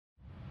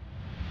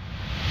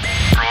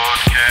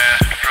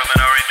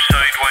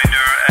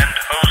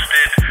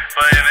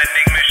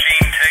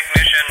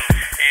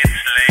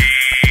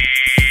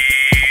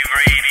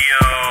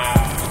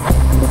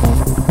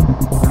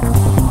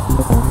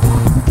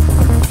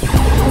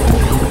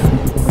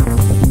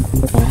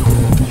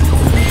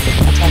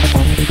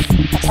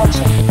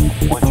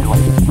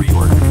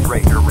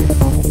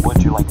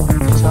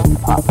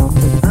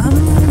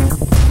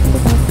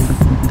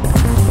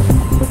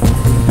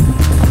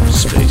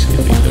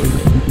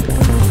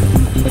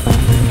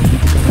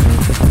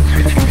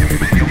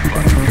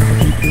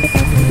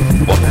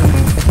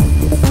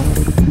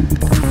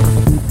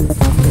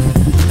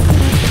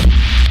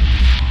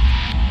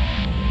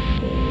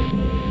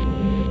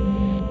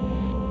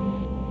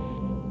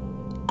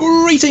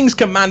Greetings,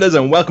 Commanders,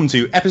 and welcome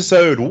to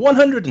episode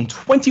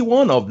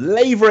 121 of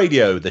Lave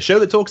Radio, the show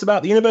that talks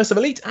about the universe of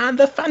Elite and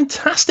the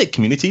fantastic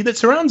community that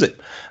surrounds it.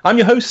 I'm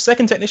your host,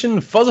 Second Technician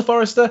Fozzer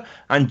Forrester,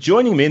 and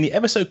joining me in the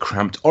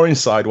ever-so-cramped Orange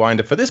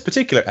Sidewinder for this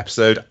particular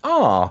episode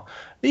are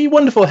the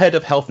wonderful head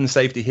of health and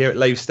safety here at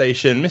Lave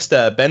Station,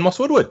 Mr. Ben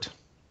Moss-Woodward.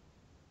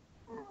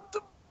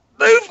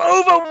 Move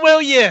over,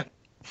 will you?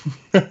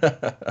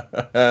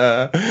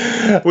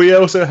 We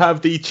also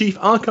have the chief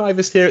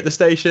archivist here at the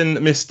station,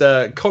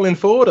 Mr. Colin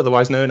Ford,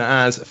 otherwise known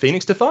as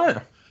Phoenix to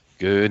Fire.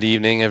 Good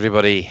evening,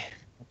 everybody.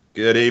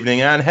 Good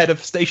evening, and head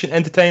of station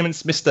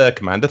entertainments, Mr.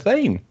 Commander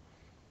Thane.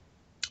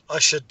 I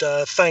should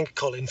thank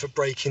Colin for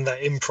breaking that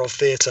improv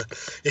theatre.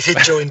 If he'd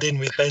joined in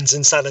with Ben's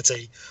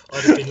insanity,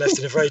 I'd have been left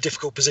in a very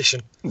difficult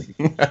position.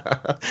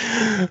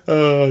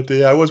 Oh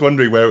dear, I was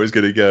wondering where it was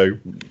going to go.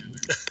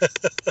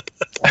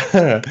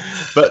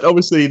 But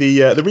obviously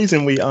the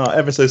reason we are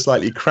ever so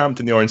slightly cramped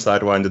in the Orange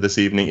Sidewinder this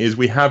evening is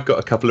we have got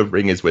a couple of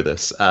ringers with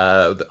us.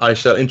 I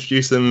shall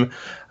introduce them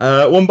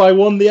one by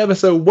one. The ever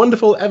so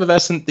wonderful,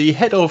 effervescent, the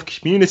head of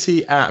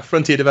community at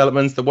Frontier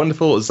Developments, the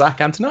wonderful Zach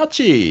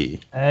Antonacci.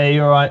 Hey,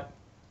 you all right?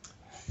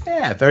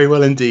 Yeah, very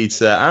well indeed,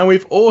 sir. And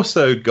we've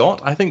also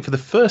got, I think for the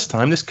first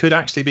time, this could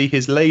actually be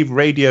his Lave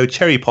Radio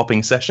cherry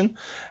popping session.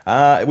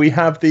 We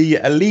have the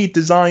lead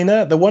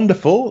designer, the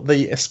wonderful,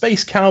 the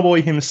space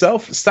cowboy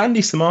himself,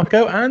 Sandy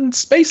Samarco, and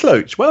Space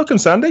Loach. Welcome,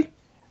 Sandy.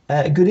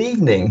 Good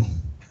evening.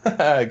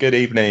 Good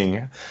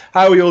evening.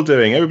 How are we all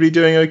doing? Everybody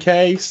doing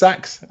okay?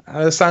 Sax,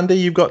 Sandy,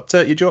 you've got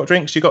your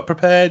drinks, you got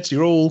prepared,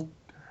 you're all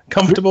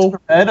comfortable?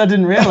 I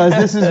didn't realise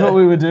this is what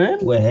we were doing.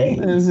 Well, hey.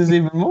 This is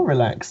even more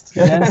relaxed.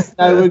 Yes,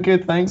 no, we're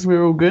good, thanks.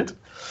 We're all good.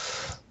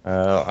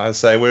 I'd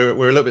say we're a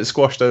little bit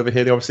squashed over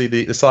here. Obviously,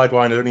 the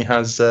Sidewinder only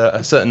has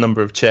a certain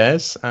number of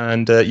chairs,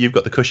 and you've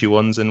got the cushy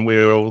ones, and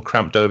we're all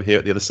cramped over here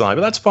at the other side.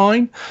 But that's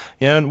fine.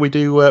 Yeah, and we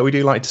do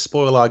like to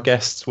spoil our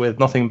guests with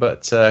nothing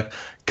but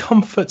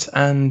comfort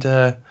and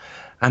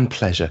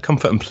pleasure.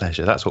 Comfort and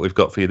pleasure. That's what we've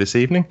got for you this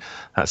evening.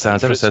 That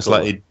sounds ever so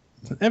slightly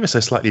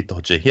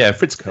dodgy. Yeah,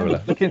 Fritz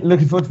Cola.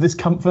 Looking forward to this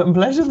comfort and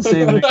pleasure this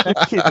evening.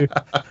 Thank you.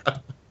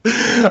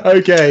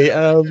 Okay,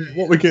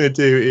 what we're going to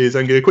do is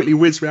I'm going to quickly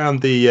whiz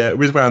round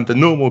the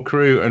normal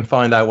crew and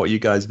find out what you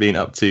guys have been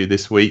up to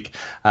this week.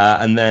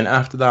 And then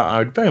after that, I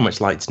would very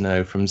much like to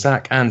know from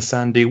Zach and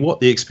Sandy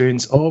what the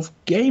experience of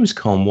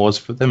Gamescom was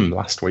for them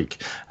last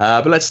week.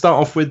 But let's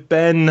start off with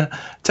Ben.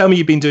 Tell me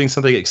you've been doing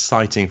something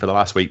exciting for the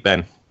last week,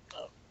 Ben.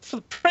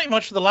 Pretty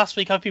much for the last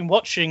week, I've been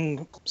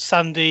watching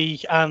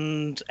Sandy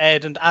and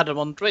Ed and Adam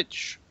on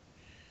Twitch.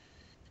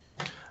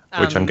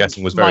 Which I'm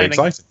guessing was very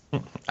exciting.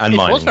 And it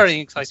mining. was very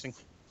exciting.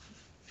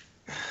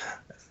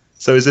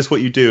 So is this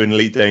what you do in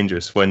Elite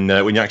Dangerous when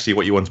actually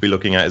what you want to be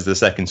looking at is the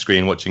second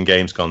screen watching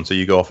Gamescom, so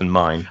you go off and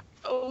mine?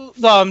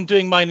 Well, I'm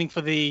doing mining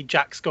for the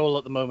Jack's Goal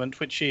at the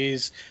moment, which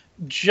is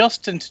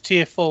just into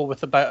Tier 4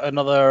 with about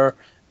another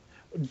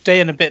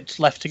day and a bit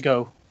left to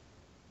go.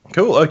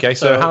 Cool. Okay.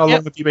 So how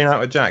long have you been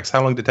out at Jack's?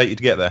 How long did it take you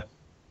to get there?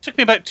 It took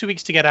me about 2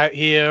 weeks to get out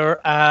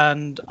here,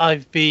 and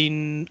I've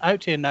been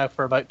out here now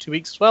for about 2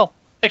 weeks as well.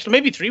 Actually,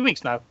 maybe 3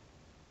 weeks now.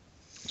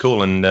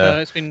 Cool. And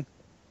it's been.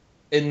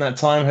 In that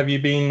time, have you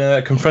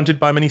been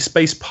confronted by many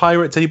space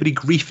pirates? Anybody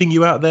griefing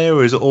you out there,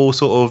 or is it all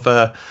sort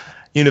of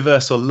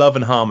universal love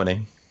and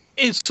harmony?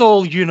 It's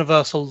all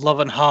universal love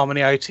and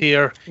harmony out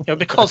here,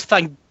 because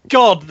thank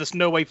God there's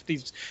no way for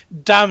these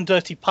damn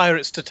dirty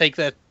pirates to take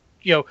their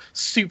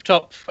souped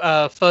up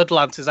third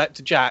lances out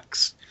to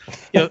Jack's.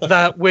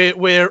 That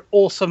we're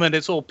awesome and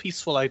it's all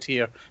peaceful out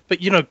here. But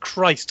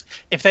Christ,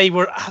 if they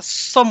were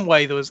some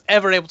way that was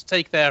ever able to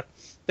take their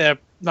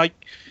like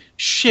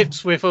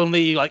ships with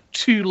only like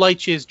 2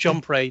 light years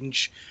jump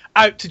range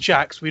out to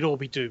Jack's, we'd all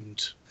be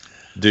doomed.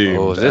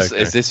 Oh,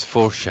 is this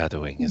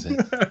foreshadowing, is it?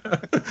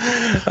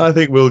 I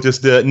think we'll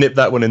just nip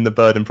that one in the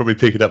bud and probably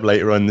pick it up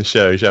later on in the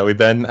show, shall we,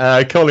 Ben?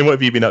 Colin, what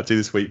have you been up to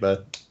this week,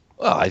 bud?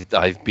 Well,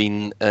 I've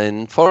been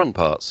in foreign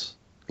parts,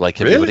 like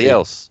everybody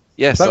else.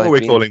 Yes, is that what we're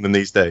calling them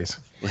these days?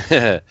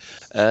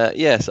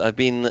 Yes, I've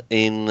been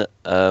in,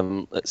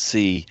 let's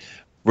see,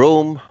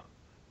 Rome,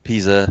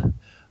 Pisa,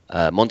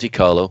 Monte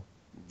Carlo,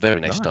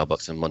 very nice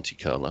Starbucks in Monte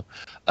Carlo.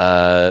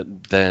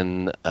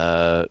 Then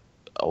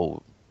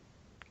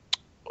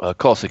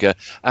Corsica,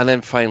 and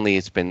then finally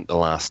it's been the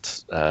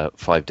last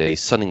 5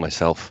 days sunning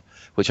myself,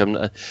 which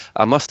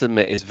I must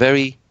admit is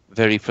very,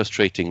 very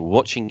frustrating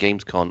watching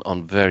Gamescom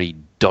on very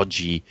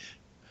dodgy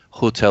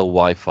hotel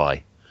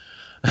Wi-Fi.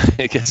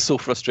 It gets so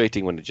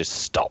frustrating when it just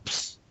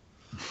stops.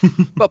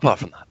 But apart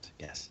from that,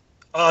 yes.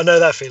 I know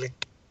that feeling.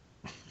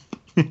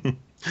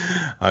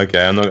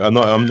 Okay,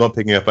 I'm not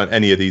picking up on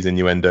any of these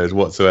innuendos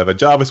whatsoever.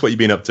 Jarvis, what you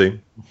been up to?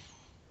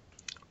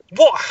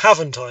 What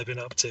haven't I been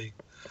up to?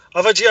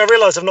 I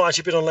realised I've not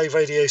actually been on Lave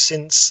Radio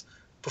since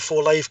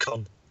before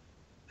LaveCon.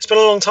 It's been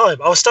a long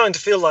time. I was starting to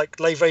feel like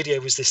Lave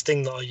Radio was this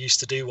thing that I used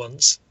to do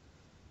once.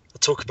 I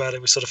talk about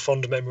it with sort of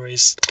fond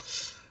memories.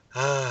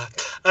 But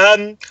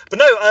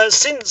no,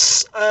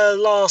 since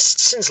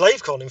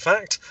LaveCon, in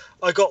fact,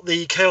 I got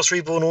the Chaos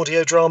Reborn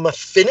audio drama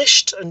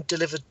finished and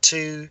delivered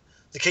to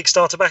the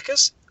Kickstarter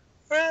backers.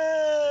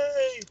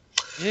 Hooray!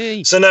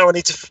 Yay. So now I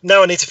need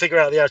to figure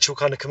out the actual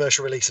kind of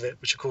commercial release of it,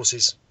 which of course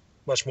is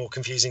much more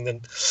confusing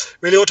than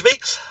really ought to be.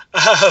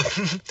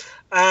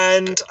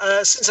 And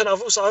since then,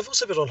 I've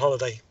also been on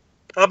holiday.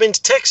 I've been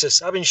to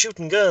Texas. I've been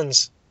shooting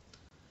guns.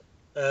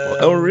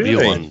 Oh, really?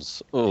 Real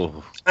ones.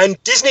 Oh.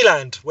 And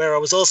Disneyland, where I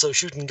was also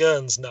shooting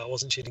guns. No, I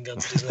wasn't shooting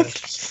guns at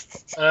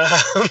Disneyland.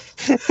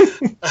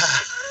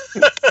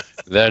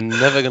 They're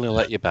never going to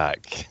let you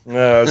back.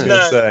 No, I was going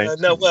to say.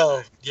 No,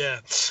 well, yeah.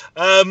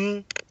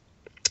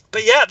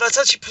 But yeah, that's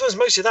actually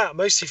mostly that.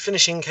 Mostly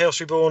finishing Chaos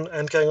Reborn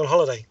and going on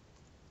holiday.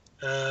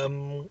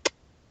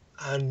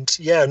 And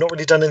yeah, not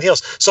really done anything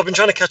else. So I've been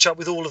trying to catch up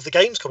with all of the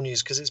Gamescom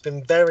news because it's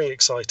been very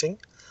exciting.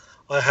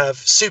 I have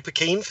Super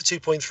Keen for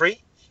 2.3.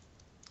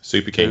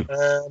 Super keen.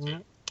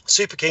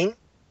 Super Keen.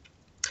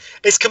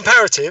 It's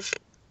comparative.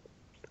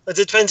 It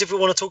depends if we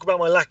want to talk about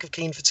my lack of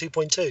keen for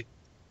 2.2.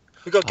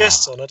 We've got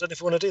guests on. I don't know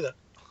if we want to do that.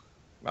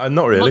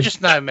 Not really. Not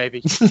just now,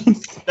 maybe.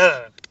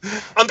 No.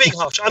 I'm being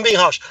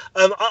harsh.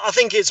 I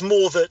think it's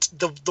more that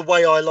the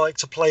way I like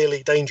to play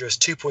Elite Dangerous,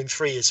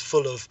 2.3 is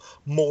full of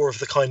more of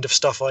the kind of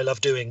stuff I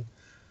love doing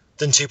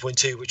than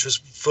 2.2, which was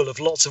full of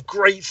lots of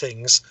great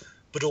things,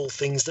 but all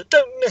things that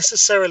don't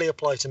necessarily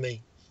apply to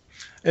me.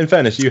 In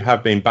fairness, you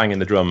have been banging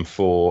the drum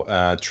for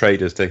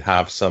traders to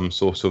have some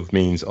sort of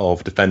means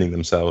of defending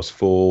themselves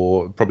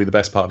for probably the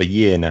best part of a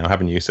year now,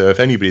 haven't you? So if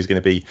anybody's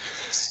going to be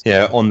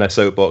on their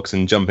soapbox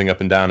and jumping up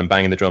and down and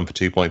banging the drum for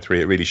 2.3,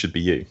 it really should be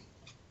you.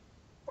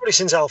 Probably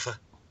since Alpha.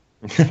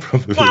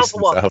 Probably Not Alpha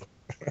since 1. Alpha.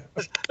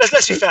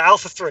 Let's be fair,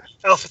 Alpha 3.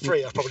 Alpha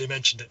 3, I've probably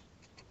mentioned it.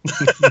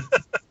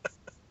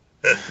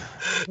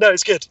 No,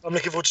 it's good. I'm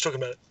looking forward to talking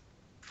about it.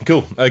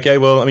 Cool. Okay,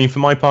 well, I mean, for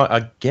my part,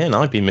 again,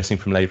 I've been missing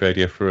from Lave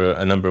Radio for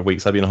a number of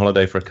weeks. I've been on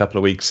holiday for a couple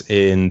of weeks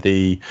in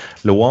the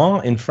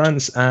Loire in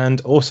France and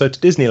also to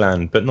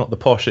Disneyland, but not the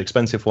posh,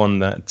 expensive one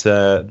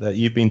that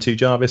you've been to,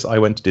 Jarvis. I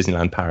went to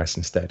Disneyland Paris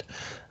instead,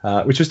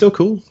 which was still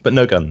cool, but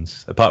no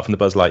guns, apart from the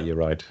Buzz Lightyear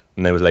ride.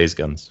 And there was laser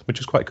guns, which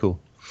was quite cool.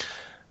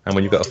 And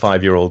when you've got a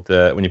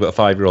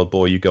 5-year-old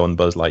boy, you go on the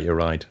Buzz Lightyear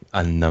ride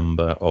a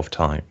number of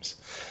times.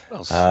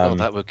 Well,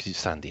 that would keep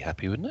Sandy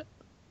happy, wouldn't it?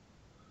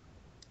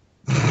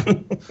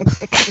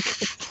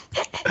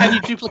 Can you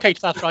duplicate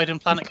that ride in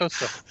Planet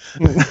Coaster?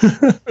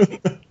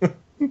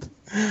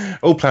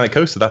 Oh, Planet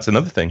Coaster, that's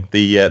another thing.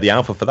 The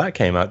alpha for that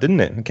came out, didn't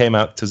it? It came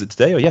out, was it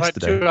today or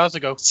yesterday? 2 hours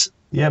ago.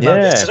 Yeah,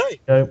 Today.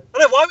 I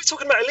know, why are we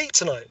talking about Elite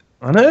tonight?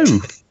 I know.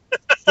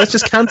 Let's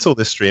just cancel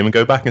this stream and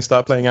go back and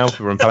start playing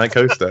Alpha on Planet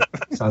Coaster.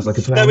 sounds like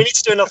a plan. No, we need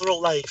to do another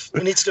Alt Lave.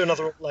 We need to do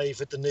another Alt Lave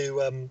with the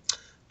new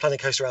Planet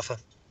Coaster Alpha.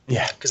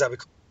 Yeah. Because that would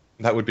be cool.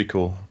 That would be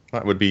cool.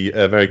 That would be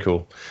very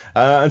cool.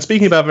 And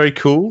speaking about very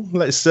cool,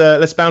 let's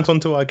bounce on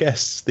to our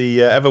guests,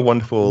 the ever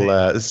wonderful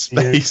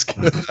space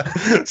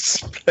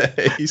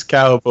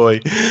cowboy,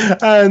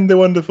 and the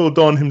wonderful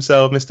Don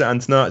himself, Mr.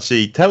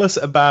 Antonacci. Tell us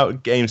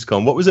about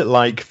Gamescom. What was it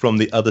like from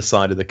the other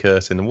side of the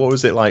curtain, and what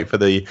was it like for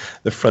the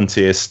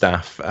Frontier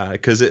staff?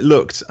 Because it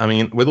looked, I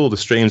mean, with all the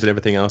streams and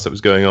everything else that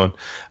was going on,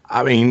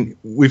 I mean,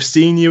 we've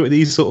seen you at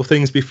these sort of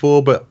things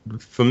before, but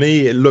for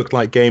me, it looked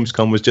like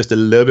Gamescom was just a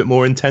little bit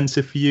more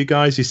intensive for you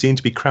guys. You seem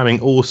to be cramming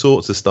all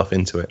sorts of stuff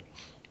into it.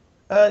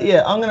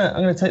 Yeah, I'm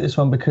gonna take this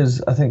one because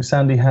I think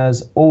Sandy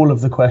has all of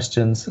the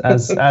questions,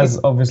 as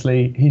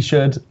obviously he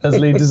should as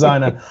lead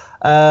designer.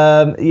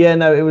 Yeah,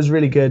 no, it was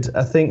really good.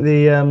 I think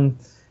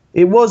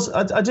it was.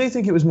 I do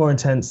think it was more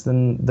intense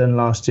than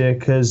last year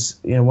because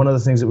one of the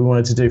things that we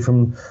wanted to do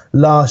from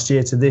last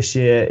year to this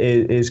year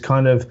is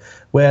kind of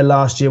where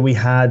last year we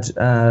had.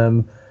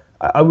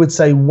 I would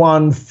say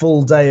one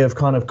full day of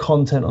kind of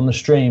content on the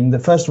stream.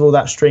 First of all,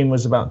 that stream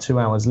was about 2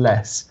 hours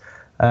less.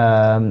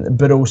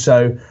 But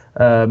also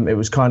it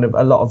was kind of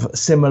a lot of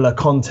similar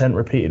content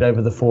repeated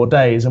over the 4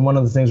 days. And one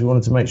of the things we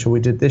wanted to make sure we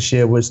did this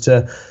year was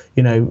to,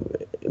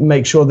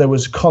 make sure there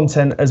was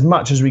content as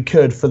much as we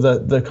could for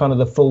the kind of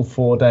the full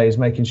 4 days,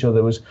 making sure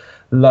there was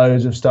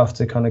loads of stuff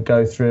to kind of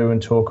go through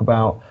and talk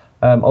about.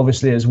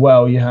 Obviously, as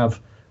well, you have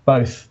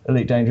both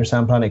Elite Dangerous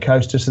and Planet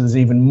Coaster, so there's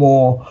even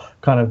more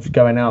kind of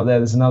going out there.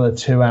 There's another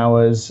 2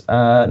 hours.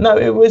 No,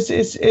 it's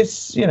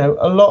a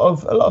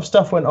lot of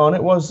stuff went on.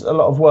 It was a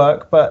lot of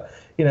work, but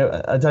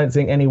I don't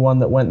think anyone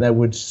that went there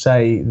would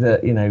say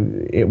that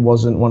it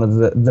wasn't one of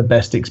the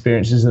best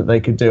experiences that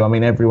they could do. I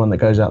mean, everyone that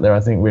goes out there,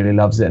 I think, really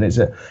loves it, and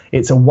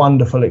it's a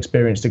wonderful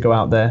experience to go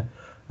out there.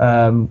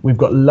 We've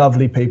got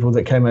lovely people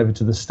that came over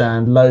to the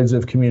stand, loads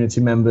of community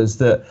members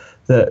that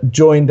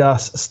joined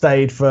us,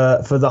 stayed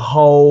for the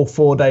whole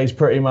 4 days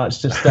pretty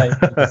much, just stayed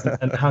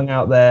and hung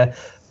out there.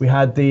 We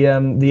had the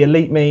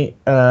Elite Meet.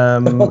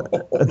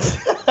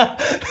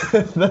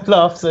 The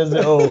laugh says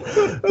it all.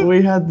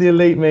 We had the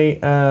Elite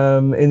Meet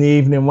in the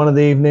evening, one of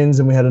the evenings,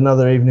 and we had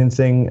another evening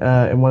thing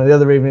in one of the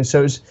other evenings.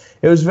 So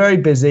it was very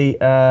busy,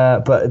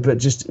 but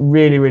just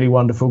really, really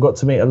wonderful. Got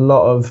to meet a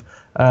lot of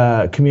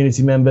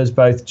community members,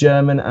 both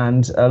German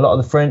and a lot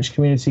of the French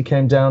community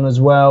came down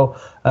as well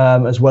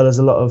as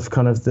a lot of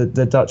kind of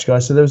the Dutch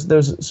guys. So there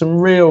was some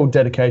real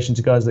dedication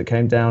to guys that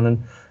came down,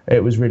 and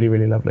it was really,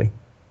 really lovely.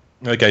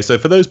 Okay, so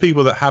for those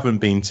people that haven't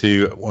been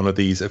to one of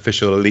these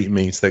official elite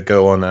meets that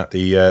go on at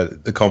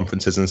the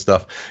conferences and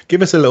stuff,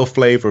 give us a little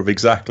flavour of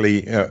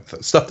exactly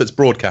stuff that's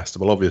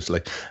broadcastable.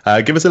 Obviously,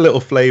 give us a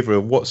little flavour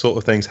of what sort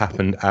of things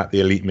happened at the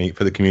elite meet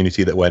for the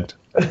community that went.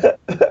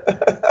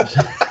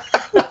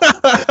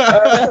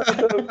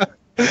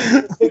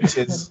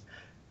 Pictures.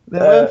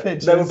 There were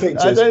pictures. There were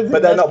pictures,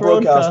 but they're not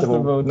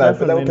broadcastable. No,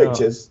 but there were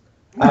pictures.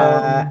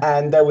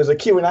 And there was a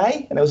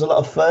Q&A, and it was a lot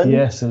of fun.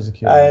 Yes, there was a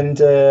Q&A. And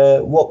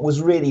what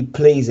was really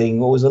pleasing,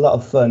 what was a lot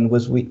of fun,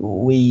 was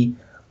we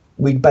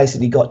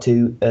basically got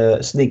to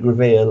sneak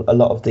reveal a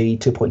lot of the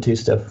 2.2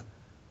 stuff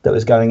that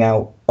was going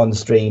out on the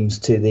streams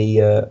to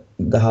the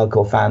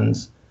hardcore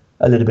fans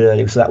a little bit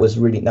earlier. So that was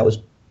really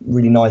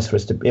nice for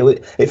us to.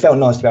 It felt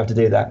nice to be able to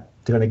do that,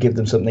 to kind of give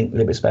them something a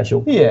little bit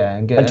special. Yeah,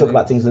 and talk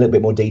about things in a little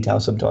bit more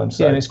detail sometimes.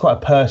 So. Yeah, and it's quite a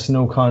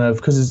personal kind of,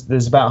 because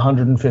there's about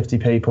 150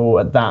 people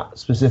at that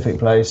specific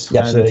place.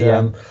 Yeah, absolutely,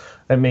 and,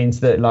 it means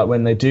that like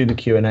when they do the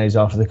Q&As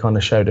after they kind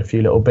of showed a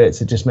few little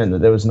bits, it just meant that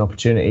there was an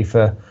opportunity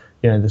for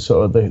the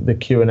sort of the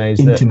Q&As.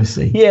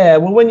 Intimacy. Yeah,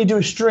 well, when you do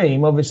a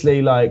stream,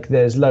 obviously like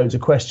there's loads of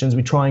questions.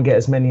 We try and get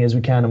as many as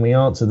we can and we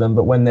answer them.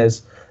 But when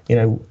there's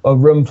a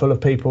room full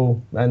of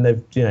people and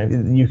they've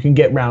you can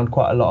get round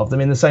quite a lot of them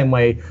in the same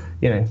way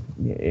you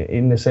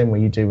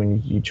do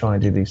when you try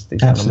and do these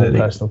kind of more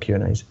personal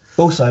Q&As.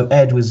 Also,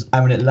 Ed was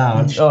having it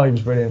large. Oh, he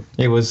was brilliant.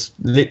 He was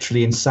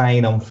literally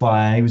insane, on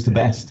fire. He was the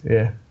best.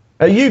 Yeah.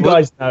 You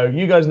guys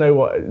know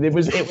what it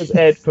was. It was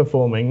Ed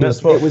performing.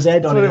 It was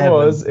Ed on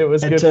 11. It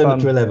was Ed good turned fun. up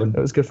to 11. It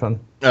was good fun.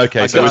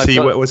 Okay, so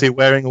was he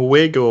wearing a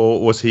wig,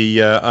 or was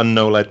he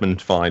un-Noel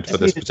Edmund-fied for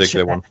this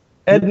particular one?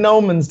 Ed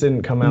Nolman's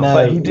didn't come out, No.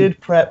 but he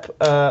did prep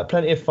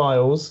plenty of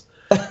files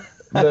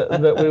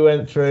that we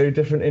went through,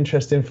 different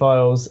interesting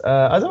files.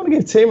 I don't want to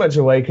give too much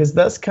away because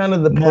that's kind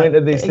of the point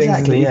of these things.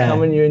 Is that you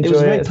come and you enjoy it. It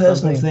was a very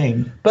personal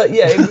thing. But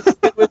yeah,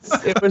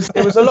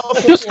 it was a lot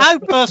of. Just how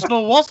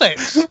personal was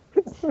it?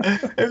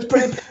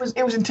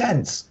 It was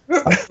intense.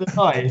 I'm not gonna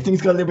lie,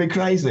 things got a little bit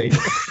crazy.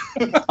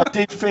 I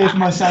did fear for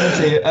my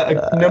sanity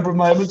at a number of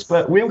moments,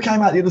 but we all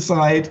came out the other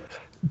side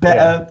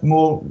better,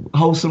 more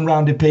wholesome,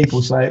 rounded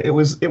people. So it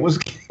was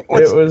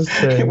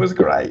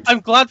great. I'm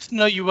glad to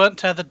know you weren't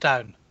tethered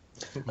down.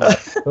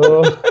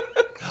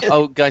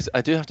 Oh, guys,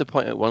 I do have to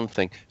point out one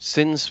thing.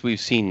 Since we've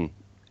seen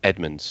Ed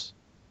Nolman's,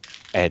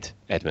 they've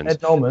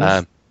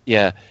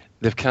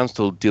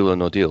cancelled Deal or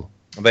No Deal.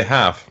 They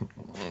have.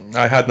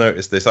 I had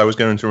noticed this. I was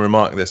going to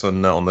remark this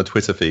on the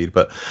Twitter feed,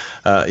 but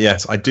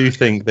yes, I do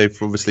think they've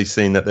obviously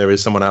seen that there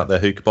is someone out there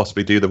who could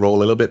possibly do the role a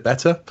little bit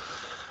better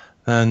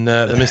than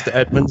Mr.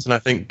 Edmonds, and I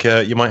think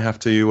you might have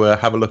to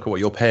have a look at what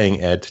you're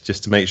paying Ed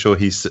just to make sure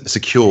he's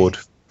secured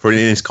in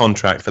his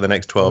contract for the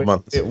next 12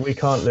 months. We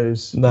can't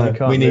lose. No,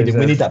 we need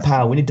that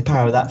power. We need the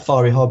power of that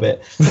fiery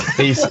hobbit.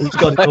 He's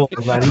got it all,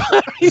 man.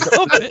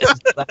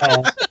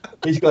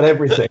 He's got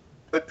everything.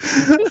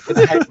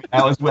 It's heavy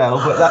now as well,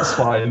 but that's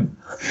fine.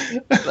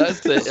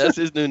 That's it. That's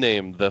his new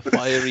name, the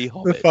Fiery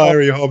Hobbit. The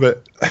Fiery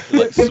Hobbit.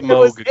 If there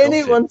was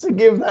anyone to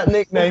give that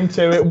nickname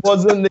to, it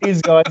wasn't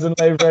these guys on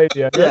Lave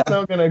Radio. That's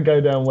not going to go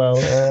down well.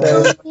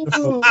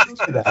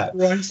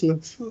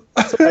 Priceless. So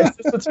it's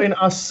just between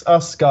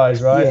us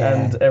guys, right? Yeah.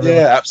 And everyone.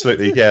 Yeah,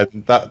 absolutely. Yeah,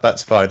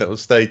 that's fine. It will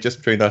stay just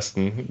between us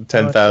and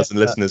 10,000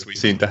 listeners we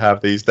seem to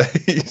have these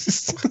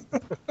days.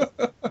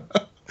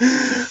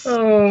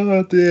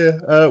 Oh dear.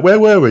 Where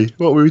were we?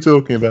 What were we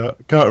talking about?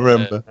 Can't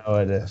remember. No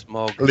idea.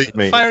 Elite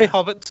Meet. Fiery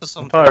hobbits or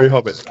something. Fiery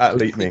hobbits at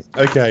Elite Meet.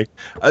 Okay.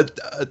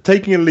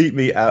 Taking Elite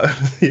Meet out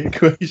of the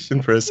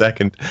equation for a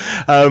second.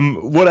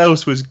 What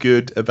else was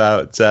good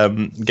about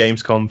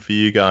Gamescom for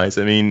you guys?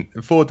 I mean,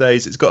 4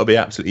 days, it's got to be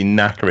absolutely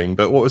knackering,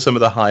 but what were some of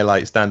the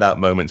highlight, standout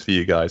moments for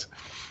you guys?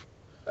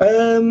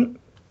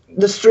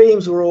 The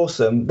streams were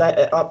awesome.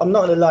 I'm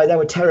not going to lie, they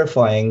were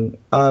terrifying.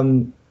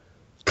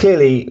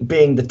 Clearly,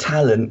 being the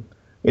talent,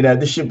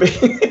 this should be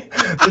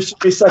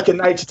second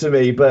nature to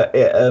me. But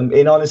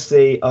in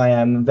honesty, I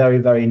am very,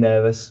 very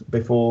nervous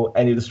before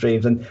any of the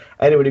streams. And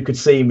anyone who could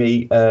see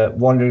me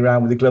wandering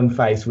around with a glum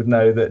face would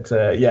know that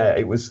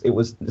it was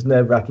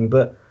nerve-wracking.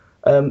 But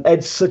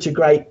Ed's such a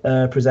great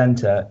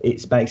presenter;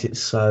 it makes it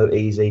so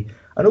easy.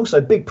 And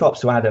also, big props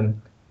to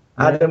Adam.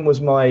 Adam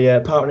was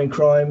my partner in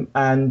crime,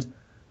 and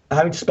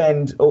having to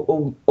spend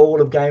all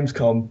of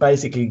Gamescom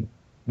basically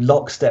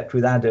lockstep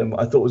with Adam,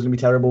 I thought was going to be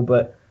terrible,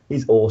 but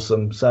he's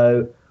awesome.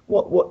 So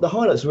what the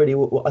highlights really?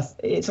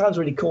 It sounds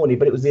really corny,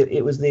 but it was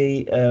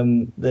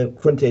the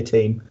Frontier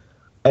team.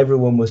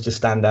 Everyone was just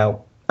stand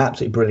out,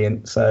 absolutely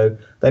brilliant. So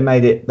they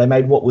made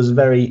what was a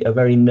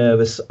very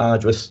nervous,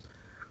 arduous,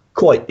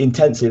 quite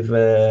intensive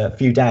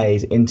few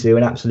days into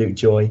an absolute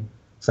joy.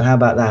 So how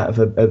about that? Of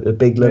a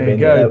big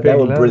loving, they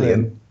were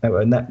brilliant. They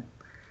were in that.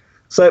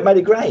 So it made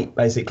it great,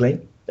 basically,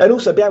 and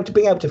also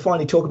being able to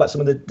finally talk about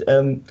some of the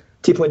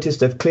 2.2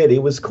 stuff clearly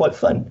was quite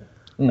fun,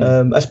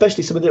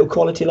 especially some of the little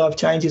quality life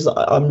changes.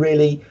 I'm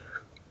really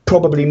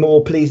probably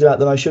more pleased about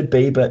than I should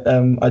be, but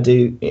I'm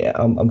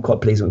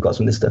quite pleased that we've got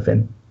some of this stuff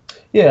in.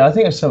 Yeah, I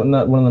think it's one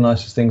of the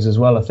nicest things as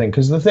well. I think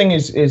because the thing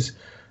is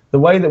the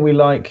way that we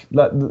like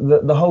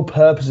the whole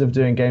purpose of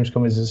doing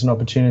Gamescom is it's an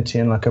opportunity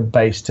and like a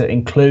base to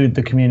include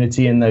the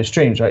community in those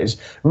streams, right? It's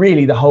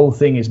really the whole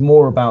thing is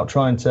more about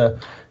trying to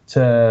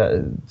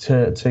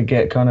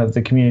get kind of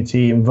the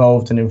community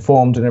involved and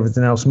informed and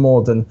everything else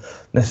more than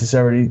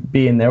necessarily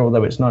being there,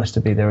 although it's nice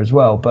to be there as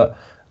well. But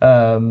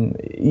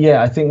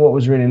I think what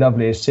was really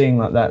lovely is seeing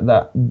like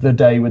that the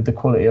day with the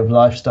quality of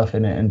life stuff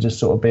in it, and just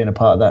sort of being a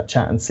part of that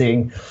chat and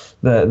seeing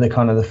the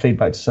kind of the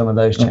feedback to some of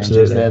those changes.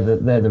 Absolutely.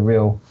 They're the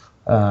real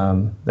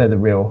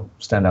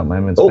standout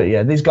moments. But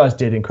yeah, these guys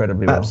did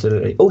incredibly well.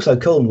 Absolutely. Also,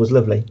 Cologne was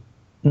lovely.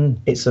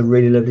 It's a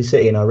really lovely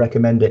city, and I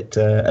recommend it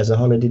as a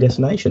holiday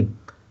destination.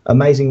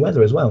 Amazing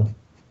weather as well.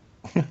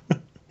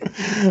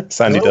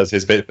 Sandy does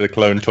his bit for the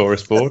Cologne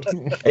tourist board.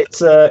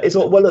 It's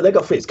all, well, look, they've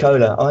got Fritz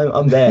Cola.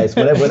 I'm theirs.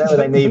 Whenever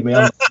they need me,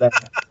 I'm there.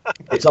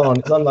 It's on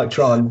like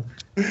Tron.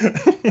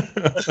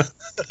 That's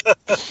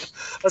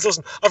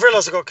awesome. I've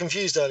realised I got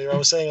confused earlier. I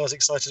was saying I was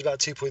excited about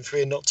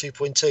 2.3 and not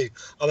 2.2.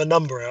 I'm a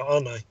number out,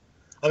 aren't I?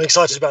 I'm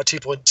excited about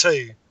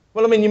 2.2.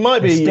 Well, I mean, you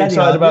might be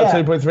excited about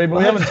 2.3, but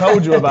we haven't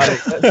told you about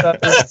it.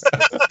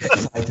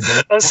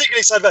 I'm secretly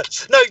excited about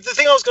it. No, the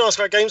thing I was going to ask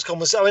about Gamescom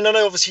was, I mean, I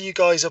know obviously you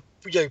guys are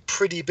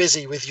pretty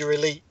busy with your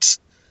Elite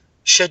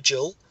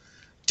schedule.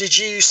 Did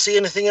you see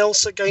anything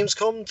else at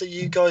Gamescom that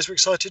you guys were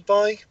excited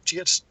by? Did you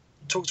get to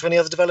talk to any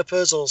other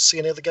developers or see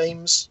any other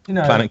games?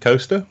 Planet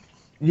Coaster?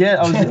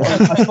 Yeah,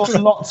 I saw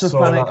lots of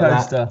Planet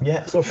Coaster.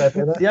 Yeah, saw fair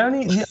bit of that.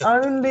 The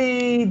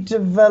only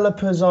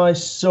developers I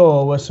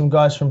saw were some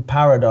guys from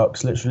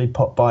Paradox literally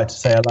popped by to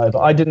say hello, but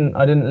I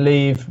didn't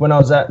leave when I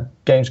was at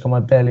Gamescom.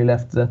 I barely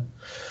left the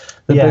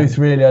booth.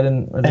 Really, I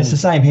didn't. It's the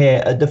same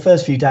here. The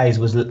first few days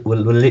were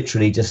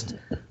literally just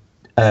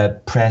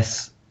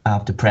press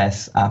after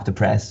press after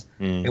press.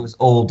 It was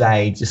all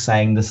day just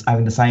saying this,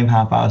 having the same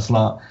half-hour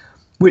slot,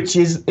 which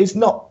is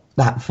not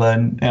that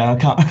fun. I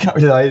can't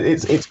really lie.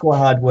 It's quite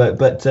hard work,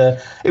 but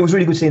it was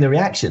really good seeing the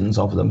reactions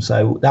of them.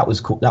 So that was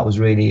cool. That was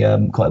really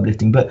quite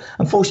uplifting. But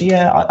unfortunately,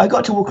 I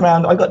got to walk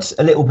around. I got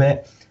a little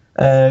bit.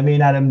 Me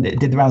and Adam did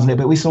the rounds a little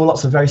bit. We saw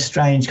lots of very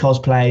strange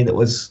cosplay that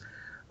was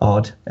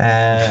odd.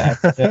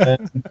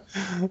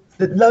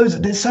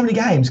 There's so many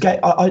games.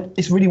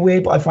 It's really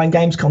weird, but I find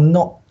Gamescom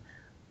not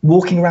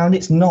walking around.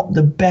 It's not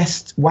the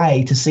best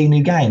way to see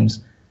new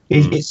games.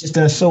 It's just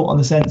an assault on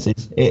the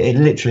senses.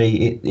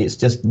 It's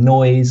just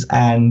noise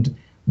and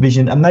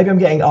vision. And maybe I'm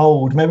getting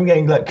old. Maybe I'm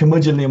getting like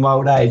curmudgeonly in my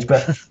old age.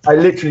 But I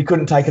literally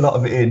couldn't take a lot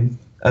of it in.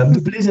 The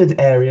Blizzard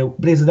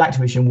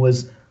Activision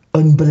was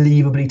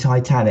unbelievably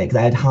titanic.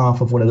 They had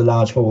half of one of the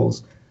large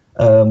halls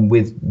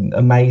with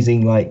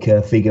amazing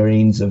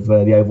figurines of the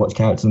Overwatch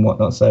characters and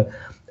whatnot. So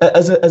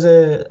as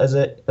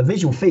a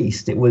visual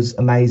feast, it was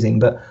amazing.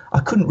 But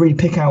I couldn't really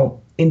pick out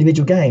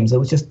individual games. There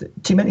was just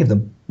too many of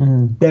them.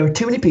 There were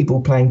too many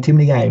people playing too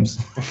many games.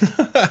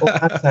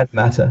 That doesn't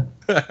matter.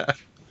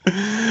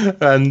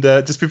 And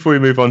just before we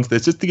move on to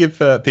this, just to give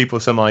people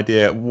some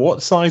idea,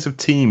 what size of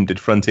team did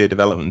Frontier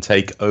Development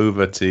take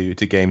over to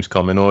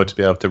Gamescom in order to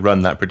be able to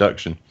run that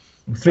production?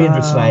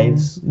 300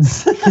 slaves. No,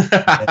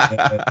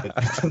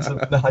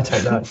 I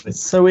don't know.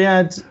 So we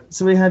had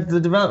the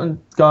development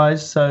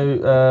guys.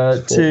 So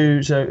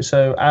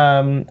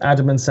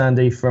Adam and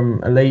Sandy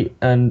from Elite,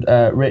 and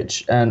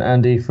Rich and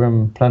Andy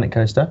from Planet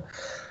Coaster.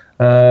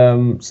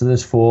 So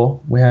there's 4.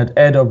 We had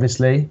Ed,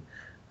 obviously,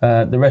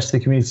 the rest of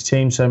the community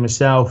team. So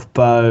myself,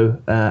 Bo,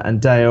 and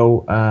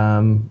Dale,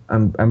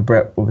 and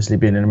Brett, obviously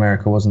being in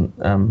America, wasn't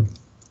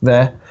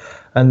there.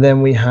 And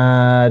then we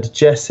had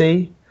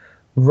Jesse.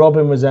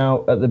 Robin was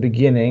out at the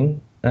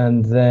beginning,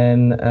 and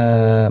then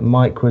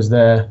Mike was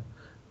there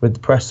with the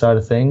press side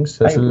of things.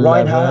 So that's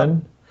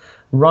 11.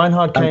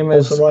 Reinhard came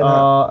as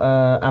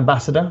our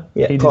ambassador.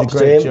 Yeah, he did a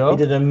great job.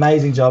 He did an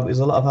amazing job. It was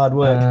a lot of hard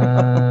work.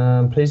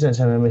 Please don't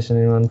tell me I'm missing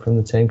anyone from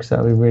the team, because that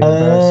would be really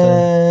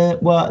embarrassing.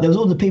 Well, there was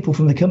all the people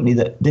from the company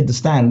that did the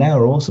stand. They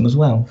were awesome as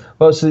well.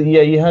 Well, so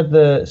yeah, you had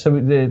there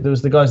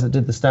was the guys that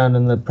did the stand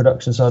and the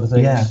production side of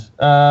things. Yeah.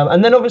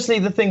 And then obviously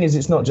the thing is,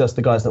 it's not just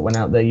the guys that went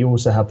out there. You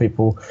also have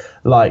people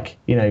like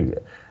and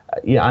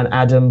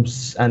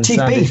Adams and Chief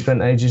Sandy Beef.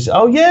 spent ages.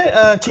 Oh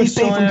yeah, Chief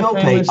Beef and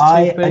Goldpeak.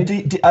 I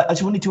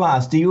just wanted to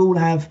ask: do you all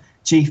have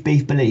Chief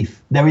Beef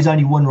belief? There is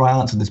only one right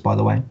answer to this, by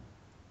the way.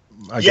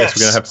 I guess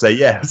we're going to have to say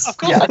yes. Of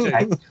course I do.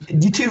 Okay.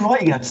 You're too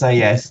right. You have to say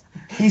yes.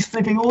 He's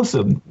flipping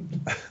awesome.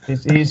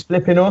 He's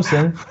flipping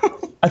awesome.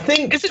 I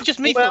think. Is it just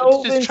me?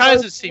 Well, His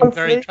trousers seem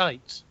very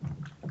tight.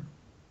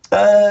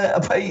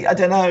 I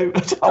don't know.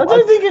 I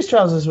don't think his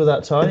trousers were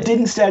that I tight.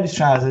 didn't stare at his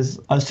trousers.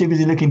 I was too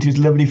busy looking to his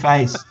lovely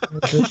face.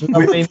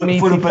 Lovely, Full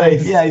meaty of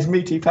face. beef. Yeah, his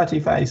meaty, patty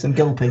face and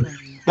gulping.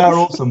 They're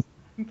awesome.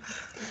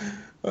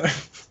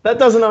 That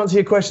doesn't answer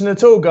your question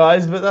at all,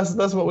 guys. But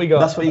that's what we got.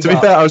 That's what you To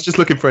got. be fair, I was just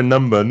looking for a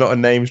number, not a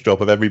names drop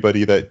of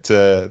everybody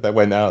that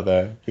went out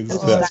there,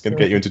 because that's going to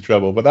get you into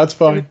trouble. But that's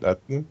fine.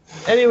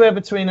 Anywhere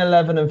between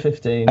 11 and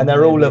 15. And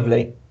they're all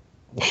lovely.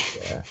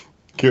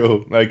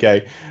 Cool.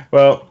 Okay.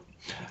 Well,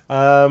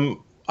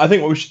 I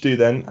think what we should do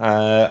then,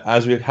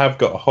 as we have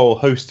got a whole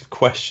host of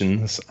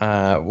questions,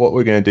 what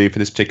we're going to do for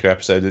this particular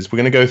episode is we're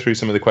going to go through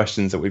some of the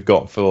questions that we've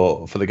got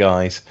for the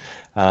guys.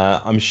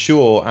 I'm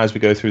sure as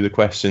we go through the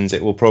questions,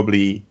 it will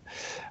probably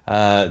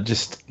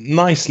just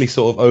nicely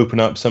sort of open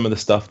up some of the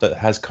stuff that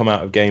has come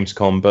out of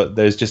Gamescom. But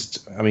there's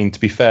just, I mean, to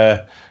be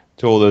fair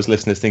to all those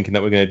listeners thinking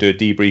that we're going to do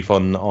a debrief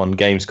on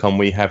Gamescom,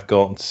 we have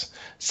got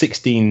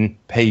 16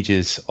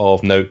 pages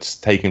of notes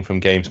taken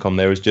from Gamescom.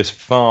 There is just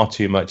far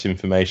too much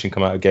information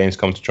come out of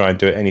Gamescom to try and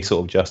do it any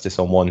sort of justice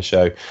on one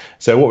show.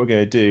 So what we're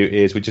going to do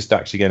is we're just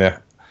actually going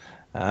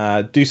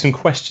to do some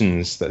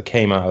questions that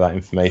came out of that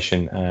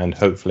information, and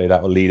hopefully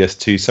that will lead us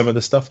to some of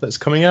the stuff that's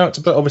coming out.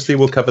 But obviously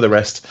we'll cover the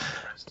rest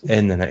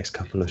in the next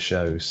couple of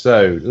shows.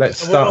 So let's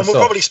start. We'll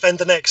probably spend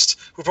the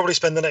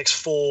next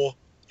 4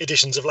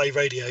 editions of Lave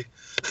Radio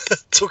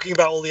talking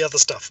about all the other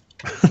stuff.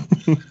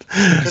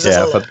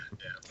 Yeah,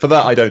 for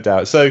that I don't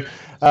doubt. So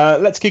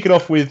let's kick it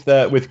off with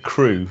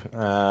Crew.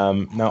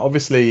 Now,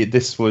 obviously,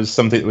 this was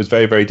something that was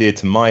very, very dear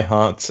to my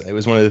heart. It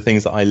was one of the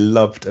things that I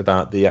loved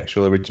about the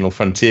actual original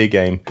Frontier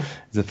game,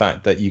 is the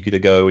fact that you could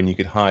go and you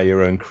could hire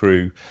your own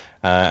crew.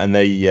 And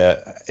they,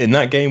 in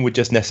that game, were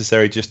just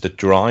necessary just to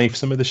drive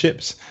some of the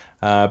ships.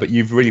 But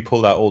you've really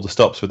pulled out all the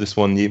stops with this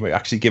one. You've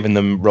actually given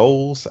them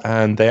roles,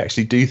 and they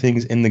actually do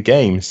things in the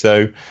game.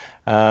 So,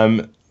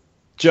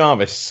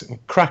 Jarvis,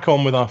 crack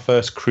on with our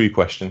first crew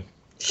question.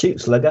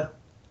 Shoot, Slugger.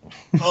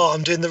 Oh,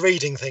 I'm doing the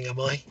reading thing, am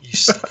I? You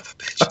son of a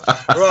bitch.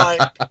 Right.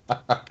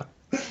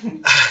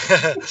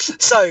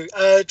 So,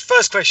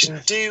 first question: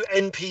 do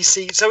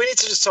NPC? So we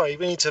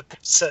need to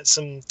set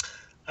some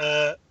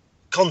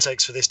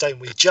context for this, don't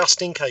we?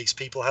 Just in case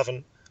people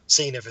haven't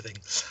seen everything.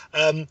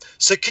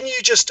 So can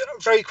you just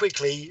very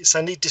quickly,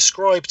 Sandy,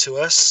 describe to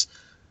us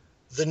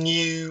the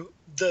new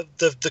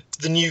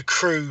new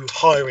crew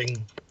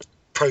hiring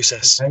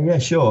process? Yeah,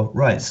 sure.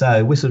 Right.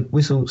 So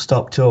Whistle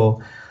Stop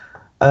Tour.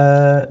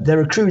 There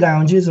are crew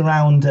lounges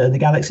around the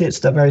galaxy at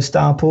various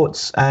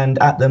starports, and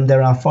at them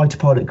there are fighter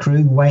pilot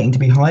crew waiting to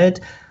be hired.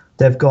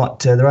 They've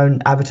got their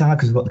own avatar,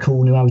 because we've got the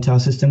cool new avatar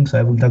system, so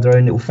everyone have their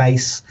own little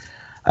face.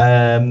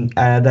 And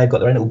they've got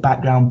their own little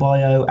background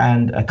bio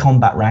and a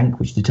combat rank,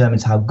 which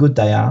determines how good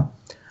they are.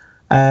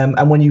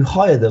 And when you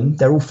hire them,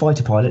 they're all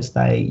fighter pilots.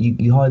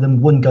 You hire them.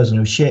 One goes on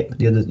a ship.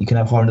 The other, you can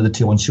hire another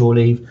 2 on shore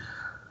leave.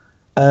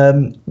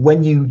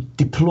 When you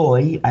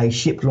deploy a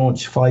ship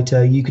launch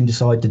fighter, you can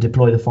decide to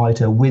deploy the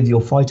fighter with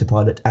your fighter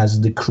pilot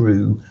as the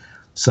crew.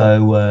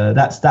 So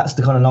that's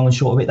the kind of long and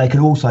short of it. They can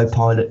also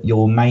pilot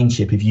your main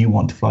ship if you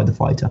want to fly the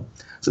fighter.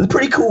 So it's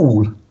pretty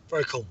cool.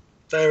 Very cool.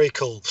 Very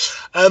cool.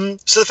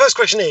 So the first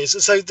question is,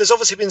 so there's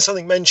obviously been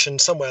something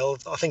mentioned somewhere,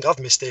 I think I've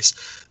missed this,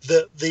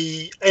 that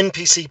the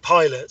NPC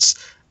pilots,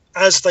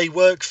 as they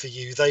work for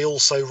you, they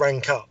also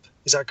rank up.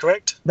 Is that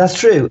correct? That's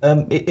true.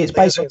 It's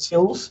based on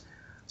skills.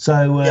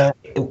 So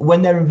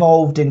when they're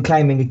involved in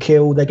claiming a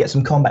kill, they get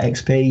some combat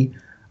XP.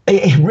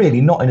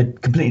 Really not in a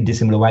completely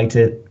dissimilar way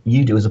to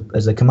you do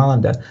as a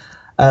commander.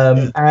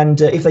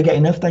 And if they get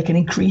enough, they can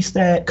increase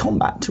their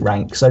combat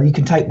rank. So you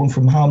can take one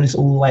from harmless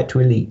all the way up to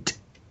elite.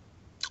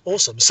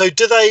 Awesome. So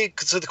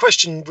the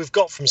question we've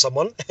got from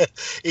someone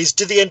is,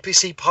 do the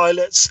NPC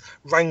pilots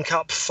rank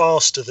up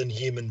faster than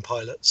human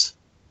pilots?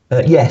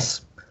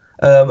 Yes.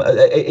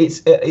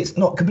 It's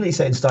not completely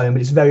set in stone,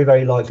 but it's very,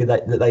 very likely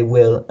that they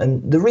will.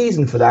 And the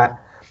reason for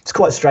that, it's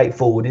quite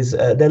straightforward, is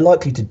they're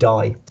likely to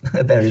die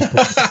at various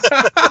points.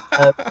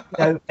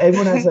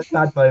 Everyone has those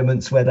bad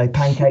moments where they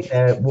pancake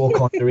their war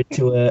conductor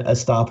into a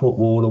starport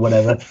wall or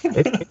whatever.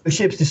 If the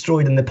ship's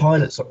destroyed and the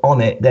pilots are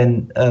on it,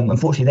 then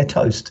unfortunately they're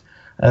toast.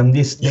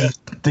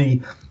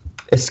 The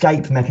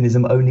escape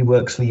mechanism only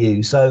works for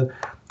you. So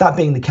that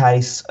being the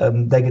case,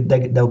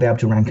 they'll be able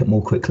to rank up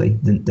more quickly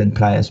than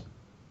players.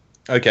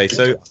 Okay,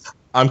 so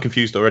I'm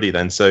confused already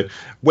then. So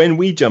when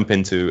we jump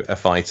into a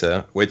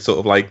fighter, it's sort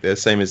of like the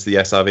same as the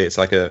SRV. It's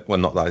like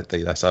not like the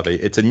SRV.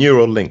 It's a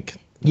neural link,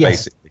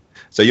 basically.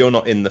 So you're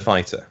not in the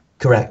fighter.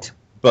 Correct.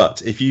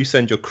 But if you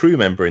send your crew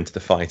member into the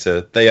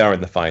fighter, they are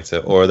in the fighter,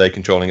 or are they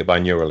controlling it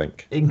by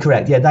Neuralink?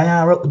 Incorrect. Yeah,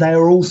 they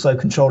are also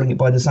controlling it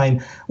by the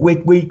same.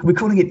 We're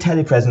calling it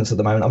telepresence at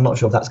the moment. I'm not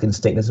sure if that's going to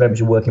stick. That's very much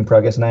a work in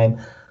progress name.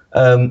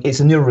 It's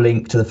a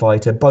Neuralink to the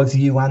fighter. Both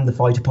you and the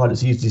fighter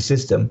pilots use this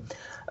system.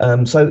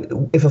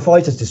 So if a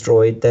fighter's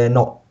destroyed, they're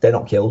not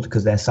killed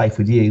because they're safe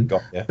with you.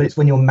 But it's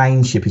when your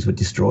main ship is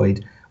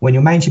destroyed. When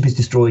your main ship is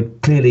destroyed,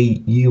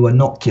 clearly you are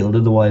not killed.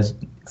 Otherwise,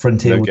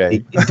 Frontier would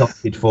be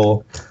indicted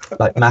for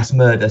like mass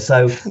murder.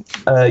 So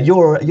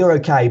you're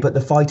okay, but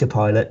the fighter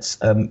pilots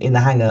in the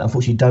hangar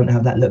unfortunately don't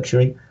have that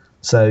luxury.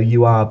 So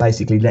you are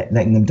basically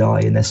letting them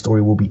die, and their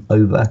story will be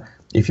over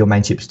if your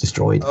main ship's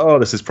destroyed. Oh,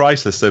 this is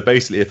priceless. So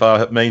basically, if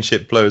our main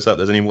ship blows up,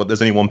 there's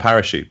only one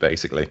parachute,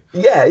 basically.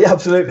 Yeah,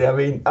 absolutely. I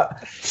mean,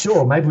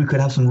 sure, maybe we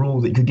could have some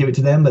rule that you could give it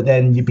to them, but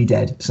then you'd be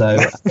dead. So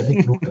I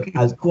think it would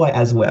work quite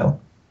as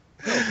well.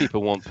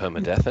 People want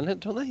permadeath in it,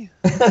 don't they?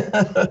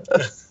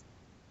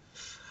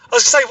 I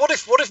was going to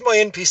say, what if my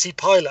NPC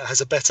pilot has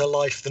a better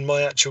life than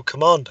my actual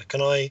commander?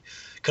 Can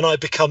I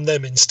become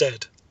them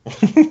instead?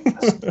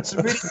 It's a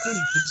really deep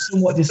and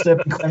somewhat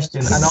disturbing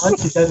question, and I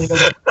actually don't think I've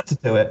got an answer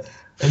to it.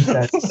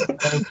 Instead,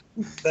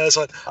 That's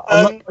fine.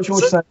 I'm not quite sure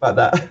what to say about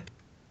that.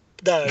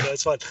 No,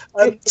 it's fine.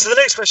 So the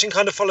next question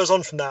kind of follows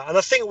on from that, and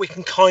I think we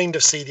can kind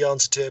of see the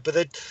answer to it. But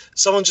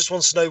someone just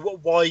wants to know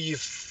why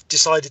you've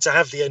decided to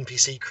have the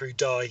NPC crew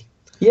die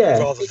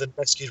rather than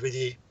rescued with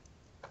you.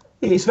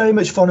 It's very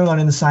much following on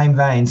in the same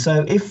vein.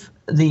 So if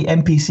the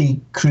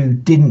NPC crew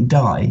didn't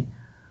die,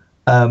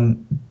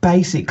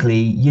 basically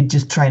you'd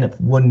just train up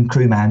one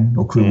crewman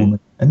or crewwoman,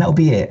 and that'll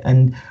be it.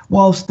 And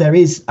whilst there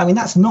is, I mean,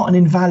 that's not an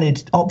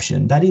invalid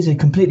option. That is a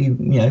completely,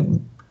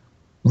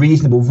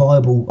 reasonable,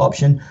 viable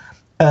option.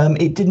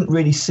 It didn't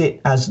really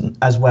sit as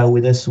well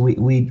with us.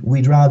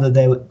 We'd rather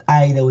there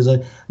was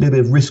a little bit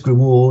of risk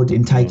reward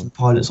in taking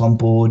pilots on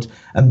board,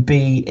 and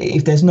B,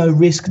 if there's no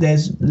risk,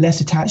 there's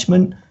less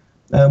attachment.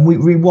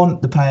 We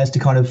want the players to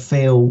kind of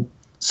feel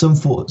some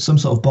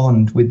sort of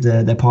bond with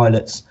their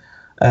pilots,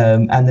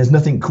 and there's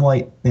nothing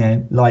quite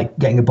like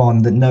getting a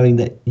bond that knowing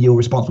that you're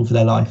responsible for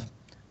their life.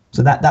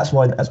 So that's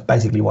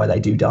basically why they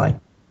do die,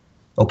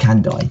 or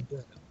can die.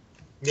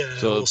 Yeah,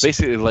 so awesome.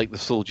 basically like the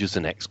soldiers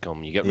in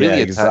XCOM, you get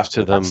really attached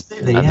to them,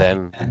 and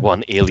then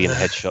one alien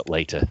headshot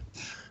later.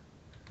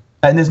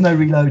 And there's no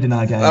reload in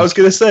our game. I was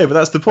going to say, but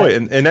that's the point.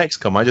 In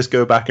XCOM, I just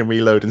go back and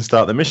reload and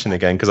start the mission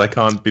again because I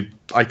can't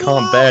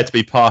bear to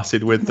be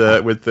parted with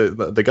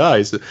the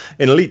guys.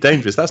 In Elite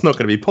Dangerous, that's not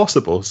going to be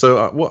possible.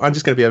 So I'm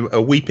just going to be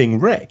a weeping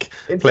wreck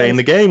playing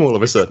the game all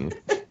of a sudden.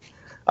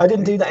 I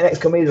didn't do that in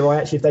XCOM either.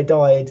 Actually, if they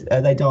died,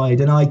 they died,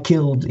 and I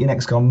killed in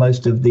XCOM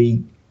most of the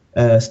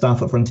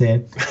staff at Frontier,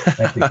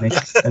 basically.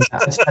 And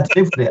I just had to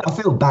live with it. I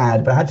feel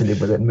bad, but I had to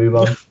live with it and move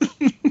on.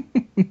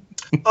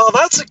 Oh,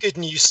 that's a good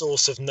new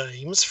source of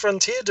names.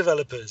 Frontier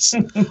developers.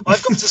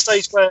 I've got to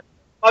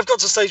a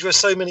stage where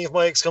so many of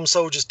my XCOM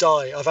soldiers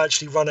die, I've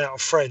actually run out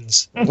of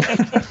friends.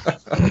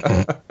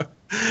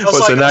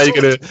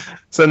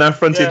 So now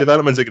Frontier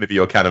developments are going to be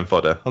your cannon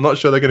fodder. I'm not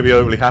sure they're going to be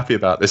overly happy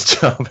about this,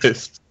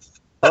 Jarvis.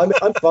 I'm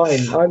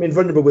fine. I'm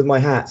invulnerable with my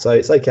hat, so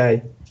it's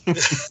okay.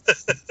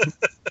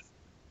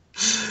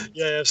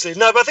 Yeah, absolutely.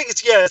 No, but I think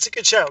it's a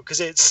good shout because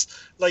it's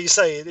like you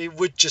say, it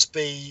would just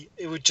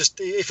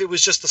if it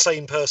was just the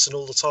same person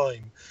all the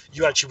time,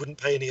 you actually wouldn't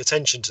pay any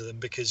attention to them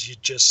because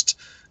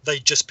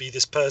they'd just be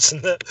this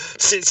person that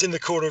sits in the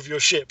corner of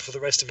your ship for the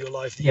rest of your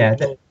life.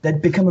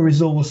 They'd become a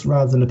resource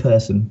rather than a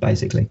person,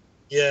 basically.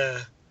 Yeah.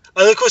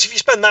 And of course, if you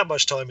spend that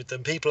much time with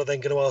them, people are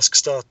then going to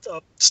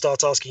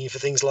start asking you for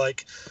things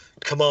like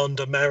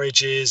commander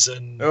marriages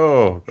and.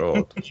 Oh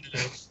God!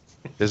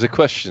 There's a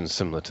question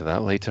similar to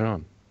that later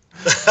on.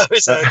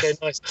 Is that okay?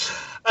 Nice.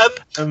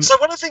 So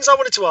one of the things I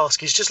wanted to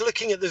ask is just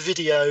looking at the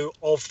video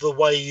of the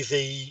way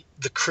the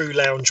crew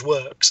lounge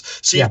works.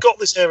 So you've got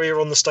this area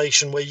on the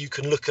station where you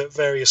can look at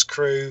various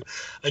crew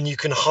and you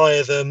can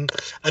hire them,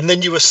 and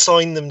then you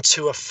assign them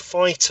to a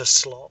fighter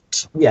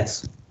slot.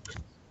 Yes.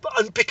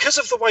 And because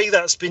of the way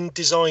that's been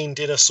designed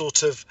in a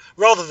sort of,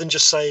 rather than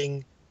just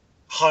saying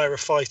hire a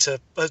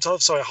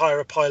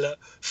pilot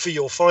for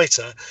your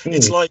fighter,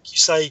 it's like you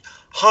say,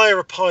 hire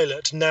a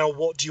pilot, now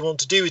what do you want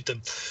to do with them?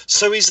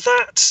 So is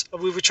that,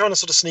 we were trying to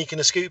sort of sneak in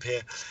a scoop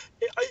here,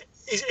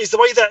 is the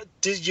way that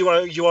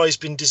UI has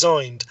been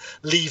designed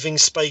leaving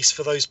space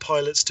for those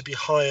pilots to be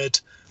hired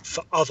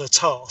for other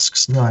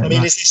tasks? Right, I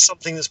mean, is this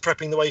something that's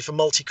prepping the way for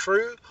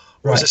multi-crew,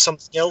 or is there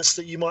something else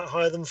that you might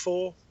hire them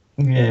for?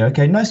 Yeah,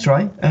 okay, nice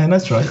try.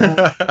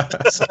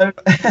 So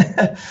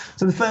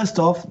the first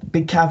off,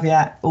 big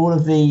caveat, all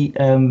of the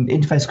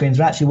interface screens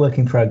are actually work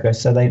in progress,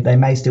 so they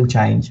may still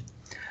change.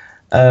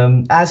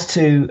 As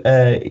to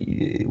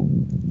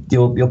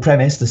your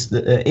premise,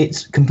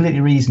 it's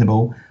completely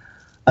reasonable.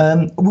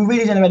 We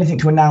really don't have anything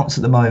to announce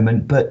at the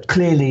moment, but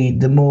clearly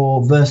the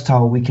more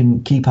versatile we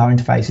can keep our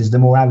interfaces, the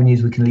more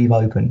avenues we can leave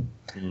open.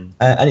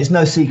 And it's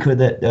no secret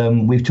that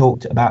we've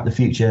talked about the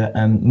future,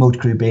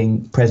 multi-crew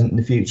being present in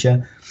the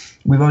future.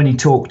 We've only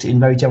talked in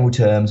very general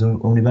terms,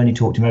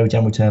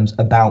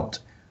 about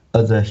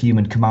other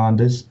human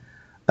commanders.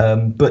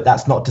 But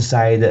that's not to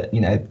say that,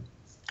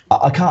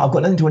 I've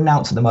got nothing to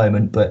announce at the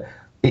moment, but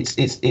it's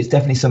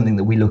definitely something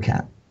that we look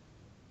at.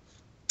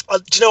 Do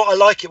you know what? I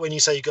like it when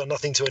you say you've got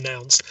nothing to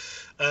announce,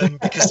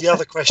 because the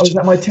other question,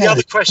 the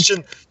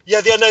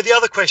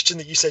other question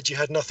that you said you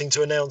had nothing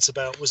to announce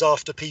about was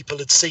after people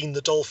had seen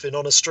the dolphin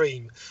on a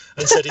stream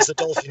and said, "Is the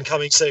dolphin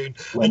coming soon?"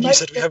 And you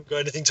said we haven't got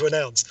anything to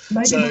announce.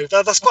 So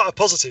that's quite a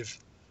positive.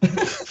 But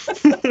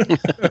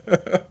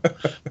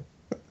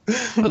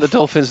the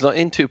dolphin's not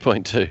in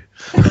 2.2.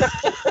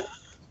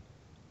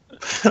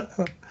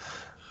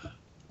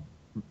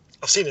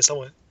 I've seen it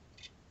somewhere.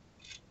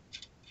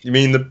 You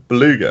mean the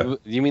beluga?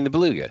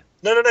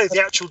 No.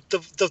 The actual the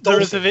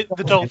dolphin.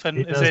 The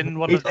dolphin is in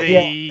one of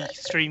the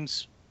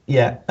streams.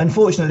 Yeah,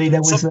 unfortunately,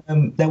 there was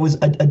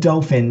a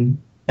dolphin,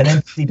 an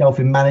NPC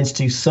dolphin, managed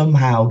to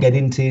somehow get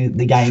into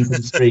the game from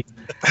the stream.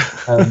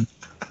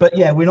 But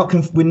yeah, we're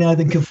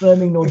neither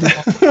confirming nor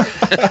denying.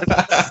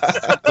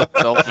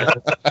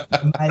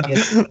 Maybe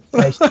in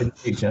the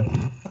future.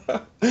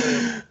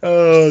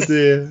 Oh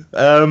dear.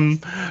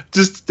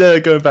 Just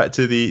going back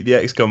to the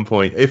XCOM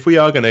point. If we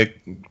are going to,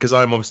 because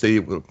I'm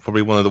obviously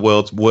probably one of the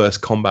world's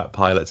worst combat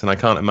pilots, and I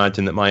can't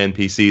imagine that my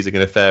NPCs are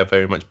going to fare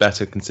very much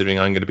better, considering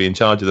I'm going to be in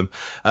charge of them.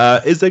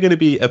 Is there going to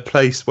be a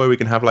place where we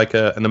can have like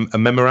a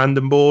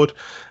memorandum board?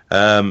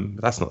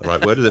 That's not the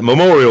right word, is it?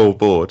 Memorial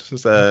board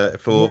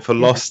for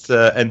lost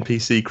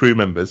NPC crew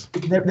members.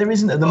 There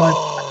isn't at the moment.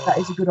 That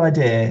is a good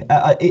idea.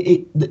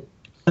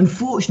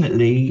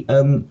 Unfortunately.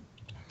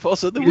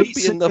 Also, there wouldn't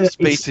be enough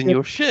space in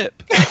your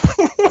ship.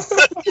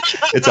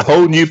 It's a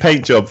whole new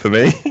paint job for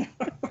me.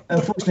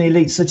 Unfortunately,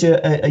 Elite's such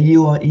a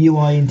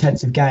UI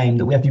intensive game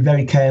that we have to be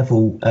very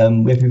careful.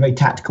 We have to be very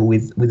tactical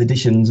with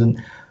additions, and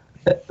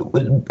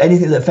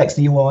anything that affects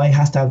the UI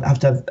have to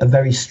have a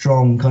very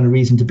strong kind of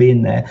reason to be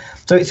in there.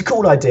 So it's a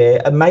cool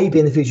idea, and maybe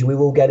in the future we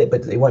will get it,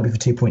 but it won't be for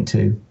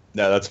 2.2.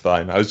 No, that's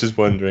fine. I was just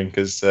wondering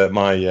because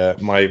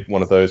my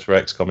one of those for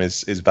XCOM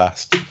is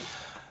vast.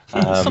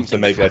 So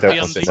maybe I don't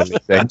want it to be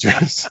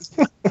dangerous.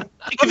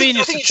 It could be in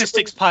your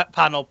statistics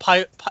panel.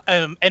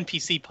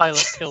 NPC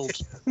pilot killed.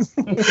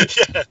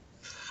 Yeah,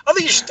 I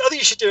think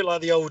you should do it like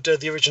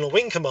the original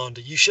Wing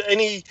Commander. You should,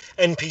 any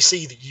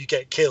NPC that you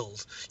get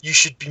killed, you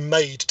should be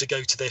made to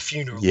go to their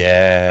funeral.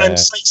 Yeah. And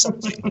say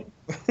something.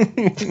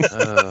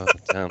 Oh,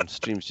 damn!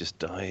 Stream's just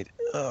died.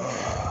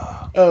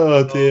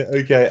 Oh dear.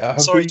 Okay.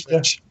 Sorry,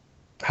 Twitch.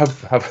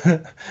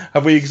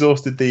 Have we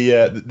exhausted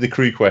the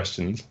crew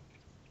questions?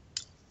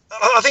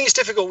 I think it's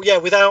difficult, yeah,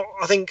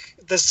 I think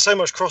there's so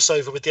much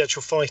crossover with the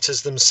actual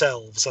fighters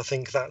themselves. I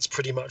think that's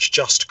pretty much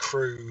just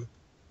crew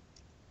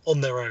on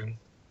their own.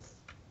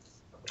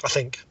 I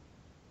think.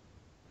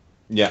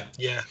 Yeah.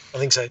 Yeah, I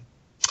think so.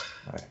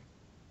 Right.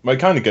 Well, it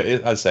kind of,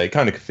 as I say, it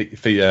kind of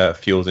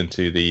fuels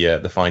into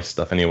the fighter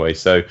stuff anyway.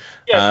 So,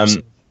 yeah,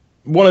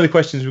 one of the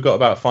questions we've got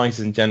about fighters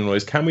in general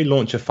is, can we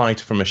launch a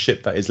fighter from a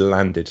ship that is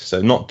landed,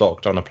 so not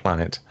docked on a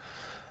planet?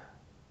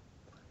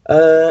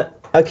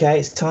 Okay,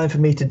 it's time for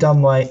me to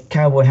don my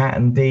cowboy hat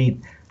and be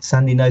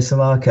Sandy No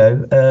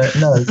Samarco.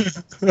 No,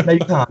 you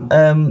can't.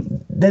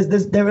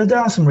 There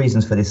are some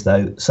reasons for this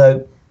though.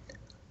 So,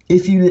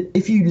 if you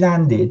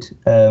landed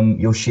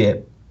your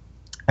ship,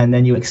 and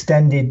then you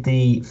extended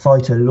the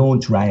fighter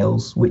launch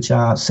rails, which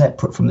are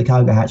separate from the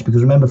cargo hatch,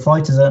 because remember,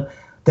 fighters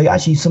they're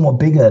actually somewhat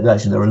bigger.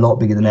 Actually, they're a lot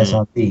bigger than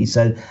SRBs,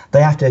 so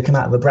they have to come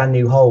out of a brand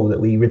new hole that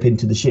we rip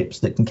into the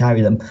ships that can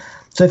carry them.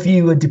 So if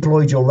you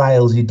deployed your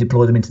rails, you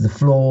deploy them into the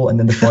floor, and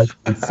then the fighter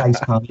would face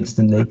palm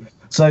instantly.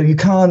 So you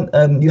can't.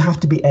 You have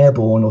to be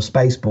airborne or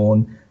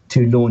spaceborne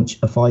to launch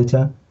a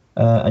fighter,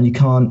 and you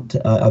can't.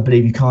 I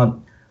believe you can't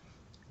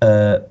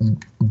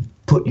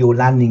put your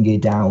landing gear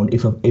down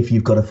if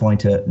you've got a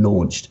fighter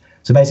launched.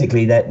 So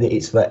basically,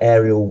 it's for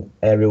aerial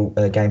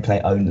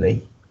gameplay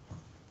only.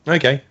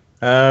 Okay.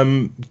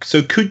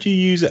 So could you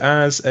use it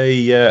as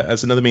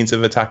another means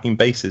of attacking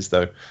bases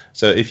though?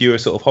 So if you were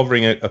sort of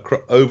hovering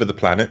over the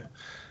planet,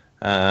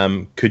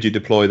 could you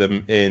deploy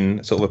them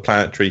in sort of a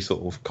planetary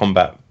sort of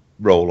combat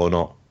role or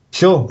not?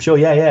 Sure,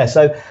 yeah.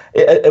 So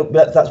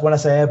that's when I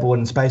say airborne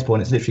and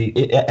spaceborne. It's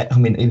literally, I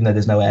mean, even though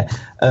there's no air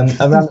around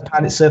the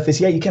planet's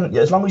surface. Yeah, you can,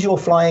 as long as you're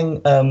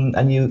flying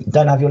and you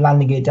don't have your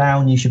landing gear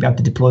down, you should be able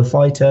to deploy a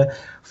fighter.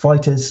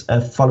 Fighters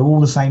follow all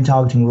the same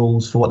targeting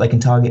rules for what they can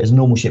target as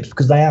normal ships,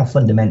 because they are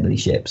fundamentally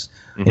ships.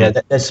 Mm-hmm. You know,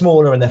 they're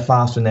smaller and they're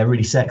faster and they're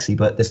really sexy,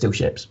 but they're still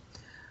ships.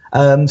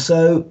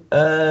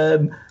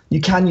 You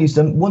can use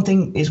them. One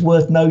thing is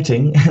worth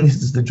noting, and this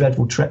is the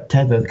dreadful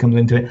tether that comes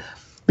into it.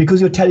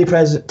 Because you're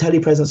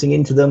telepresencing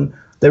into them,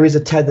 there is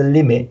a tether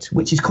limit,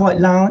 which is quite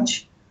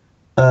large.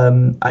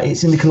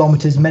 It's in the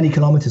kilometres, many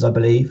kilometres, I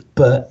believe.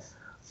 But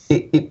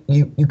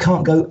you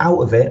can't go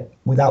out of it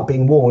without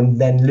being warned,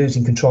 then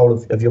losing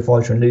control of your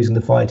fighter and losing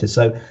the fighter.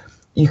 So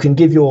you can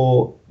give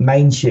your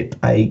main ship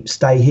a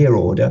stay here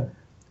order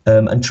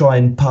and try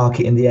and park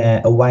it in the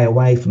air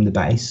away from the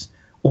base.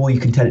 Or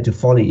you can tell it to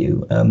follow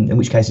you, in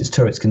which case its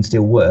turrets can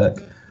still work.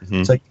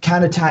 Mm-hmm. So you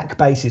can attack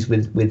bases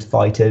with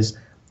fighters,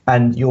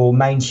 and your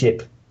main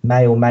ship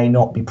may or may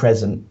not be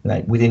present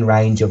within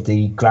range of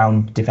the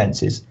ground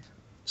defences.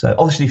 So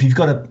obviously, if you've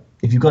got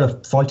a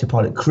fighter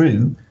pilot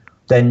crew,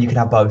 then you can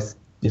have both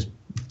just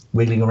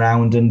wiggling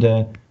around and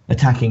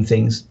attacking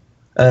things.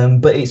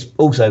 But it's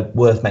also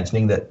worth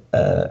mentioning that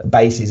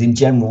bases in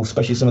general,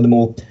 especially some of the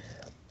more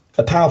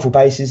powerful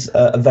bases,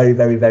 are very,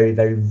 very, very,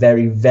 very,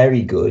 very,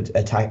 very good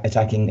at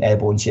attacking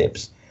airborne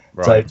ships.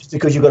 Right. So just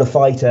because you've got a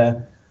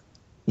fighter,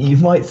 you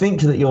might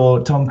think that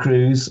you're Tom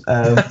Cruise.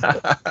 Some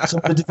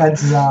of the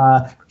defences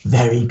are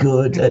very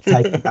good at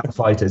taking out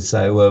fighters,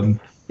 so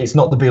it's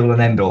not the be-all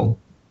and end-all.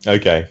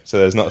 Okay, so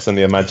there's not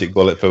suddenly a magic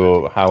bullet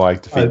for how I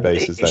defeat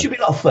bases. It should be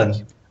a lot of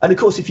fun, and of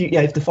course, if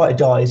the fighter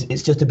dies,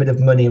 it's just a bit of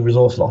money and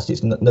resource lost.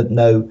 It's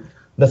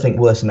nothing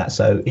worse than that.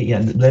 So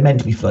they're meant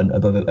to be fun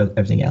above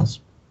everything else.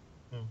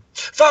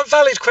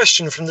 Valid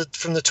question from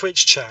the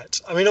Twitch chat.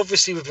 I mean,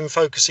 obviously we've been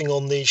focusing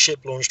on the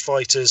ship-launched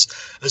fighters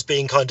as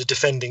being kind of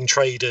defending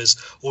traders,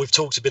 or we've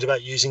talked a bit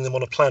about using them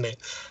on a planet.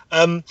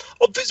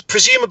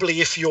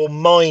 Presumably, if you're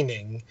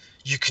mining,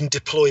 you can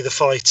deploy the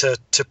fighter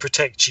to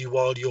protect you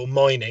while you're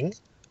mining,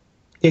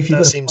 If you've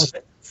That got seems-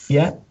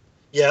 yeah.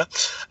 Yeah.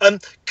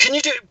 Can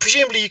you do?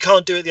 Presumably, you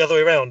can't do it the other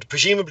way around.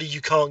 Presumably,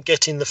 you can't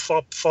get in the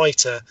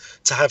fighter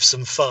to have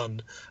some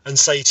fun and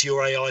say to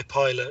your AI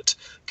pilot,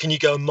 "Can you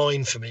go and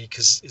mine for me?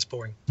 Because it's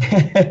boring."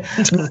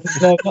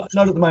 No,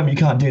 not at the moment. You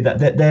can't do that.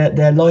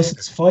 They're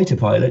licensed fighter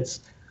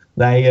pilots.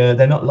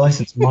 They're not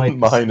licensed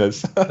miners.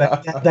 Miners.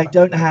 They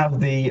don't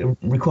have the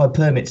required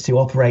permits to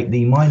operate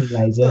the mining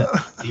laser.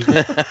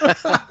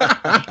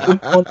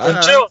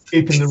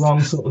 Scooping the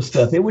wrong sort of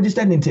stuff. It would just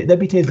end into there'd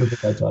be tears with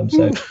it by the time.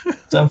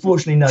 So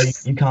unfortunately, no,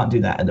 you can't do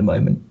that at the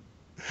moment.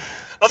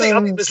 I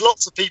think there's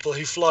lots of people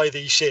who fly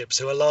these ships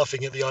who are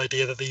laughing at the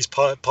idea that these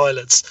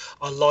pilots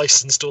are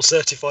licensed or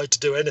certified to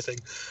do anything.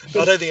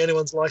 I don't think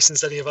anyone's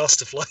licensed any of us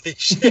to fly these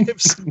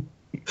ships.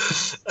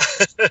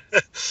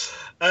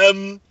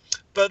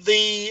 But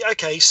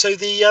so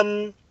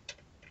the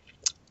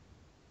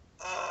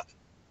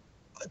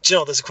do you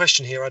know, there's a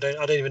question here. I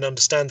don't even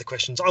understand the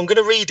questions. I'm going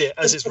to read it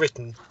as it's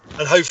written,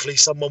 and hopefully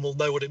someone will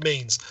know what it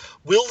means.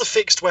 Will the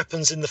fixed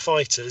weapons in the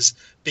fighters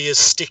be as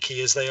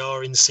sticky as they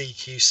are in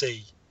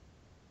CQC?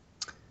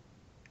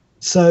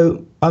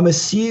 So I'm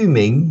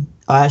assuming,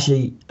 that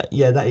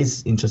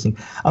is interesting.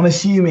 I'm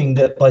assuming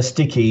that by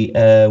sticky,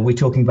 we're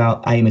talking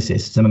about aim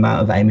assist, some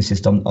amount of aim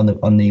assist on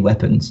the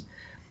weapons.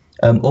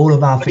 All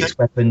of our fixed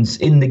weapons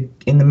in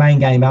the main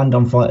game and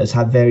on fighters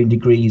have varying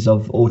degrees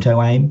of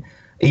auto aim.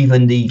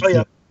 Even the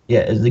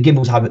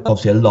gimbals have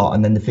obviously a lot,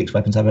 and then the fixed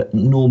weapons have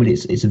normally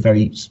it's a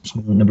very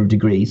small number of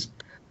degrees.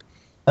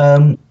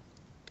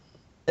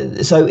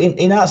 So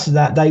in answer to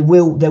that, there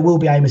will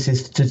be aim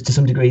assist to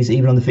some degrees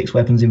even on the fixed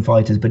weapons in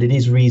fighters, but it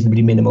is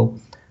reasonably minimal.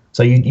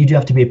 So you do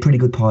have to be a pretty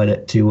good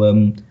pilot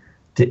to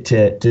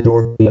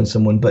draw on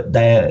someone. But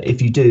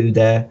if you do,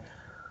 the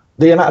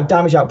amount of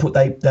damage output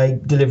they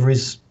deliver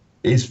is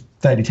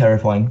fairly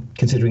terrifying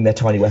considering their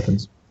tiny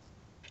weapons.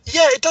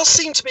 Yeah, it does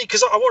seem to me,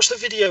 because I watched the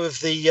video of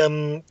the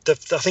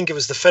I think it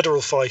was the Federal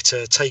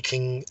fighter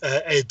taking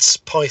Ed's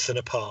Python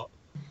apart.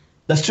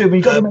 That's true, but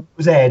you've got to remember it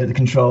was Ed at the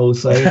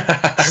controls, so.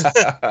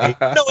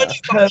 But no,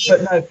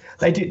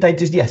 they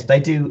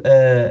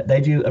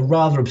do a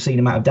rather obscene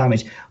amount of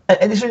damage,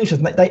 and it's really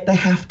interesting. They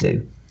have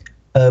to.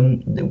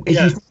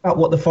 If you think about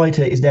what the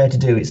fighter is there to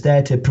do, it's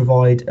there to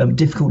provide a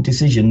difficult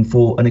decision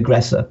for an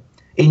aggressor.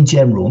 In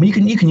general, I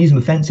mean, you can use them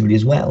offensively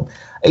as well.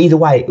 Either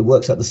way, it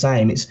works out the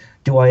same. It's,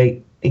 do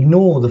I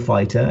ignore the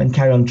fighter and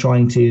carry on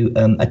trying to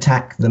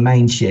attack the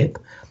main ship?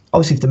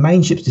 Obviously, if the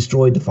main ship's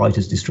destroyed, the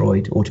fighter's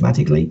destroyed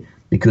automatically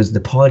because the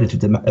pilot of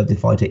the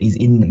fighter is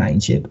in the main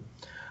ship.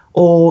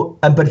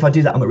 But if I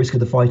do that, I'm at risk of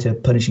the fighter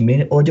punishing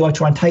me. Or do I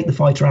try and take the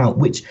fighter out,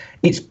 which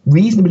it's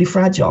reasonably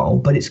fragile,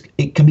 but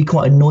it can be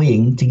quite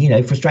annoying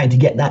to, frustrating to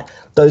get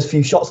those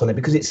few shots on it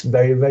because it's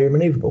very, very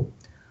maneuverable.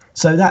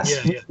 So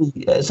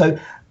so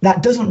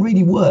that doesn't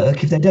really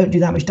work if they don't do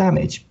that much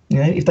damage.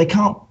 If they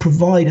can't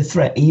provide a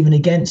threat even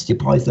against your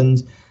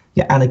Pythons,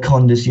 your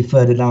Anacondas, your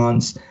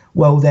Fer-de-Lance,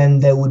 well,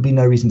 then there would be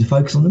no reason to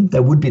focus on them.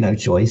 There would be no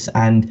choice,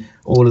 and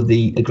all of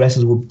the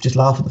aggressors will just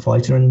laugh at the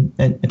fighter and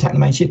attack the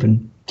main ship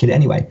and kill it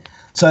anyway.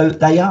 So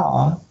they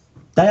are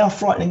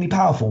frighteningly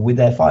powerful with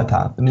their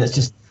firepower. I mean,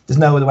 there's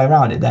no other way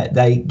around it.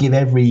 They give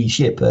every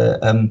ship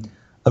a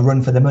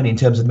run for their money in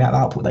terms of the amount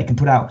of output they can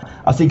put out.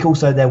 I think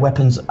also their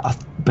weapons, I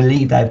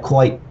believe they have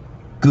quite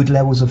good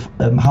levels of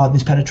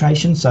hardness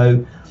penetration.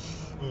 So,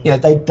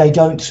 they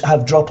don't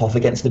have drop off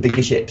against the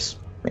bigger ships.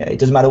 It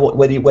doesn't matter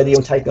whether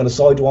you're taking on a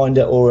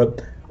Sidewinder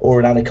or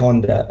an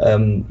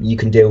Anaconda, you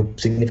can deal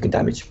significant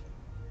damage.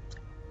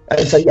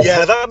 And so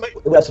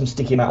we have some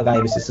sticky amount of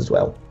aim assist as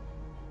well.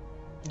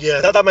 Yeah,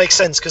 that makes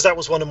sense, because that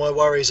was one of my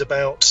worries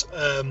about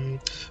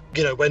when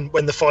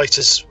the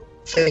fighters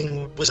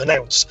thing was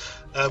announced.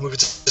 We were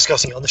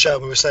discussing it on the show,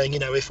 and we were saying,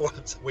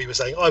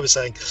 I was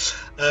saying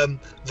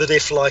that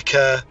if, like,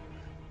 for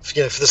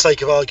the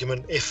sake of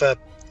argument, if a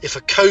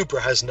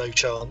Cobra has no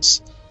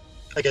chance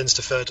against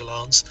a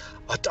Fer-de-Lance,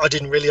 I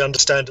didn't really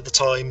understand at the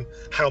time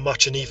how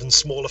much an even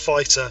smaller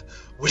fighter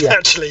would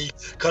actually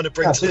kind of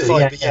bring to the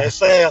fight. But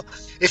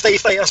if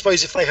they I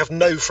suppose if they have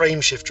no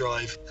frameshift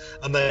drive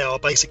and they are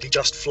basically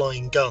just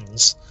flying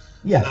guns,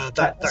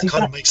 that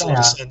kind of makes a lot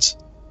of sense.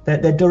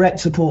 They're direct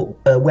support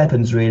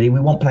weapons, really. We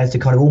want players to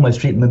kind of almost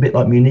treat them a bit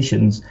like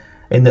munitions,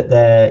 in that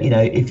they're,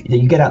 if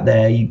you get out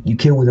there, you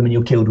kill with them and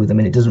you're killed with them,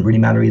 and it doesn't really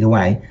matter either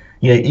way.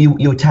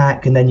 You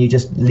attack and then you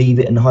just leave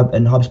it and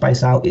hub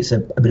space out. It's a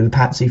bit of a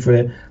patsy for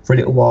a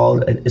little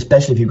while,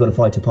 especially if you've got a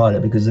fighter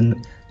pilot, because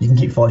then you can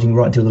keep fighting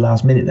right until the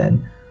last minute.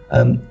 Then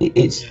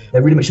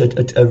they're really much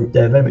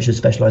they're very much a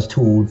specialised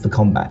tool for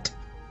combat.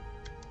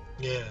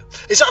 Yeah,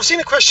 I've seen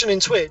a question in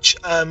Twitch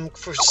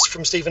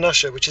from Stephen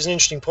Usher, which is an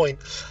interesting point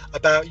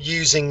about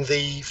using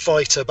the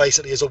fighter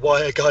basically as a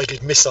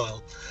wire-guided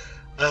missile.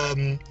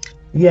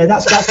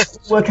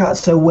 That's work out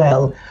so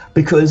well,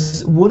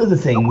 because one of the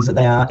things that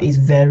they are is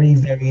very,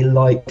 very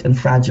light and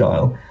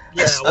fragile.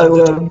 Yeah,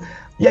 so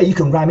you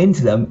can ram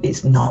into them.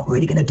 It's not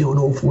really going to do an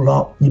awful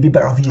lot. You'd be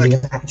better off using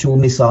an actual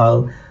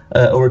missile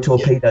or a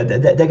torpedo.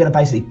 They're going to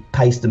basically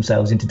paste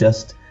themselves into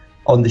dust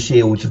on the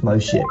shields of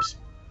most ships.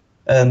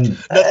 No,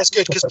 that's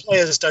good because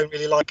players don't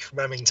really like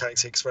ramming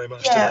tactics very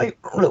much. Yeah, Do they?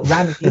 look,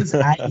 ramming is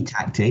a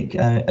tactic.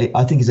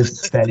 I think it's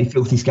a fairly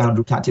filthy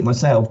scoundrel tactic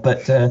myself,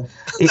 but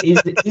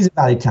it is a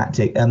valid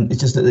tactic. It's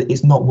just that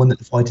it's not one that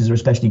the fighters are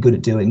especially good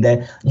at doing.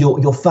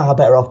 You're far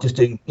better off just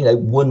doing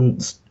one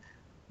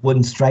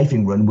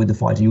strafing run with the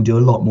fighter. You'll do a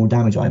lot more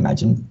damage, I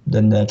imagine,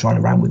 than trying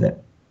to ram with it.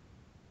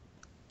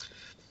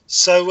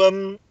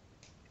 So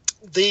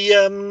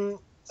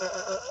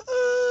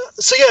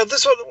so yeah,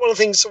 this one of the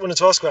things I wanted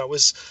to ask about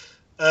was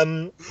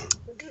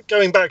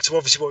going back to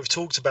obviously what we've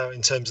talked about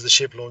in terms of the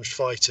ship launched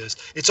fighters.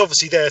 It's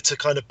obviously there to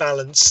kind of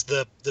balance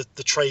the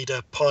trader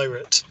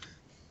pirate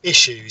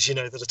issues, that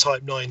a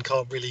Type 9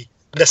 can't really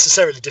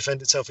necessarily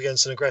defend itself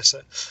against an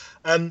aggressor.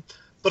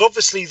 But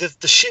obviously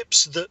the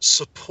ships that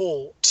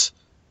support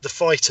the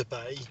fighter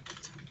bay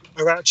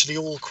are actually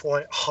all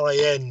quite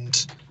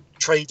high-end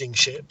trading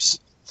ships.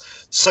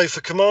 So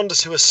for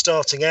commanders who are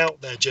starting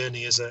out their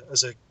journey as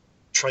a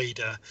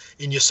trader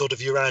in your sort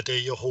of your Adder,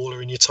 your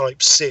Hauler, and your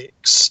Type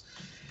 6,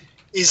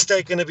 is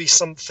there going to be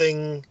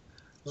something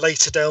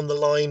later down the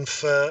line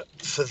for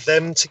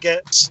them to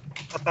get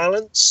a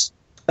balance,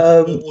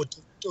 or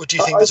do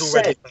you think there's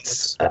already a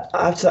balance?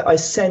 I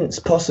sense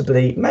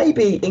possibly,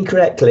 maybe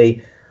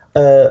incorrectly,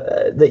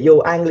 that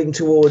you're angling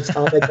towards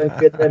are there going to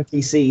be other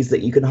NPCs that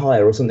you can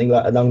hire or something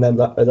like along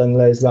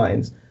those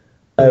lines.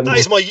 That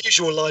is my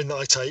usual line that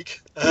I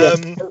take.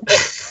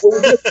 We're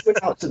just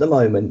out at the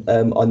moment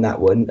on that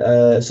one.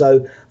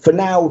 So for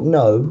now,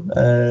 no.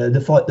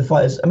 The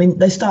fighters. I mean,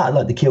 they started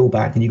like the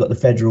Killback, and you got the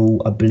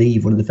Federal. I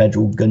believe one of the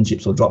Federal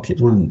gunships or dropships.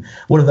 One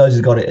of those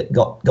has got it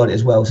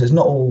as well. So it's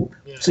not all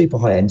super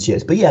high end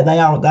ships, but yeah, they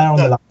are on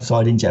the low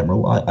side in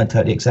general. I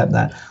totally accept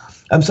that.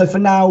 So for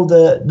now,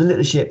 the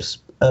little ships.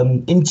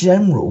 In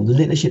general, the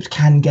little ships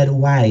can get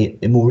away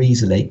more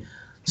easily.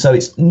 So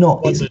it's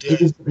not.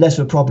 It is less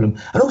of a problem.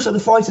 And also the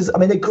fighters. I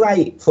mean, they're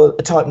great for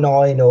a Type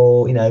 9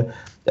 or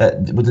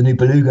with the new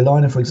Beluga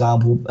liner, for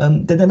example.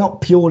 They're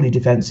not purely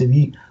defensive.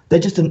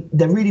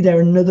 They're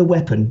another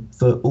weapon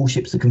for all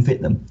ships that can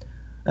fit them.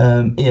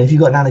 If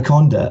you've got an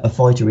Anaconda, a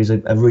fighter is a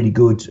really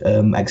good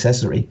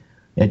accessory.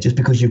 Just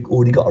because you've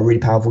already got a really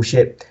powerful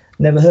ship,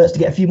 never hurts to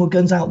get a few more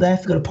guns out there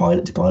if you've got a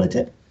pilot to pilot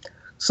it.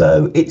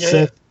 So it's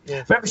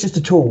very much just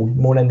a tool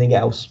more than anything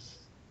else.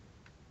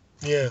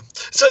 Yeah.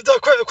 So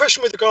a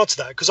question with regard to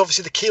that, because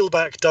obviously the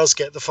Keelback does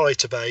get the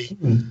fighter bay,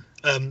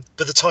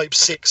 but the Type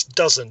 6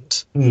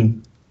 doesn't.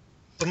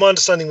 But my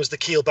understanding was the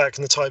Keelback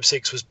and the Type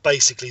 6 was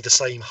basically the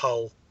same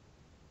hull.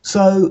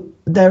 So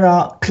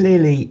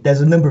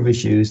there's a number of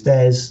issues.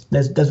 There's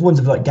ones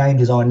of like game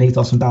design,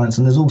 ethos and balance,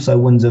 and there's also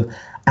ones of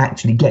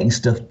actually getting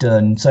stuff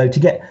done. So to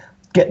get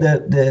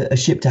a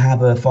ship to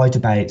have a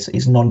fighter bay,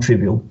 it's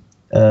non-trivial.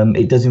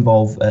 It does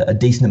involve a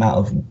decent amount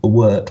of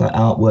work, like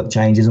artwork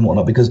changes and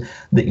whatnot, because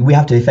we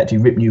have to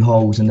effectively rip new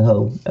holes in the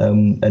hull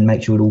and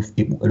make sure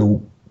it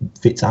all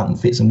fits out and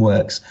fits and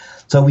works.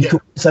 So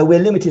we're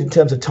limited in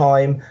terms of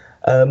time.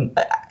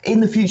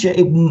 In the future,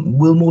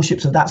 will more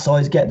ships of that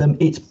size get them?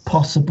 It's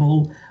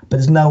possible, but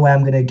there's no way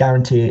I'm going to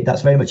guarantee it.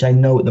 That's very much a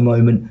no at the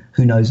moment.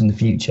 Who knows in the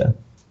future?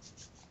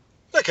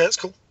 Okay, that's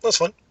cool. That's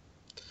fine.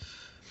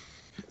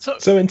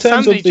 So in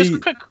terms Sandy, of the...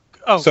 just quick.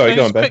 Sorry,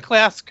 go on, Ben. Quickly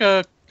ask.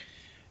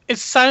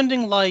 It's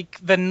sounding like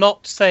they're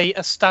not, say,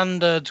 a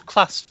standard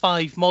Class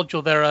 5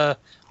 module. They're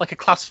like a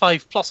Class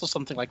 5 Plus or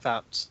something like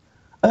that.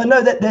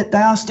 No, they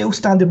are still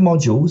standard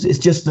modules. It's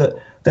just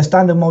that they're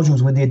standard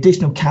modules with the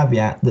additional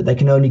caveat that they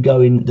can only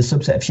go in the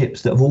subset of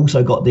ships that have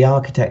also got the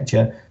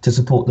architecture to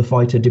support the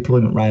fighter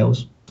deployment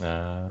rails.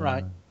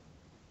 Right.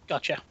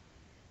 Gotcha.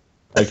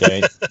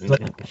 Okay.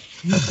 And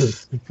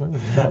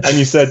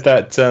you said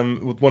that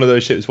one of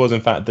those ships was,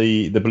 in fact,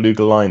 the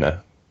Beluga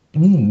liner.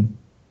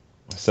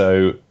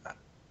 So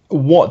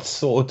what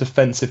sort of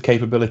defensive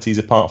capabilities,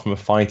 apart from a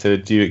fighter,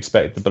 do you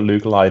expect the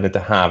Beluga liner to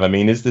have? I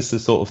mean, is this the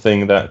sort of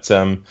thing that,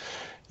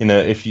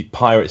 if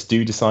pirates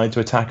do decide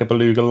to attack a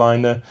Beluga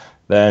liner,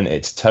 then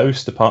it's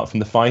toast apart from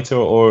the fighter,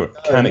 or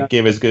can it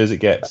give as good as it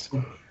gets?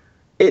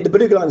 The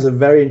Beluga liner is a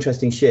very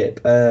interesting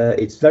ship.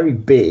 It's very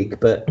big,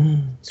 but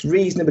it's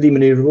reasonably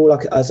manoeuvrable.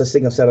 Like as I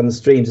think I've said on the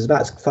streams, it's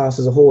about as fast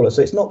as a hauler,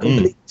 so it's not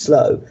completely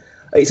slow.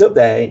 It's up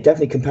there,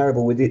 definitely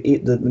comparable with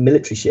the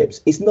military ships.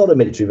 It's not a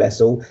military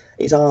vessel.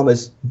 Its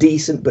armour's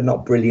decent, but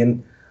not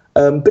brilliant.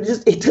 But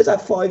it does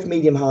have 5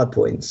 medium hard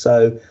points,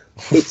 so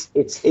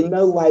it's in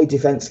no way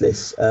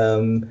defenceless.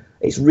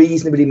 It's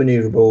reasonably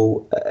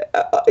manoeuvrable.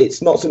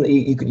 It's not something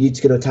you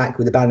could attack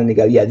with a banner and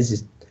go, yeah,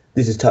 this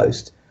is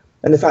toast.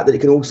 And the fact that it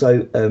can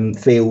also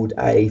field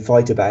a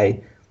fighter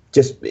bay,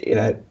 just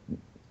if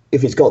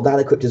it's got that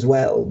equipped as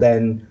well,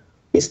 then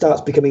it starts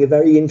becoming a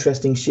very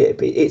interesting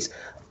ship. It's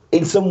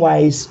in some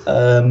ways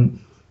a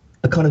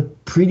kind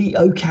of pretty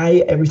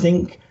okay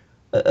everything,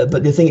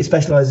 but the thing it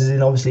specialises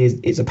in obviously is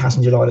it's a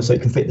passenger liner, so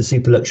it can fit the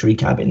super luxury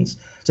cabins.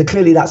 So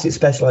clearly that's its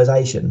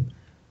specialisation,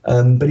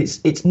 but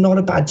it's not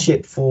a bad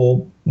ship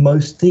for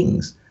most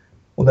things.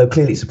 Although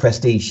clearly it's a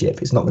prestige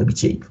ship, it's not going to be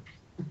cheap.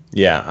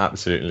 Yeah,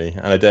 absolutely.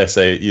 And I dare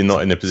say you're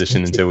not in a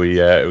position until we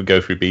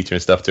go through beta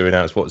and stuff to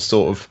announce what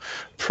sort of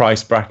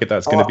price bracket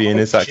that's going to be in.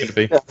 Is that going to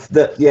be?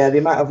 The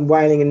amount of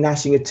wailing and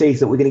gnashing of teeth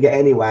that we're going to get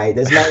anyway.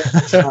 There's no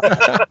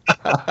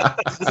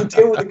we'll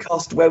deal with the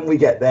cost when we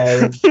get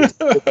there. And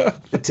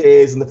the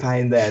tears and the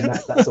pain then.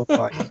 That's all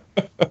fine.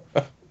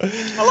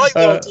 I like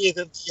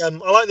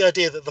the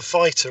idea that the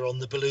fighter on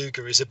the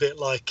Beluga is a bit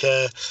like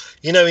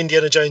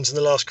Indiana Jones and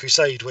the Last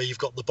Crusade, where you've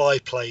got the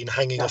biplane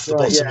hanging off the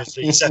bottom of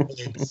the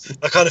Zeppelin.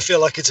 I kind of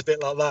feel like it's a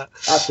bit like that.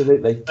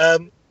 Absolutely.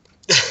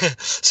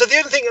 So the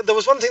only thing, there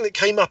was one thing that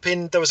came up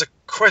there was a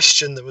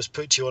question that was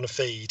put to you on a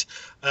feed,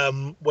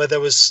 where they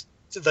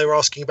were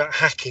asking about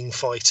hacking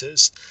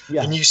fighters,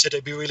 and you said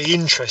it'd be really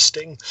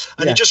interesting,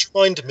 and it just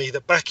reminded me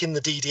that back in the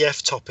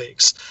DDF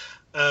topics,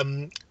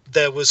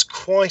 there was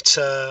quite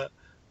a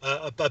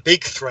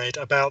big thread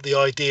about the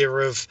idea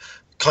of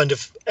kind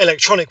of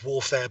electronic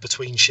warfare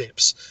between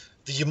ships,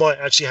 that you might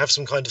actually have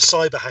some kind of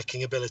cyber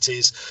hacking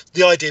abilities.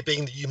 The idea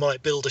being that you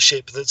might build a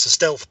ship that's a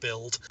stealth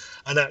build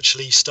and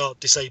actually start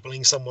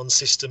disabling someone's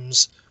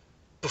systems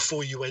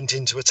before you went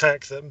in to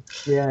attack them.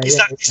 Is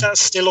that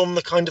still on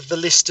the kind of the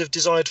list of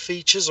desired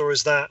features, or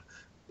has the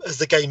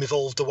game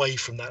evolved away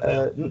from that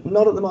now?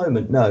 Not at the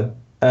moment, no.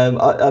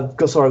 I've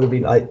got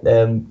Sandy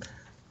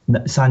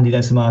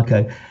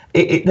Nosamarco.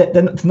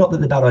 They're not that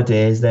they're bad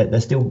ideas. They're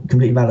still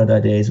completely valid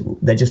ideas.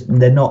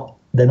 They're not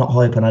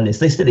high up on our list.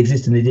 They still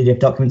exist in the DDF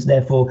documents.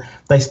 Therefore,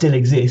 they still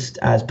exist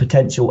as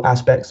potential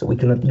aspects that we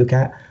can look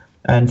at.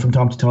 And from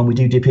time to time, we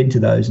do dip into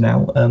those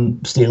now.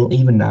 Still,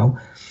 even now.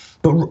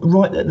 But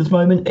right at this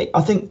moment,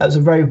 I think that's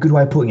a very good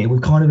way of putting it.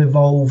 We've kind of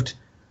evolved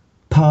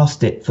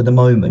past it for the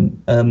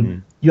moment.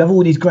 You have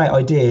all these great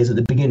ideas at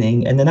the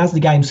beginning, and then as the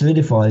game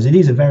solidifies, it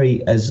is a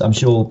very, as I'm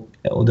sure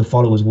all the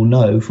followers will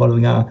know,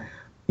 following our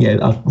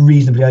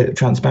reasonably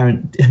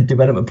transparent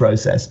development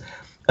process,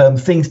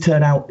 things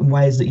turn out in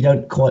ways that you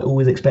don't quite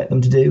always expect them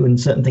to do, and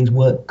certain things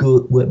work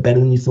better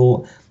than you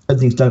thought. Other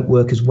things don't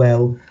work as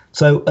well.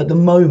 So at the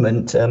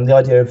moment, the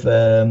idea of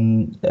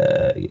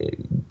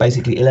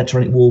basically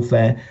electronic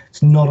warfare,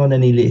 it's not on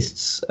any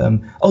lists.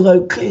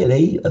 Although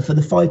clearly, for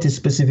the fighters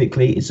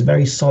specifically, it's a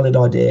very solid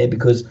idea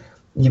because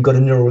you've got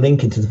a neural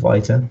link into the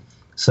fighter.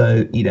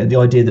 So, the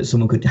idea that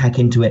someone could hack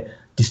into it,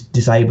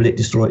 disable it,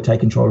 destroy it,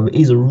 take control of it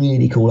is a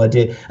really cool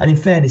idea. And in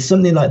fairness,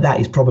 something like that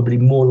is probably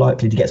more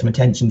likely to get some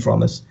attention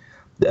from us,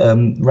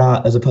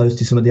 as opposed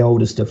to some of the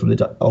older stuff from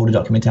the older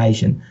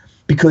documentation.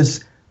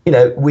 Because,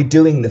 we're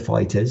doing the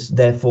fighters.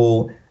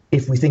 Therefore,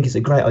 if we think it's a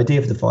great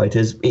idea for the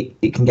fighters,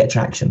 it can get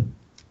traction.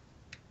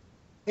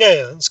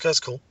 Yeah, that's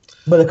cool.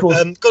 But of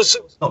course,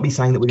 not me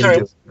saying that we're going to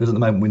do it, because at the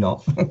moment we're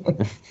not.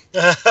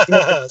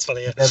 That's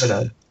funny, yeah. Never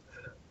know.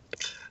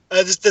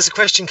 There's a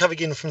question coming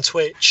in from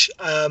Twitch.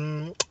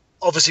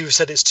 Obviously, we've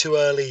said it's too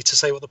early to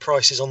say what the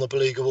prices on the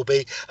Beluga will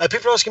be.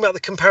 People are asking about the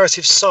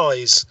comparative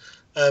size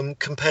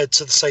compared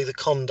to, say, the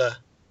Conda.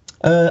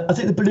 I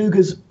think the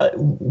Beluga's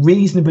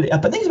reasonably. I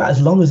think it's about as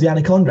long as the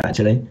Anaconda,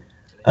 actually.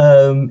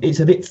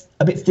 It's a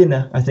bit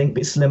thinner, I think, a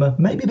bit slimmer,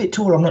 maybe a bit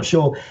taller. I'm not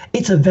sure.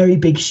 It's a very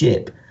big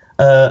ship,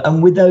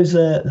 and with those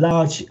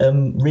large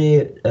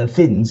rear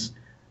fins,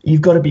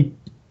 you've got to be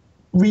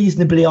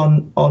reasonably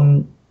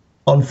on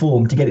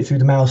form to get it through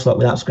the mouse slot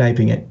without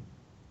scraping it.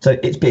 So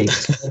it's big.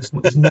 It's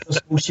not a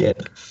small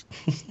ship.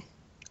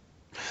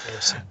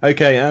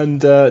 Okay,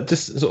 and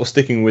just sort of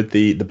sticking with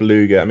the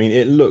Beluga, I mean,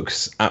 it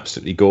looks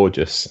absolutely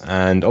gorgeous.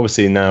 And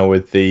obviously now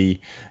with the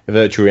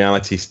virtual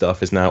reality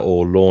stuff is now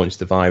all launched,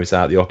 the Vive is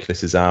out, the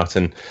Oculus is out,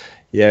 and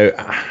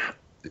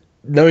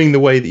knowing the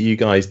way that you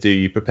guys do,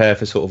 you prepare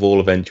for sort of all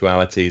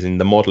eventualities,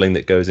 and the modelling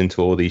that goes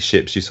into all these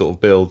ships you sort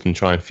of build and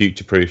try and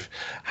future-proof.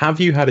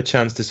 Have you had a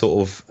chance to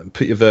sort of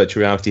put your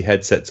virtual reality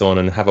headsets on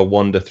and have a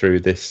wander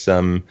through this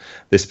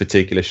this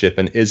particular ship?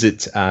 And is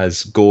it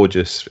as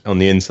gorgeous on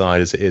the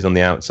inside as it is on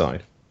the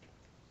outside?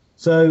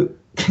 So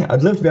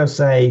I'd love to be able to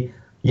say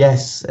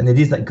yes, and it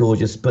is that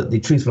gorgeous, but the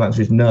truthful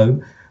answer is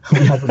no.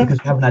 We haven't, because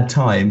we haven't had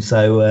time.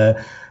 So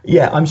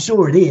yeah, I'm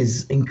sure it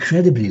is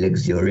incredibly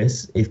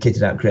luxurious if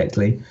kitted out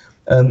correctly.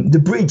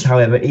 The bridge,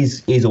 however,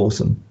 is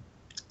awesome.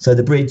 So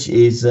the bridge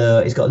is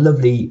it's got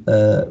lovely,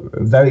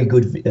 very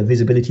good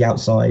visibility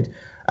outside,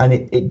 and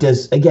it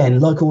does, again,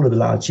 like all of the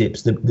large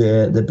ships,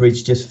 the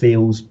bridge just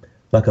feels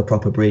like a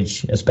proper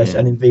bridge, especially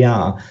and in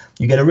VR,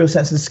 you get a real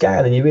sense of the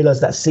scale, and you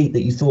realise that seat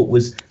that you thought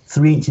was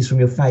 3 inches from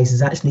your face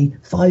is actually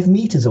 5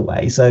 meters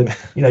away. So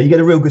you get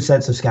a real good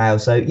sense of scale.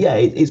 So yeah,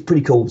 it's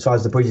pretty cool as far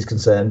as the bridge is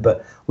concerned.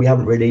 But we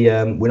haven't really,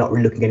 we're not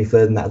really looking any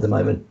further than that at the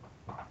moment.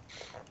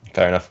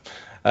 Fair enough.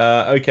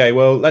 Okay,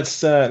 well,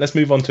 let's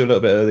move on to a little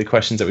bit of the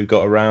questions that we've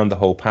got around the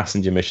whole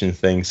passenger mission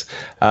things.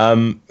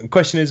 The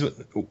question is,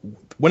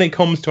 when it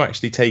comes to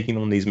actually taking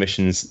on these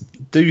missions,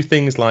 do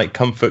things like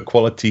comfort,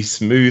 quality,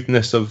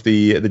 smoothness of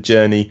the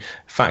journey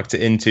factor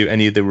into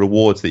any of the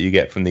rewards that you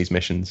get from these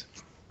missions?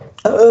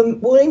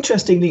 Well,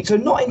 interestingly, so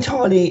not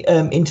entirely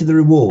into the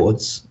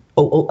rewards.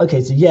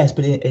 Okay, so yes,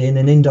 but in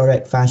an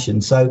indirect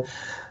fashion. So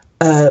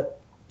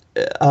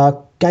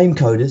our game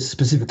coders,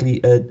 specifically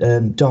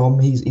Dom,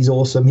 he's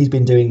awesome. He's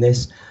been doing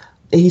this.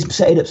 he's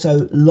set it up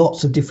so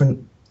lots of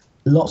different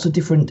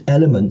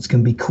elements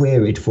can be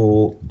queried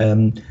for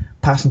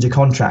passenger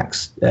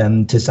contracts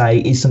to say,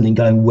 is something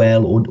going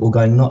well or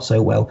going not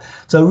so well.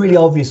 So a really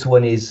obvious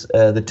one is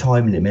the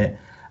time limit.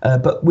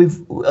 But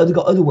we've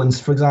got other ones,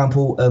 for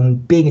example,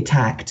 being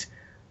attacked.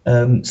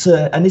 And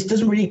this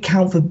doesn't really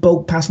count for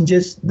bulk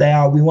passengers.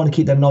 We want to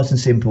keep them nice and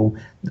simple.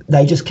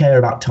 They just care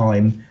about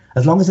time.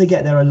 As long as they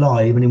get there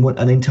alive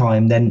and in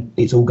time, then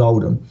it's all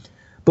golden.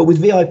 But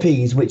with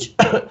VIPs,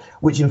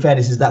 which in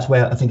fairness that's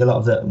where I think a lot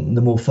of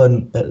the more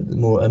fun, the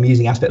more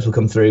amusing aspects will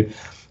come through.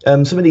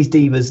 Some of these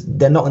divas,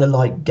 they're not going to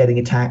like getting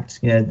attacked.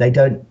 They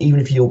don't,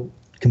 even if you're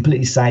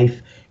completely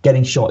safe,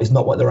 getting shot is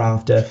not what they're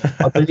after.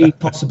 I believe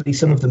possibly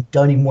some of them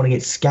don't even want to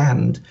get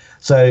scanned.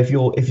 So if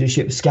your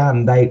ship's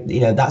scanned,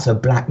 that's a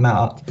black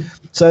mark.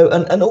 So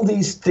and all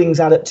these things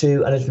add up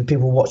to, and as for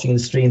people watching in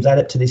the streams, add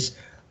up to this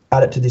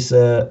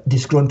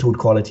disgruntled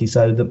quality.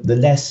 So the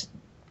less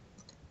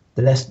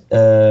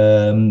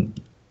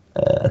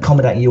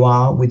accommodating you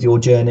are with your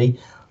journey,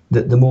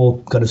 the more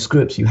kind of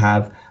screw-ups you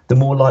have, the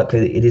more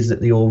likely it is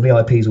that your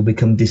VIPs will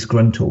become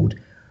disgruntled.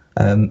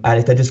 And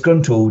if they're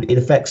disgruntled, it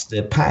affects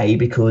the pay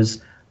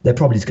because they're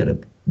probably just going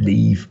to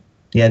leave.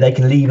 They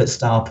can leave at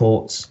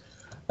starports,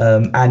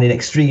 and in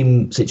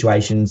extreme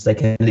situations, they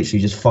can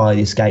literally just fire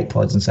the escape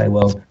pods and say,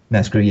 well,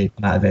 no, screw you,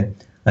 I'm out of here.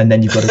 And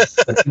then you've got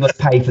to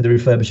pay for the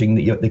refurbishing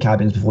the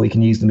cabins before you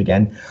can use them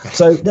again.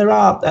 So there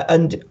are,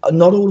 and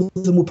not all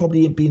of them will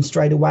probably be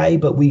straight away,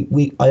 but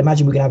I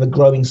imagine we're going to have a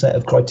growing set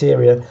of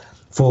criteria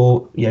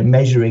for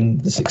measuring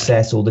the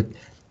success or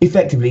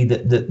effectively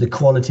the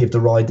quality of the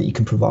ride that you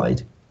can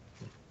provide.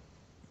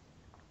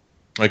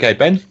 Okay,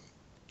 Ben?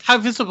 How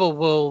visible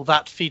will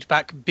that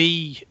feedback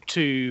be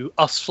to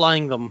us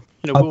flying them?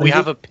 Will we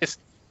have a pissed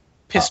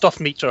off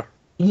meter?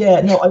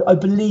 Yeah, no, I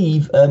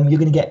believe you're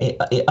going to get it.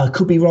 I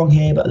could be wrong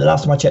here, but the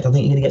last time I checked, I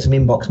think you're going to get some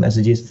inbox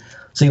messages.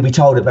 So you'll be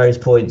told at various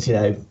points,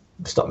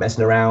 stop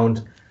messing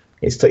around.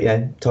 It's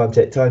time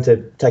to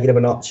take it up a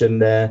notch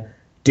and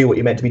do what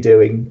you're meant to be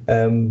doing.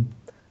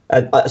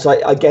 So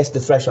I guess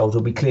the thresholds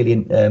will be clearly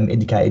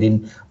indicated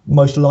in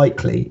most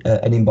likely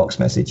an inbox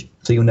message,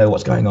 so you'll know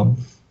what's going on.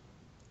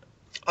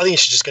 I think you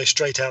should just go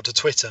straight out to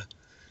Twitter.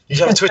 You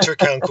should have a Twitter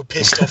account called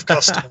Pissed Off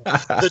Customer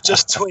that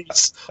just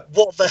tweets,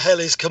 what the hell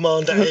is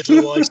Commander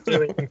Edelweiss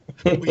doing?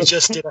 We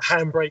just did a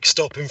handbrake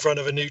stop in front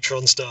of a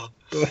neutron star.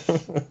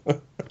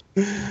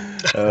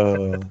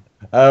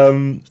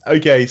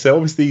 Okay, so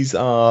obviously these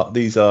are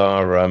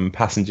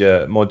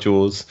passenger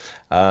modules.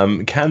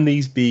 Can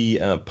these be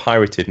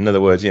pirated? In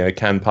other words,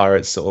 can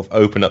pirates sort of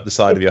open up the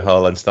side of your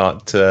hull and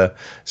start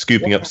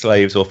scooping up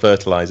slaves or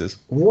fertilizers?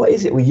 What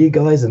is it with you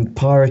guys and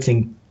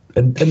pirating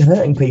and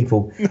hurting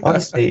people?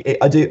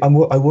 Honestly, I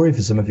worry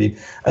for some of you.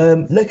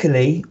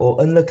 Luckily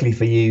or unluckily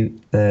for you,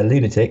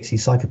 lunatics, you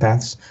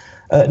psychopaths,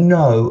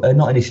 no,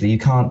 not initially. You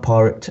can't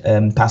pirate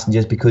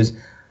passengers because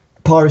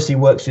piracy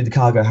works through the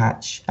cargo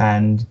hatch,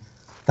 and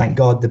thank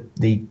God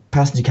the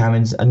passenger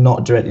cabins are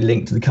not directly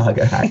linked to the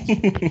cargo hatch.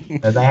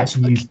 They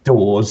actually use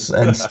doors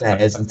and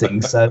stairs and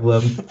things.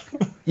 So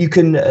you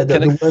can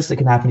the worst that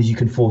can happen is you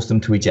can force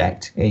them to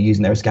eject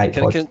using their escape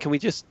pods. Can we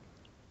just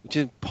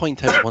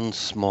point out one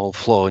small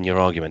flaw in your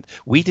argument?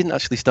 We didn't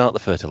actually start the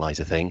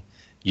fertilizer thing.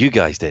 You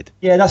guys did.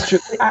 Yeah, that's true.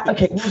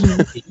 Okay, it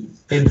wasn't me,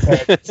 in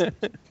fairness.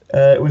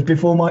 It was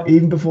before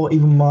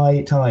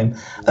my time.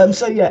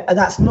 So yeah,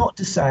 that's not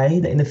to say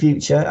that in the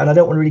future, and I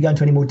don't want to really go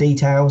into any more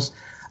details.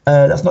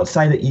 That's not to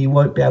say that you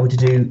won't be able to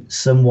do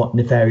somewhat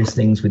nefarious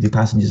things with your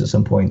passengers at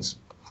some points.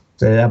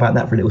 So how about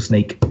that for a little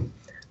sneak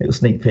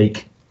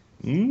peek?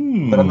 But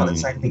I'm not going to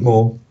say anything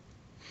more.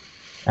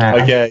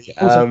 Okay.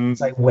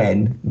 Say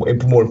when,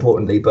 more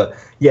importantly, but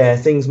yeah,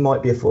 things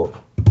might be afoot.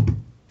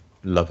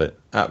 Love it.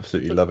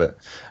 Absolutely love it.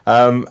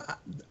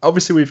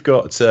 Obviously, we've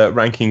got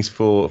rankings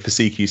for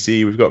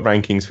CQC. We've got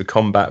rankings for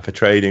combat, for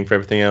trading, for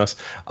everything else.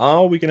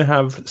 Are we going to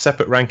have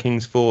separate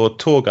rankings for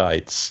tour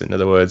guides? In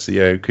other words,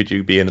 could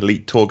you be an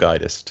elite tour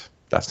guidist?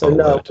 That's not a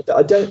word.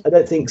 I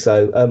don't think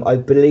so. I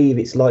believe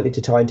it's likely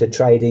to tie into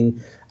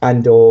trading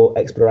and/or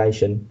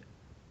exploration.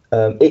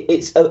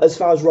 It's as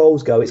far as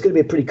roles go, it's going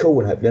to be a pretty cool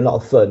one, hopefully, a lot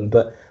of fun.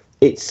 But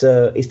it's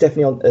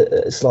definitely on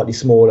a slightly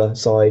smaller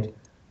side.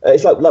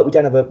 It's like we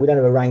don't have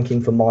a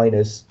ranking for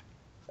miners,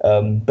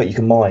 but you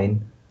can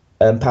mine.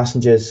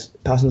 Passenger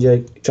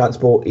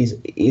transport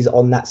is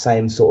on that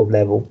same sort of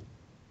level.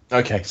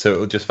 Okay, so it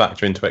will just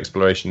factor into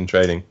exploration and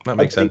trading. That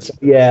makes sense.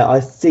 Yeah,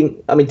 I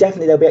mean,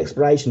 definitely there'll be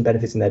exploration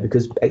benefits in there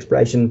because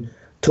exploration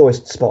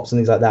tourist spots and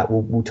things like that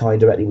will tie in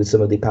directly with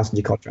some of the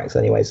passenger contracts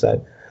anyway.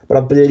 So, but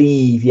I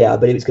believe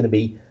it's going to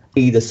be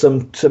either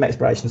some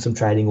exploration, some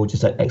trading, or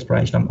just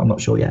exploration. I'm not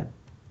sure yet.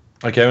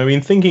 Okay, I mean,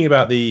 thinking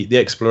about the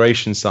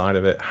exploration side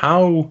of it,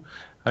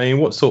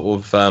 what sort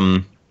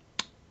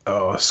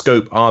of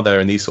scope are there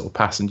in these sort of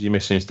passenger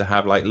missions to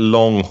have like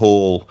long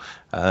haul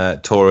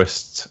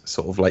tourist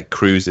sort of like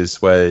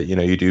cruises where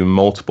you do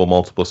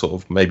multiple sort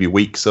of maybe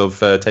weeks of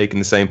taking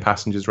the same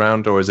passengers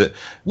around, or is it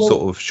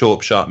sort of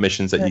short, sharp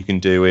missions that you can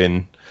do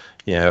in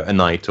a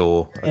night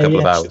or a couple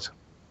of hours?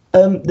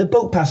 The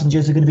bulk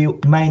passengers are going to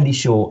be mainly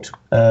short.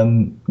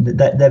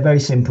 They're very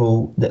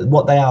simple.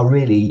 What they are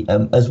really,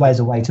 as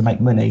a way to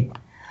make money,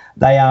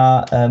 they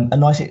are a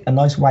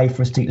nice way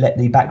for us to let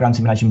the background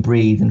simulation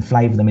breathe and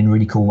flavour them in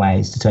really cool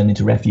ways to turn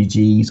into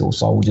refugees or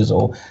soldiers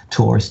or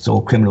tourists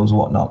or criminals or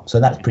whatnot.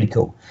 So that's pretty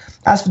cool.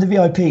 As for the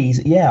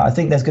VIPs, yeah, I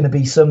think there's going to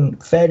be some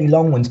fairly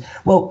long ones.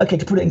 Well, okay,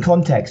 to put it in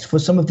context, for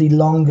some of the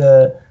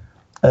longer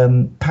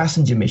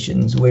passenger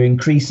missions, we're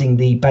increasing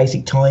the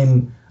basic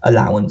time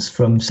allowance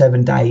from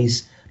 7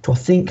 days to I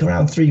think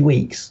around 3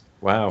 weeks.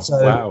 Wow.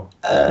 So, Wow.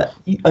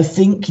 I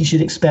think you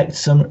should expect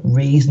some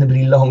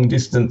reasonably long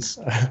distance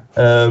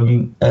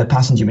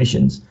passenger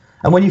missions.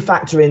 And when you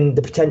factor in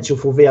the potential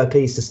for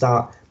VIPs to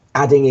start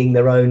adding in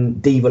their own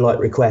diva-like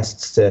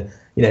requests to,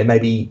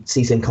 maybe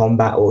see some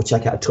combat or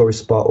check out a tourist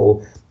spot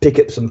or pick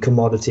up some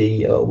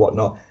commodity or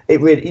whatnot, it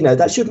really,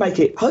 that should make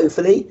it,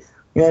 hopefully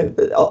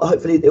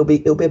it'll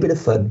be a bit of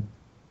fun.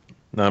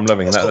 No, I'm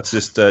loving that. That's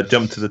just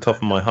jumped to the top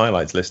of my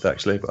highlights list,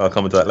 actually. But I'll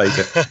come to that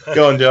later.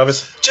 Go on,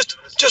 Jarvis. Just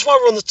while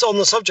we're on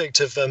the subject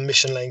of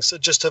mission lengths,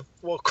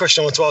 what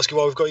question I want to ask you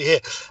while we've got you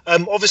here.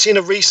 Obviously, in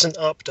a recent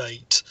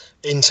update,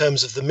 in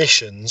terms of the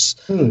missions,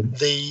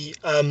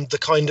 the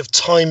kind of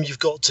time you've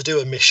got to do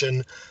a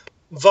mission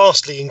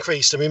vastly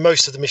increased. I mean,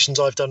 most of the missions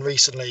I've done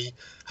recently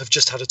have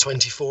just had a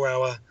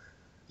 24-hour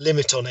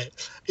limit on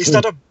it. Is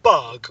that a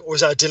bug, or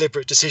is that a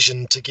deliberate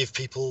decision to give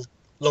people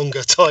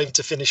longer time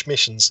to finish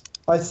missions?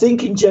 I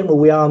think in general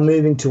we are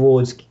moving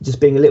towards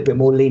just being a little bit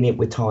more lenient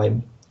with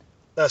time.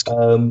 That's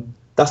cool.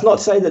 That's not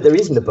to say that there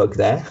isn't a bug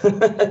there,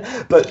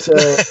 but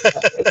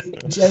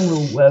in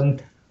general,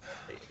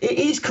 it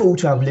is cool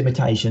to have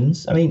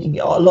limitations. I mean,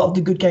 a lot of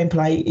the good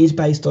gameplay is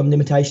based on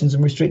limitations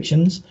and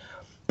restrictions,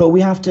 but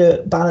we have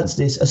to balance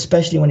this,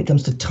 especially when it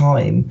comes to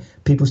time.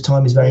 People's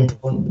time is very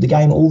important. The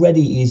game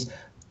already is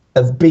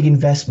a big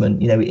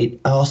investment. It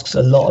asks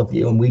a lot of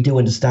you, and we do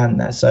understand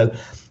that. So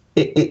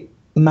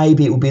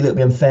maybe it would be a little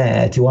bit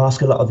unfair to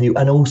ask a lot of you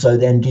and also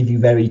then give you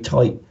very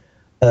tight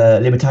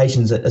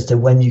limitations as to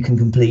when you can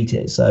complete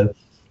it. So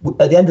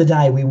at the end of the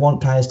day, we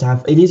want players to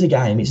have, it is a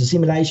game, it's a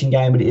simulation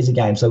game, but it is a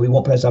game. So we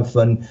want players to have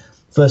fun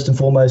first and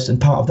foremost. And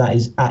part of that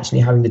is actually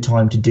having the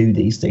time to do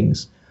these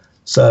things.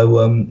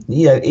 So,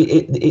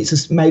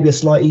 it's maybe a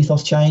slight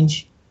ethos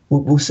change.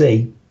 We'll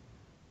see.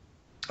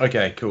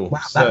 Okay, cool. Wow,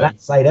 that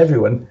saying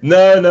everyone.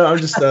 No, I'm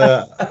just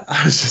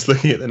I was just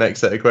looking at the next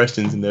set of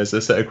questions, and there's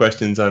a set of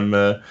questions I'm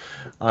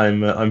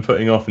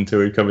putting off until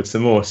we've covered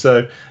some more.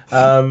 So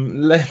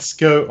let's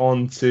go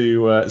on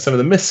to some of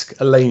the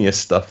miscellaneous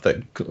stuff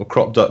that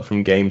cropped up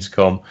from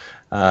Gamescom,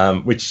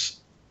 which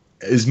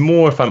is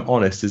more, if I'm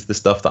honest, is the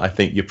stuff that I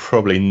think you're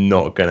probably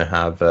not going to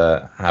have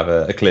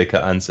a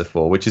clear-cut answer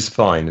for, which is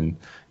fine, and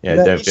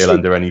don't feel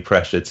under any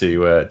pressure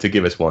to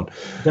give us one.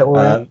 Don't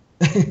worry.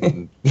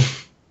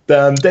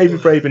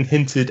 David Braben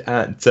hinted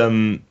at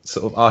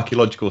sort of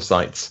archaeological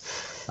sites.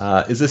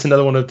 Is this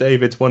another one of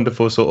David's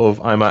wonderful sort of,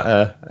 I'm at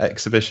an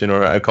exhibition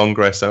or at a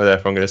congress, so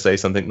therefore I'm going to say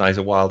something nice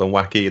and wild and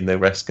wacky and the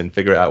rest can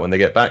figure it out when they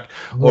get back?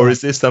 Yeah. Or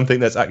is this something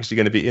that's actually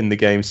going to be in the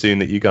game soon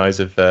that you guys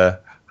have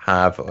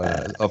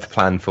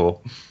planned for?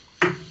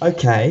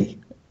 Okay.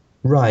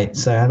 Right.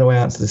 So how do I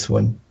answer this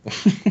one?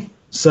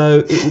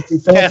 So it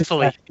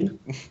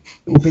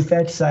would be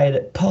fair to say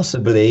that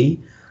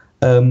possibly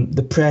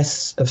the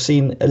press have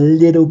seen a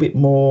little bit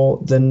more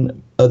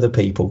than other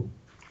people.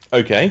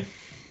 Okay.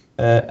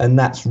 And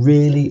that's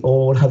really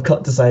all I've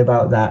got to say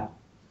about that.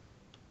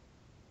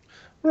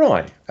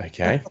 Right.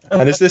 Okay.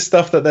 And is this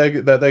stuff that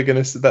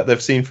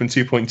they've seen from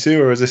 2.2,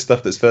 or is this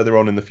stuff that's further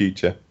on in the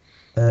future?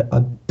 I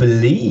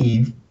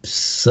believe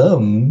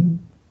some,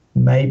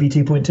 maybe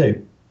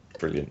 2.2.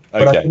 Brilliant.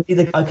 Okay.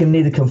 But I can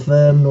neither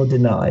confirm nor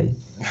deny.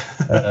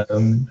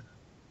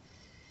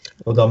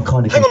 Although I'm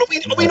kind of. Hang on, are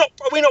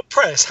we not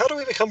press? How do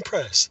we become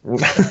press?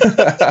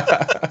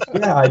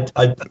 Yeah,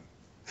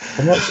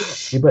 I'm not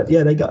sure, but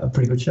yeah, they got a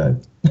pretty good show.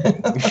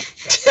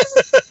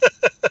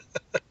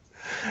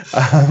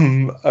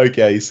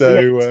 Okay,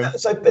 so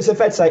so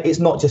fair to say it's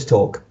not just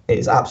talk.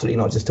 It's absolutely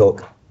not just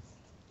talk.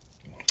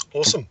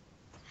 Awesome.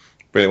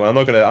 Brilliant. Well, I'm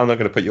not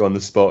gonna put you on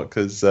the spot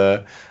because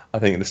I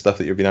think the stuff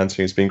that you've been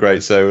answering has been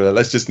great. So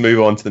let's just move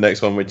on to the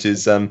next one, which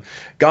is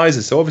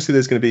geysers. So obviously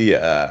there's going to be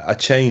a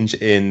change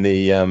in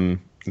the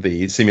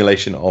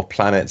simulation of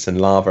planets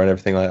and lava and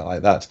everything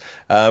like that.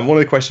 One of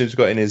the questions we've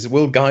got in is,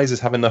 will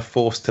geysers have enough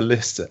force to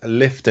lift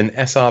an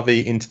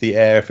SRV into the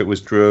air if it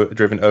was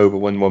driven over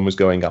when one was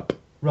going up?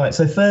 Right.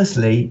 So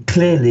firstly,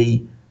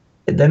 clearly,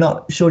 they're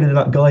not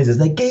geysers.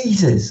 They're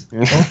geezers.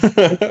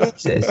 They're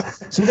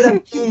geezers. So we're going to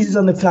have geezers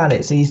on the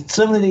planet. So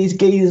some of these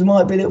geezers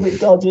might be a little bit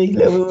dodgy.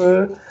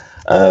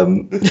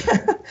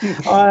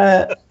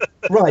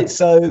 Right.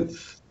 So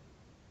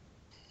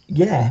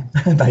yeah,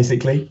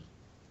 basically,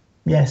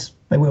 yes,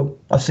 they will.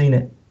 I've seen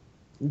it.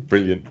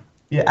 Brilliant.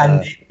 Yeah,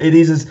 and it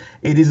is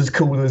as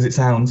cool as it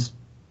sounds.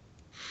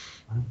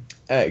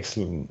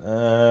 Excellent.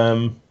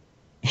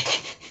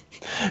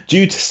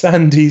 Due to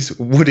Sandy's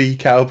woody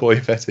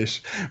cowboy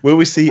fetish, will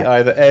we see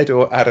either Ed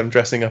or Adam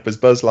dressing up as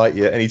Buzz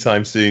Lightyear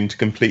anytime soon to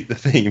complete the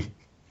theme?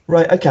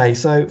 Right. Okay.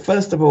 So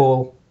first of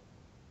all,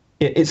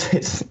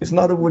 it's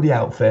not a Woody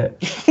outfit.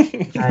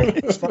 Okay,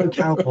 it's faux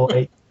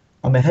cowboy.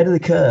 I'm ahead of the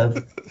curve.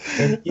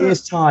 In a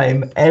year's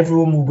time,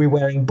 everyone will be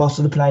wearing Boss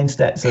of the Plain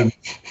Stetson,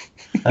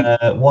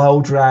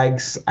 wild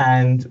drags,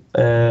 and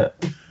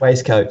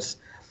waistcoats.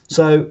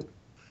 So,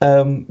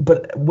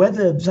 but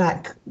whether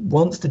Zach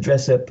wants to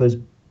dress up as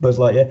Buzz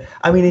Lightyear,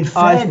 I mean, in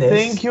fairness, I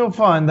think you'll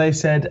find they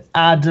said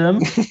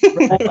Adam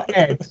or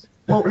Ed.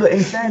 Well, look, in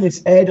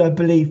fairness, Ed, I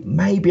believe,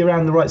 may be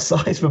around the right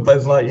size for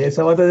Buzz Lightyear,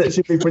 so I think it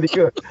should be pretty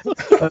good.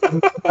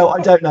 No,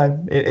 I don't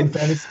know. In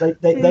fairness, they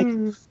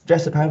can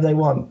dress up however they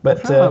want.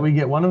 But I feel like we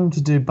get one of them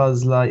to do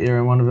Buzz Lightyear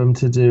and one of them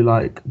to do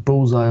like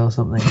Bullseye or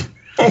something.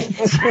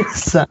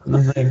 That's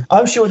the thing.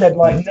 I'm sure they'd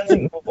like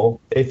nothing more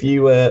if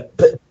you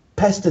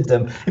pestered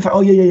them. In fact,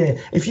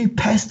 if you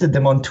pestered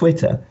them on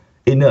Twitter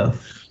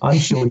enough, I'm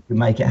sure you can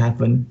make it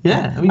happen.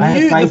 Yeah, I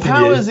mean, the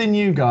power's in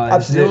you guys.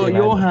 Absolutely,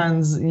 your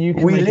hands. You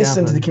can. We make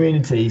listen it to the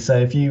community, so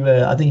if you,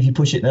 I think if you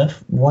push it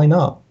enough, why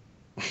not?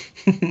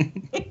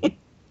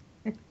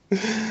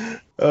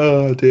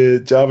 Oh dear,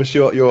 Jarvis,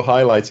 you're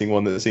highlighting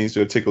one that seems to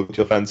have tickled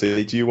your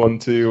fancy. Do you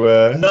want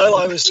to? No,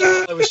 I was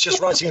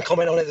just writing a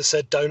comment on it that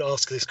said, "Don't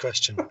ask this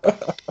question."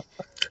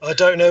 I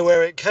don't know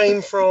where it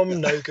came from.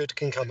 No good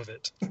can come of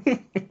it.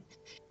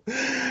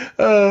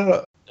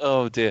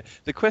 Oh dear.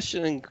 The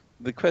question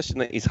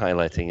that he's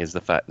highlighting is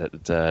the fact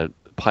that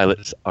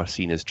pilots are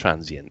seen as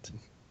transient,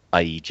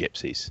 i.e.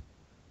 gypsies,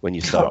 when you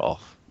start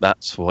off.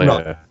 That's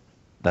where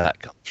that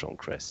comes from,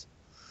 Chris.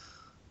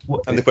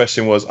 And the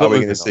question was, are we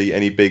going to see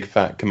any big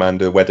fat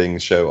commander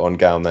weddings show on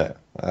Galnet?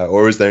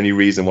 Or is there any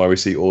reason why we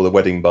see all the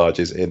wedding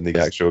barges in the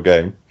actual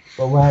game?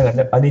 Well,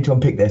 I need to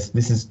unpick this.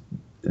 This is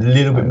a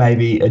little bit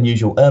maybe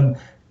unusual.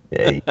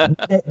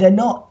 They're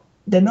not.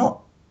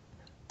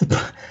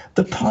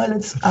 The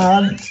pilots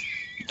aren't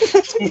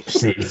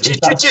gypsies.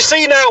 Did you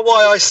see now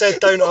why I said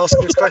don't ask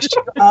this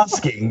question?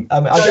 Asking. I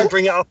mean, don't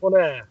bring it up on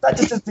air. That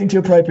just doesn't seem too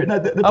appropriate.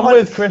 No, I'm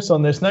with Chris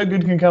on this. No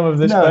good can come of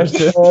this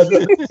question.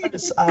 The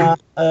pilots are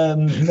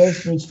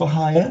mercenaries for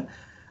hire.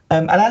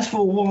 And as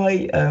for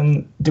why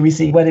do we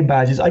see wedding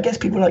badges, I guess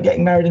people like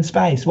getting married in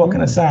space. What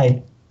can I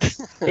say?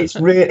 It's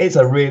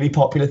a really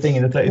popular thing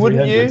in the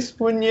 3300s.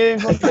 Wouldn't you?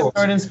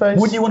 Married in space?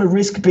 Wouldn't you want to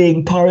risk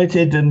being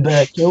pirated and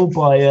killed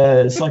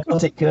by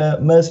psychotic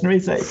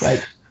mercenaries? It's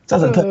like,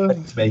 doesn't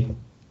perfect to me.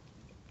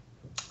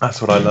 That's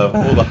what I love.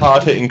 All the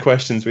hard-hitting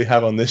questions we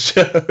have on this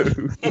show.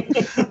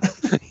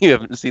 You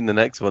haven't seen the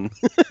next one.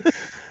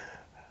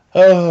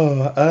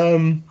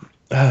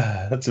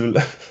 That's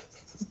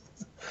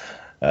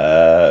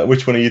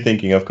which one are you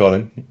thinking of,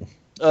 Colin?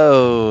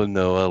 Oh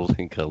no, I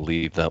think I'll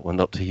leave that one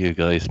up to you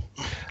guys.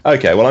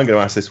 Okay, well I'm going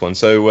to ask this one.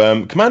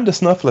 So Commander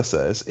Snuffler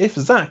says, if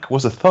Zach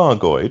was a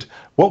Thargoid,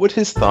 what would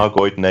his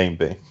Thargoid name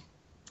be?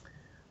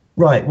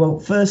 Right. Well,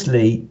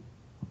 firstly,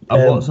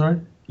 what? Sorry.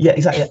 Yeah,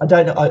 exactly. I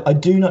don't know. I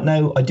do not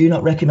know. I do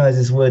not recognise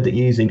this word that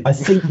you're using. I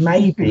think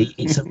maybe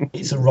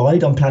it's a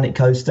ride on Planet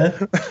Coaster.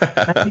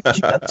 Maybe you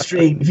should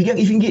stream. If you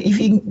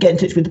can get in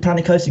touch with the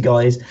Planet Coaster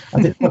guys,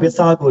 I think there might be a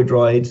Thargoid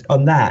ride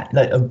on that,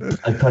 like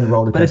a kind of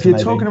roller coaster. But if you're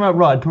talking about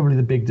ride, probably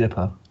the Big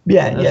Dipper.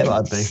 Yeah, that's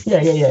what I'd be.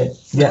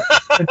 Yeah.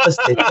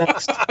 Fantastic.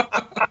 Next.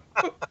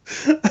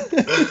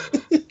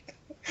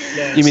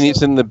 Yes. You mean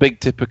it's in the Big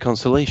Dipper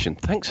constellation?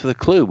 Thanks for the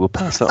clue. We'll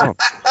pass that on.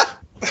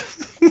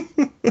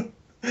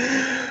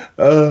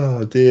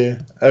 Oh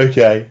dear.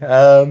 Okay.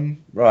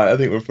 Right. I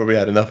think we've probably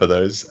had enough of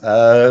those.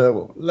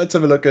 Let's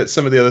have a look at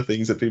some of the other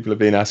things that people have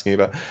been asking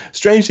about.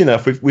 Strangely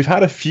enough, we've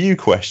had a few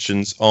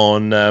questions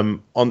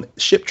on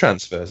ship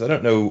transfers. I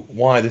don't know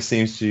why this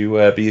seems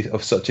to be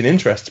of such an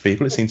interest to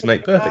people. It seems to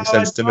make perfect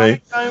sense to me.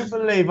 I don't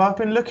believe. I've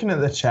been looking at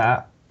the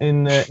chat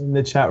in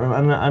the chat room,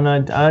 and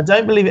I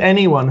don't believe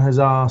anyone has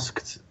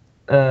asked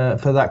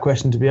for that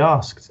question to be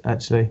asked.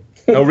 Actually.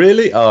 Oh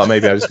really? Oh,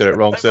 maybe I just got it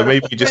wrong. So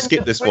maybe you just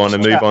skip this one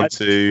and move on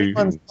to.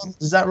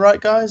 Is that right,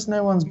 guys?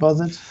 No one's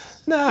bothered.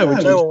 No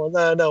one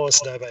wants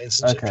to know about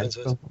instant ship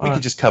transfers. Cool. We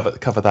could just cover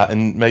that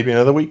in maybe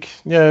another week.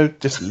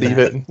 Just leave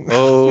it.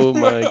 Oh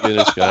my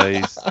goodness,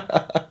 guys.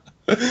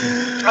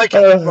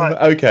 Okay, right.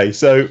 Okay,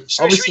 so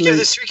should we give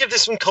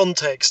this some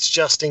context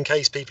just in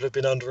case people have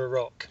been under a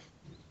rock?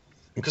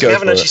 Because Go we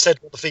haven't for actually it. said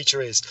what the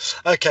feature is.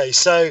 Okay,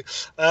 so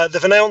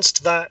they've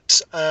announced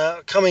that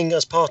coming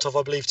as part of,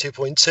 I believe,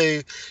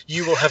 2.2,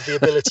 you will have the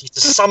ability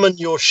to summon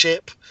your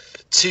ship,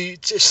 to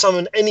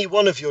summon any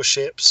one of your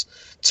ships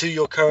to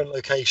your current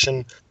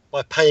location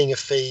by paying a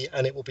fee,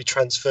 and it will be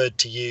transferred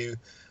to you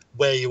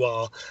where you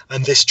are.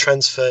 And this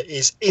transfer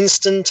is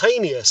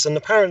instantaneous, and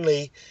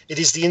apparently it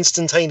is the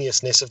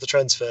instantaneousness of the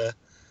transfer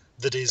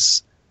that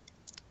is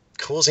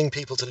causing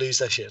people to lose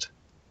their shit.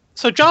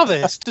 So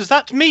Jarvis, does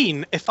that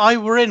mean if I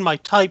were in my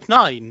Type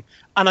 9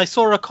 and I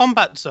saw a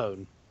combat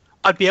zone,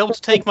 I'd be able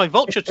to take my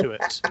Vulture to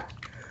it?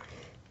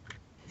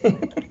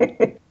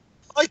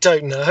 I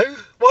don't know.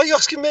 Why are you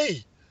asking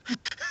me?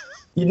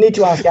 You need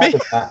to ask Adam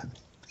that.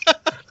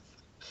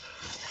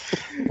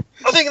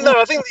 I think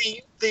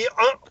the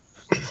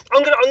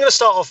I'm gonna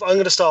start off. I'm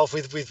gonna start off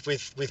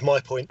with my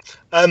point,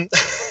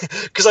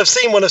 because I've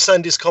seen one of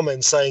Sandy's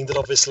comments saying that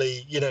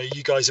obviously,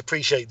 you guys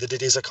appreciate that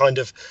it is a kind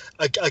of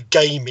a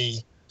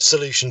gamey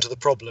solution to the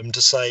problem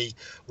to say,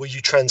 well,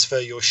 you transfer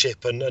your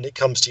ship and it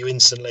comes to you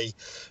instantly,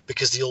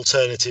 because the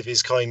alternative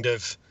is kind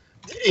of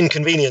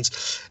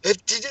inconvenience.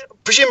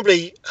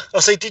 Presumably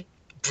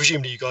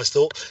you guys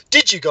thought.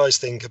 Did you guys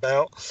think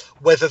about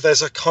whether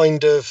there's a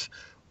kind of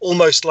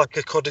almost like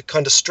a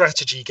kind of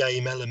strategy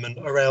game element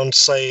around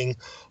saying,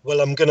 well,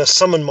 I'm going to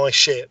summon my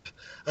ship,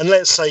 and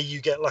let's say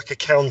you get like a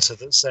counter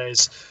that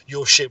says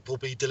your ship will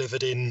be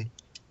delivered in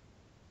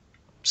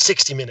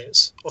 60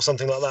 minutes or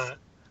something like that.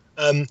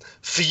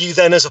 For you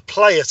then as a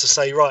player to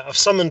say, right, I've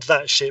summoned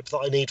that ship that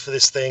I need for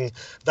this thing,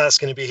 that's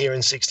going to be here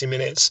in 60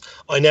 minutes.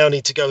 I now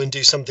need to go and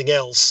do something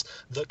else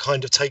that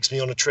kind of takes me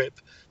on a trip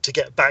to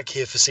get back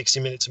here for 60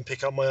 minutes and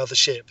pick up my other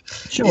ship.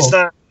 Sure.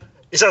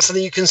 Is that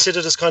something you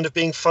considered as kind of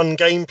being fun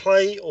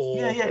gameplay? Or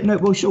No,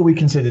 well, sure, we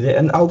considered it,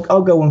 and I'll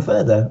go on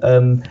further.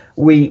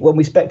 When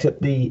we spec'd up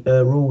the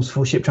rules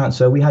for ship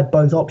transfer, we had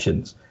both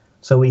options.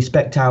 So we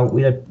spec'd out,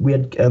 we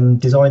had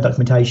design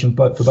documentation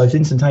for both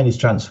instantaneous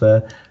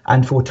transfer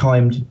and for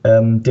timed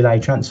delay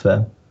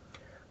transfer.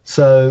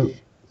 So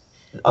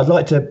I'd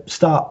like to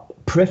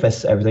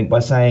preface everything by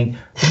saying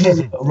there's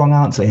a wrong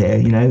answer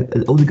here.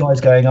 All the guys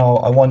going,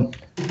 I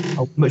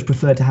much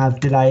prefer to have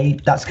delay.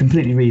 That's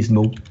completely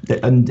reasonable,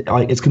 and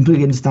it's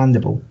completely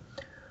understandable.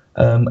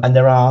 And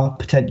there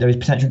is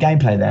potential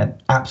gameplay there,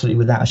 absolutely,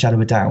 without a shadow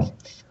of a doubt.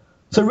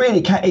 So really,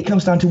 it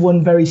comes down to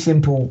one very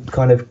simple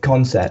kind of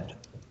concept.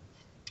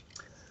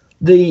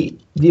 The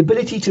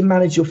ability to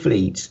manage your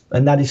fleet,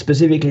 and that is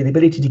specifically the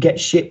ability to get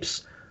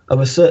ships of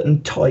a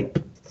certain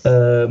type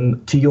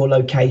to your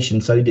location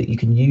so that you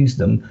can use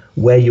them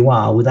where you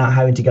are without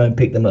having to go and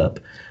pick them up,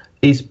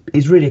 is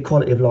really a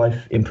quality of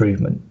life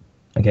improvement.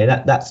 Okay,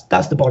 that's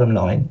the bottom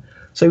line.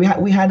 So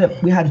we had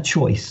a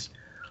choice.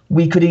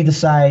 We could either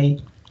say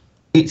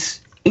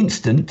it's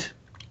instant,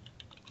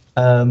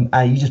 and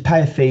you just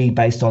pay a fee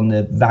based on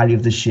the value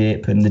of the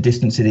ship and the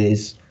distance it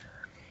is.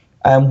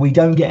 We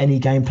don't get any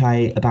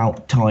gameplay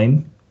about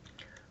time,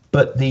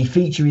 but the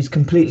feature is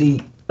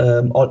completely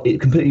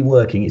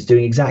working. It's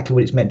doing exactly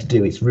what it's meant to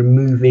do. It's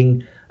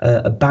removing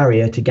a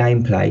barrier to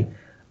gameplay.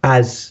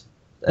 As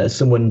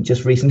someone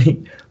just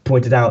recently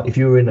pointed out, if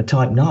you were in a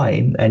Type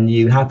 9 and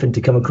you happened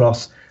to come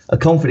across a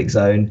conflict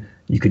zone,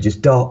 you could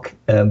just dock,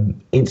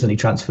 instantly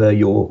transfer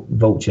your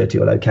Vulture to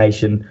your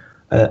location,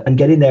 and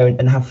get in there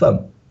and have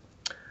fun.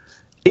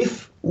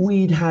 If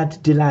we'd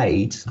had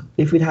delays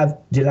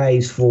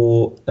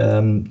for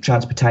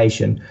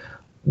transportation,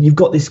 you've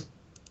got this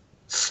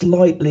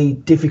slightly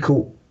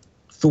difficult,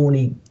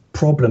 thorny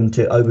problem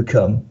to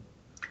overcome.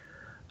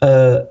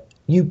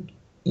 You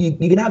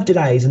can have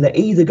delays, and they're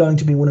either going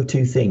to be one of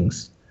two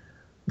things.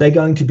 They're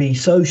going to be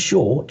so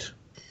short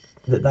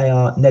that they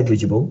are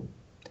negligible,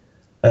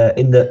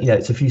 in that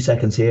it's a few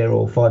seconds here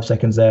or 5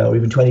 seconds there or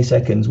even 20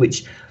 seconds,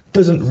 which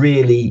doesn't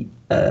really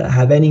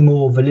have any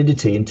more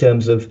validity in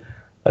terms of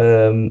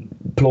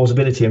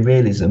plausibility and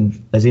realism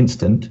as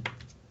instant,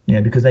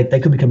 because they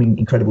could become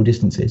incredible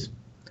distances,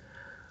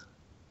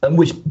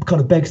 which kind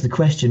of begs the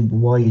question,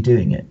 why are you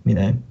doing it?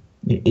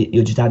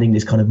 You're just adding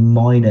this kind of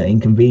minor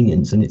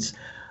inconvenience, and it's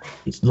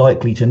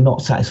likely to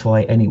not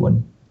satisfy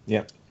anyone.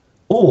 Yeah.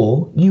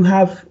 Or you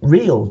have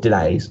real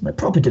delays, like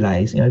proper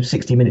delays,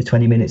 60 minutes,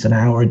 20 minutes, an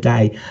hour, a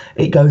day.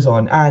 It goes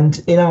on.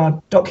 And in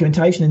our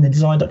documentation, in the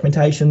design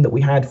documentation that we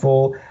had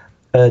for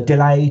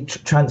delay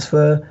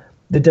transfer,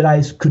 the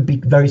delays could be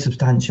very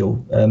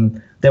substantial.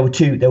 There were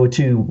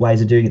two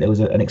ways of doing it. There was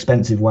an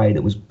expensive way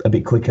that was a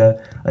bit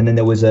quicker, and then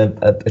there was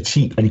a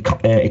cheap and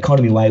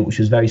economy way, which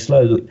was very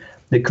slow,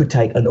 that could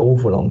take an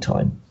awful long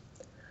time.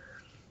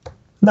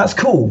 And that's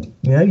cool.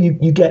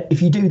 You get, if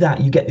you do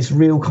that, you get this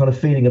real kind of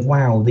feeling of,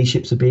 wow, these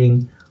ships are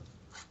being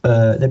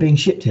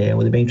shipped here,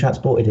 or they're being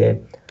transported here.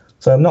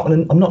 So I'm not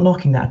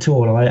knocking that at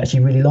all. I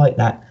actually really like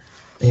that.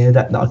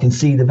 That I can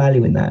see the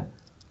value in that.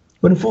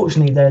 But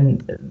unfortunately,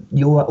 then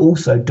you are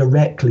also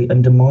directly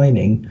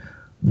undermining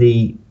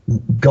the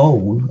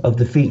goal of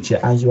the feature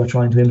as you are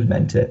trying to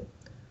implement it.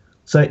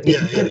 So you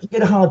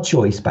get a hard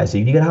choice,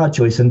 basically. You get a hard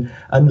choice, and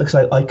look,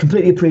 so I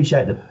completely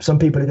appreciate that some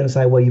people are going to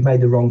say, well, you've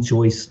made the wrong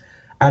choice.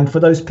 And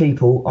for those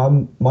people,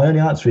 my only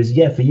answer is,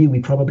 yeah, for you, we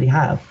probably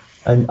have.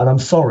 And I'm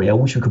sorry, I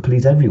wish we could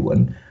please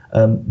everyone.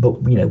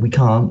 But, we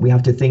can't. We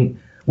have to think,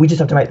 we just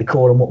have to make the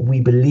call on what we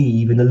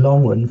believe in the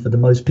long run for the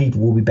most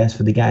people will be best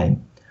for the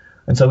game.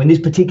 And so in this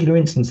particular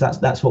instance,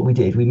 that's what we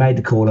did. We made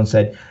the call and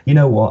said, you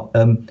know what,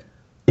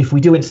 if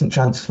we do instant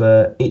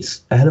transfer,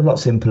 it's a hell of a lot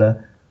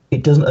simpler.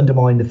 It doesn't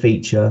undermine the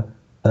feature.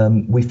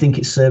 We think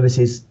it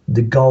services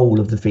the goal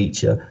of the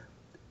feature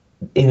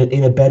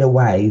in a better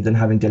way than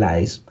having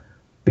delays.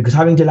 Because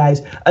having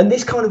delays, and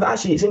this kind of,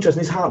 actually, it's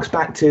interesting, this harks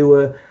back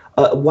to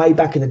way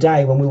back in the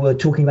day when we were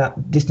talking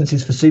about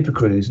distances for Super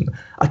Cruise. And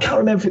I can't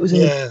remember if it was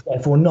in the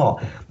PDF or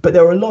not, but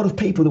there were a lot of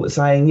people that were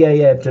saying,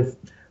 to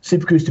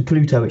Super Cruise to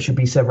Pluto, it should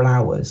be several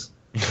hours.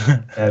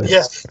 Yeah. And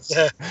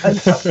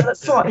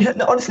that's fine.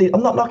 No, honestly,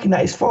 I'm not knocking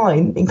that. It's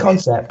fine in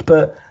concept,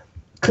 but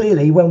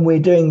clearly, when we're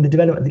doing the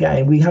development of the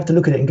game, we have to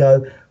look at it and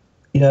go,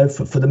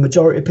 for the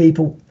majority of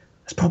people,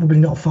 it's probably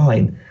not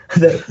fine.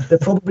 they're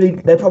probably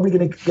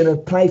going to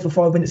play for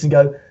 5 minutes and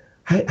go,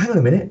 hey, hang on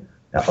a minute.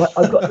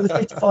 I've got another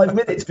 55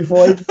 minutes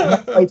before I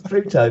play to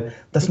Pluto.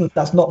 That's not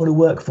going to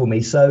work for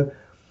me. So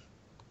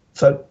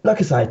like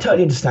I say, I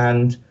totally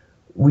understand.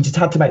 We just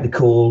had to make the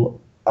call.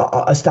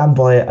 I stand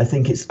by it. I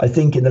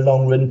think in the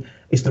long run,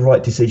 it's the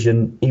right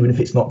decision, even if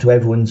it's not to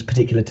everyone's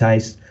particular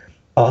taste.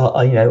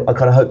 I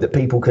kind of hope that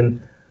people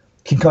can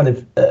kind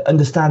of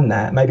understand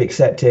that, maybe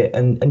accept it,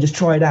 and just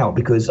try it out,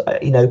 because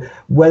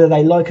whether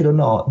they like it or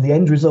not, the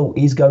end result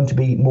is going to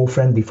be more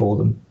friendly for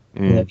them.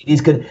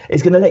 It's going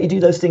to let you do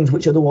those things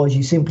which otherwise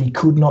you simply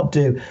could not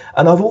do.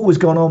 And I've always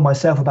gone on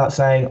myself about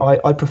saying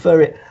I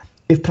prefer it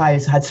if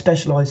players had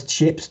specialised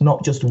ships,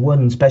 not just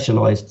one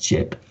specialised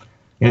ship.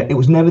 It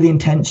was never the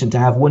intention to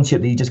have one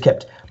ship that you just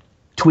kept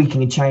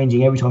tweaking and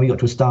changing every time you got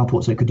to a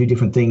starport so it could do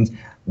different things.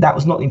 That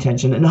was not the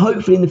intention. And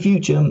hopefully in the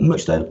future,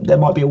 much though there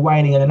might be a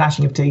waning and a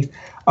gnashing of teeth,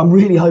 I'm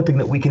really hoping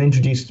that we can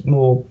introduce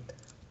more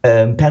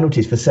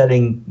penalties for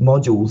selling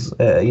modules,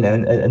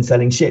 and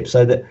selling ships,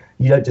 so that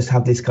you don't just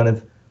have this kind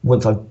of,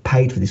 once I've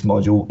paid for this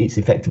module, it's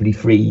effectively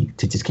free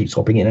to just keep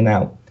swapping in and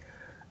out.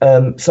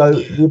 So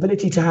the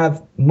ability to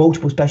have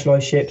multiple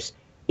specialised ships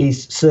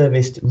is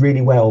serviced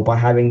really well by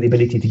having the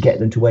ability to get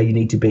them to where you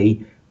need to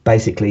be,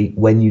 basically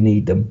when you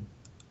need them.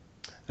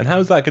 And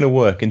how's that going to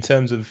work in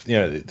terms of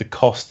the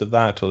cost of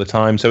that or the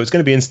time? So it's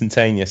going to be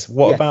instantaneous.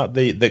 What about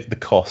the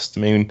cost?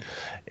 I mean,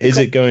 is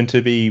it going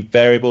to be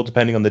variable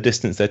depending on the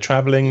distance they're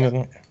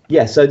travelling?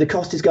 Yeah, so the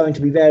cost is going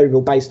to be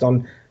variable based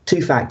on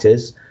two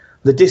factors: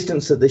 the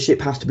distance that the ship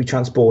has to be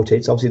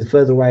transported. So obviously, the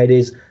further away it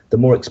is, the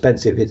more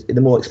expensive it's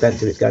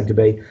going to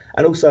be,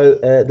 and also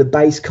the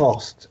base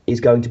cost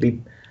is going to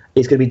be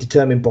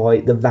determined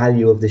by the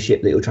value of the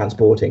ship that you're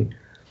transporting.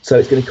 So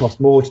it's going to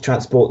cost more to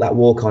transport that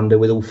Warconda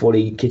with all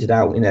fully kitted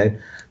out,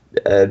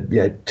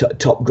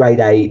 top grade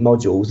A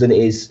modules than it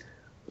is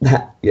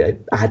that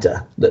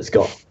Adder that's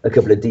got a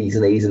couple of D's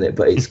and E's in it,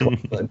 but it's quite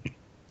fun.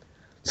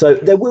 So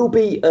there will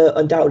be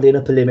undoubtedly an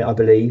upper limit, I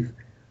believe,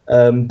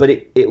 but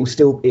it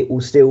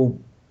will still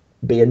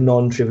be a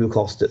non-trivial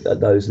cost at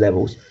those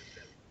levels.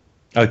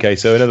 Okay,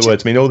 so in other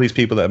words, I mean, all these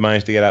people that have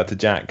managed to get out to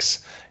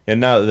Jax,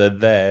 now that they're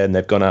there and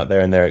they've gone out there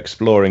and they're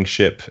exploring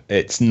ship,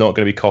 it's not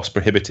going to be cost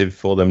prohibitive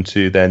for them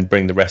to then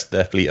bring the rest of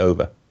their fleet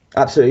over.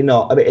 Absolutely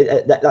not. I mean,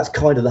 that's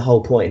kind of the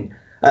whole point.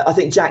 I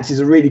think Jax is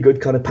a really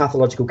good kind of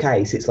pathological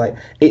case. It's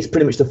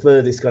pretty much the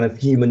furthest kind of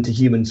human to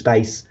human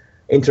space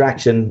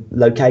interaction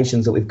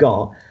locations that we've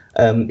got.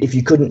 If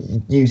you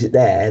couldn't use it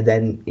there,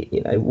 then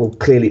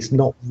clearly it's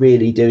not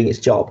really doing its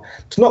job.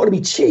 It's not going to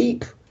be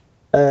cheap,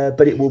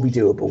 but it will be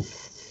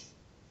doable.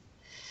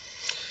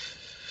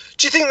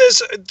 Do you think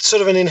there's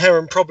sort of an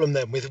inherent problem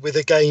then with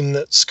a game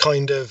that's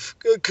kind of,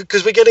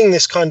 because we're getting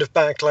this kind of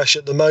backlash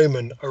at the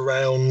moment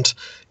around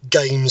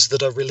games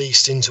that are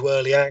released into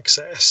early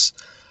access,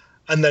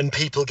 and then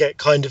people get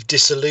kind of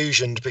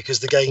disillusioned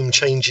because the game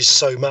changes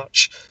so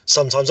much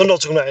sometimes. I'm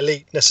not talking about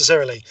Elite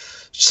necessarily,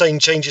 saying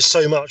changes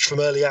so much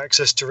from early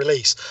access to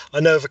release. I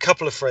know of a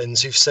couple of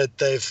friends who've said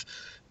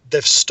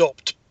they've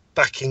stopped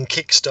backing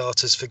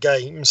Kickstarters for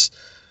games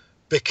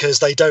because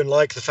they don't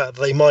like the fact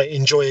that they might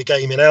enjoy a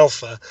game in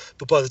alpha,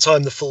 but by the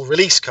time the full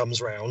release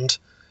comes round,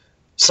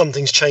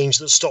 something's changed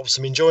that stops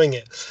them enjoying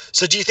it.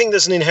 So do you think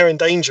there's an inherent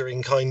danger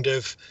in kind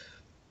of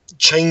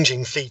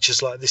changing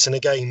features like this in a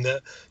game,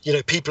 that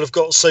people have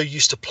got so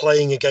used to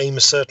playing a game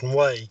a certain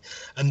way,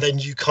 and then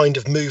you kind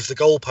of move the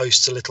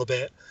goalposts a little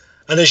bit?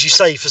 And as you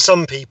say, for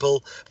some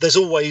people, there's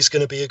always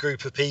going to be a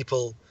group of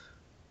people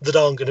that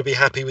aren't going to be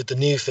happy with the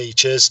new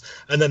features,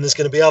 and then there's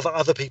going to be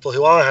other people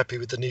who are happy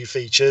with the new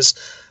features.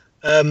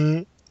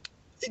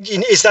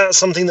 Is that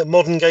something that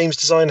modern games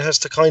design has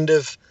to kind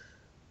of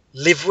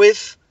live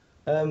with?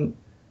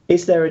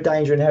 Is there a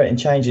danger inherent in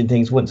changing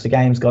things once the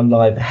game's gone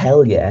live?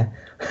 Hell yeah.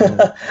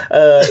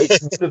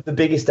 It's one of the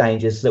biggest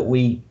dangers that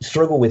we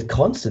struggle with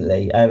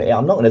constantly.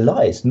 I'm not going to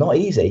lie, it's not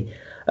easy.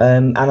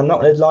 And I'm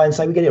not going to lie and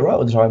say we get it right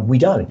all the time. We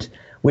don't.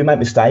 We make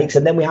mistakes,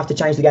 and then we have to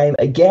change the game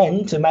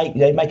again to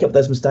make up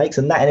those mistakes,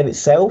 and that in of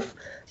itself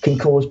can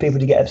cause people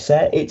to get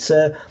upset. It's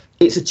a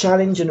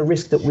challenge and a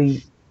risk that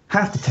we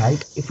have to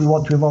take if we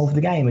want to evolve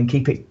the game and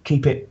keep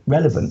it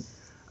relevant.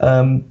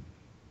 In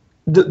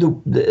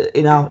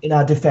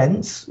our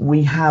defence,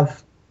 we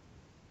have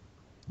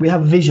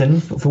vision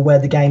for where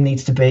the game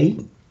needs to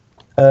be.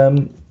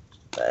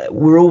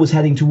 We're always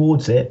heading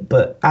towards it,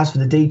 but as for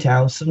the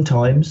details,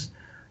 sometimes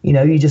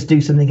you just do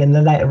something and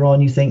then later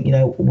on you think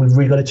we've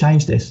really got to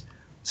change this.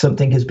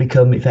 Something has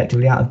become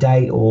effectively out of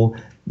date, or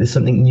there's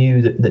something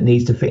new that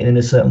needs to fit in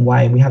a certain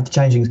way, and we have to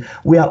change things.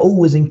 We are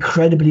always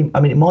incredibly,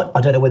 I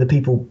don't know whether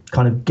people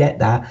kind of get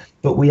that,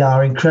 but we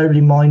are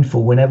incredibly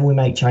mindful whenever we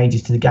make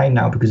changes to the game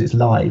now, because it's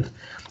live.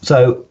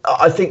 So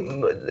I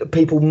think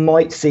people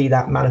might see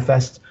that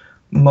manifest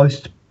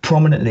most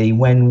prominently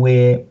when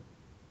we're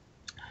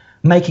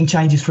making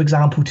changes, for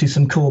example, to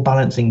some core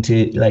balancing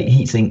to like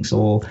heat sinks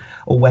or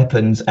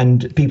weapons,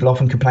 and people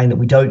often complain that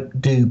we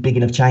don't do big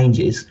enough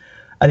changes,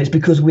 and it's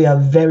because we are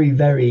very,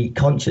 very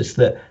conscious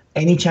that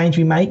any change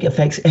we make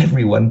affects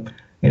everyone,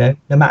 no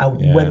matter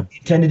whether we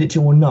intended it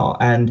to or not.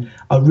 And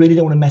I really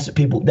don't want to mess up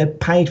people. They're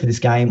paid for this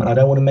game, and I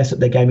don't want to mess up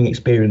their gaming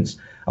experience.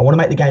 I want to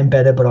make the game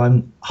better, but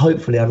I'd like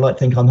to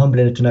think I'm humble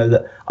enough to know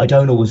that I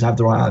don't always have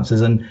the right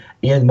answers, and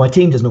my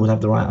team doesn't always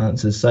have the right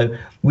answers. So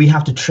we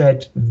have to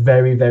tread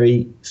very,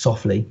 very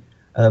softly.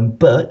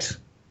 But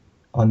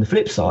on the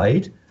flip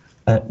side,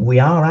 we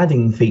are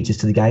adding features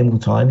to the game all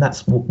the time.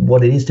 That's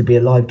what it is to be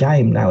a live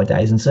game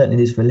nowadays, and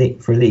certainly it is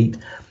for Elite.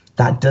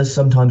 That does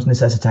sometimes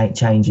necessitate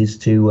changes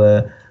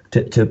to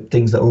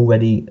things that are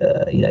already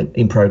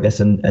in progress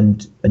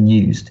and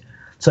used.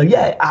 So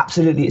yeah,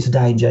 absolutely, it's a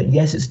danger.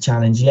 Yes, it's a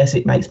challenge. Yes,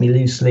 it makes me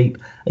lose sleep.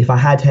 If I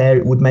had hair,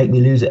 it would make me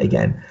lose it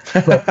again.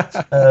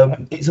 But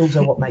it's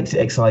also what makes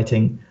it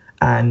exciting,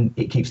 and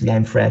it keeps the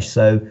game fresh.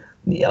 So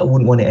yeah, I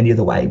wouldn't want it any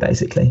other way,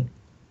 basically.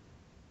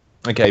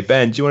 Okay,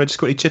 Ben, do you want to just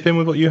quickly chip in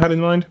with what you had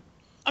in mind?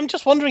 I'm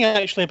just wondering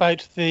actually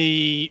about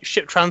the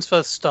ship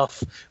transfer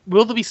stuff.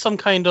 Will there be some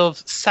kind of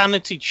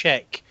sanity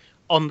check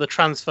on the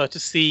transfer to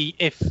see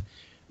if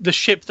the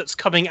ship that's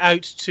coming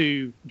out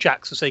to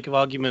Jax, for sake of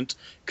argument,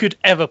 could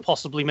ever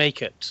possibly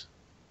make it?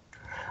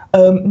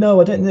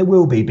 No, I don't think there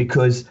will be,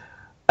 because,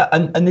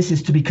 and this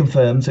is to be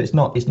confirmed, so it's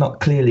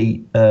not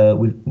clearly,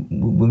 we've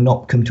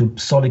not come to a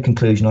solid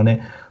conclusion on it,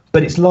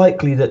 but it's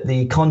likely that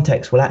the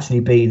context will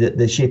actually be that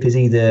the ship is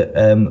either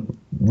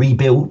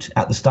rebuilt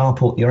at the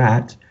starport you're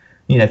at,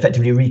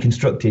 effectively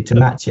reconstructed to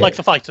match it. Like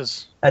the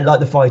fighters. Like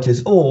the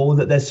fighters, or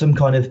that there's some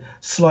kind of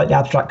slightly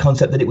abstract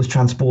concept that it was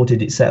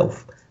transported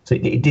itself. So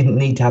it didn't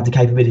need to have the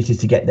capabilities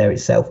to get there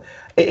itself.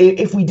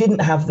 If we didn't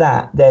have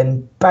that,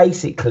 then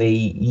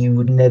basically you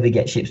would never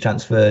get ships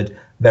transferred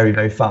very,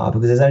 very far,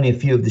 because there's only a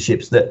few of the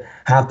ships that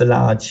have the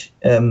large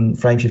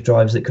frameshift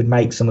drives that could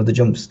make some of the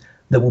jumps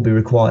that will be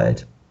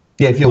required.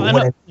 Yeah, if you're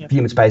one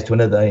human space to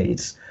another,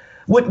 it's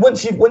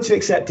once you've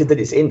accepted that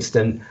it's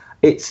instant,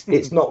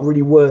 it's not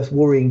really worth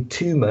worrying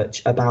too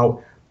much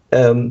about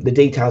the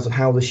details of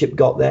how the ship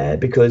got there,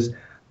 because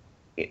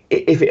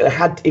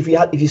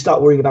if you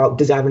start worrying about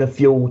does it have enough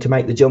fuel to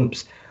make the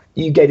jumps,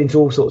 you get into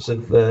all sorts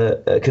of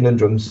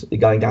conundrums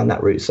going down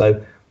that route.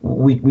 So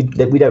we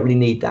don't really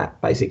need that.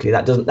 Basically,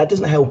 that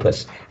doesn't help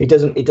us. It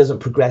doesn't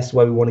progress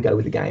where we want to go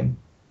with the game.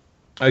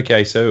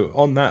 Okay, so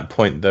on that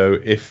point though,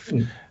 if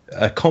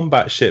a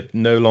combat ship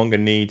no longer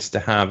needs to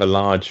have a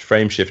large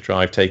frameshift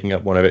drive taking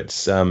up one of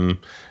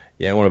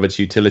its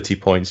utility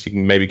points, you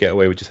can maybe get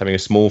away with just having a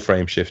small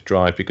frameshift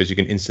drive because you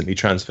can instantly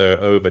transfer it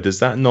over. Does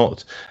that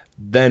not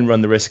then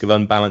run the risk of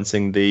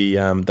unbalancing the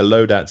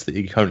loadouts that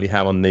you currently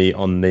have on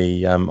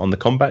the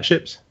combat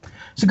ships?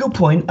 It's a good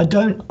point. I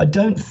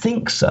don't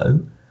think so,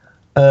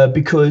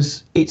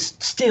 because it's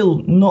still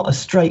not a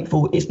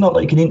straightforward. It's not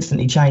like you can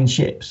instantly change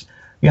ships.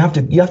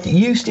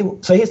 You still.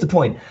 So here's the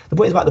point. The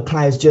point is about the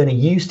player's journey.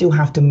 You still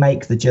have to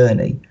make the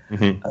journey.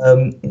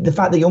 Mm-hmm. The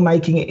fact that you're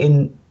making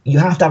it you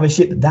have to have a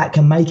ship that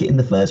can make it in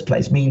the first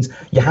place means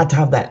you had to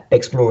have that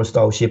explorer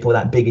style ship or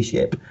that bigger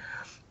ship.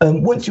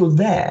 Once you're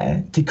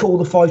there, to call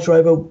the fighter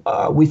over,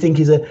 we think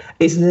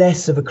it's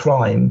less of a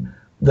crime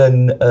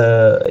than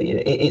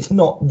it's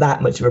not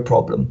that much of a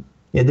problem.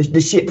 Yeah,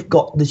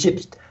 the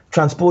ship's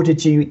transported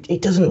to you.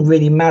 It doesn't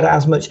really matter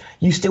as much.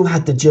 You still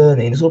had the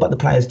journey, and it's all about the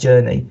player's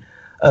journey.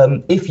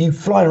 If you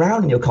fly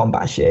around in your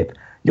combat ship,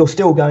 you're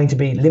still going to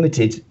be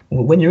limited.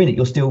 When you're in it,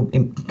 you're still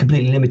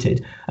completely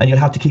limited, and you'll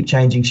have to keep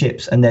changing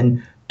ships and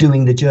then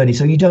doing the journey.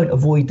 So you don't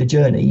avoid the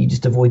journey, you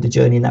just avoid the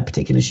journey in that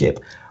particular ship.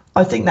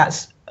 I think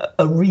that's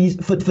a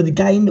reason for the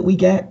game that we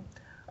get.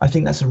 I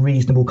think that's a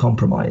reasonable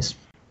compromise.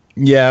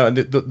 Yeah,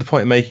 the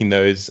point I'm making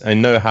though is I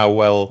know how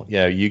well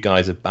you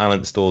guys have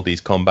balanced all these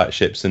combat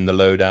ships and the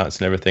loadouts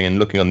and everything, and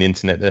looking on the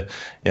internet,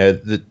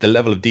 the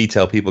level of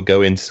detail people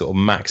go into sort of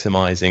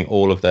maximizing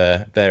all of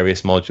their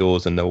various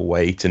modules and the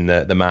weight and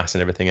the mass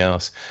and everything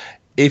else.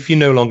 If you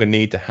no longer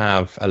need to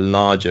have a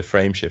larger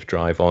frameshift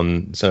drive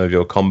on some of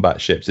your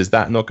combat ships, is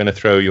that not going to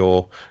throw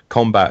your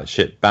combat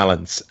ship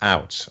balance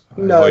out?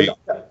 No,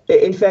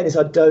 in fairness,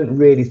 I don't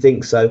really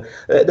think so.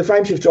 The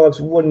frameshift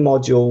drive's one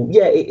module.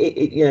 Yeah,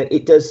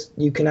 it does.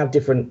 You can have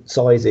different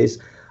sizes.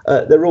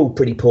 They're all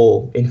pretty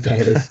poor, in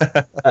fairness.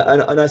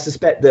 and I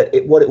suspect that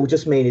what it will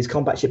just mean is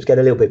combat ships get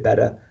a little bit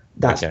better.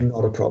 That's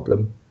not a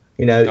problem.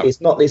 It's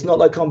not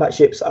like combat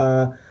ships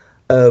are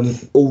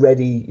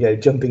already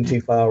jumping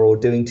too far or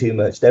doing too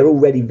much. They're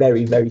already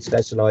very, very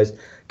specialized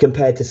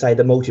compared to, say,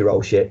 the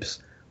multi-role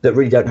ships that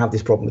really don't have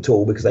this problem at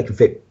all because they can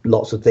fit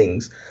lots of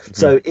things. Mm-hmm.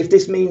 So if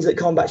this means that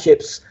combat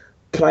ships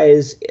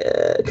players,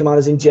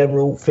 commanders in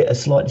general, fit a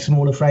slightly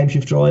smaller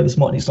frameshift drive, a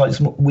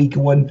slightly weaker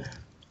one,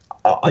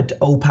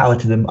 all power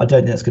to them. I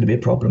don't think that's going to be a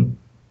problem.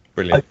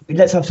 Brilliant.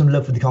 Let's have some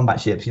love for the combat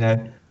ships,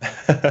 They're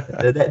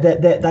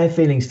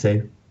feelings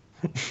too.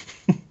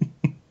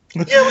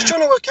 Yeah, I was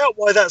trying to work out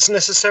why that's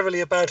necessarily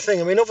a bad thing.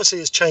 I mean, obviously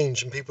it's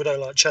change and people don't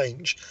like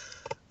change.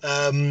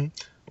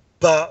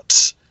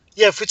 But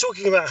yeah, if we're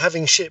talking about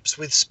having ships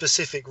with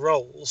specific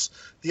roles,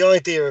 the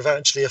idea of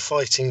actually a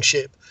fighting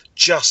ship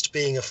just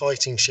being a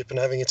fighting ship and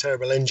having a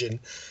terrible engine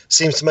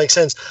seems to make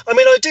sense. I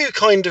mean, I do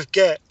kind of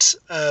get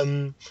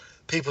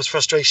people's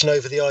frustration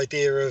over the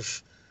idea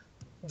of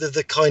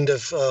the kind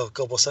of, oh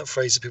god, what's that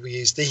phrase that people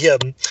use,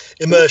 the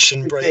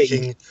immersion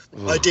breaking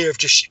idea of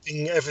just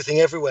shipping everything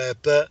everywhere.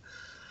 But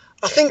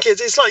I think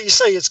it's like you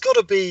say, it's got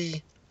to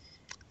be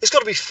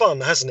fun,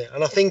 hasn't it?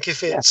 And I think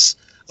if it's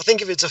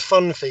a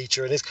fun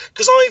feature, and it's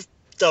because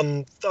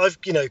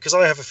because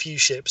I have a few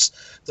ships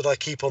that I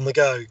keep on the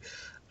go,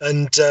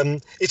 and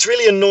it's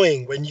really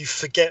annoying when you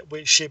forget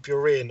which ship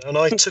you're in. And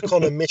I took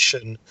on a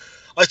mission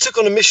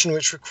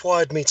which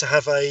required me to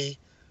have a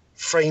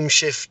frame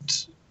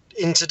shift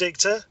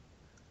interdictor,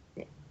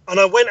 and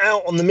I went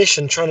out on the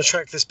mission trying to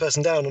track this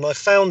person down, and I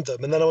found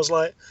them, and then I was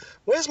like,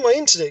 where's my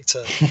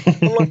interdictor?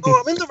 I'm like,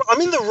 oh,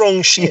 I'm in the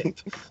wrong ship.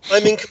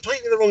 I'm in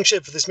completely the wrong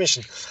ship for this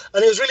mission.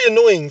 And it was really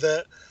annoying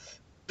that,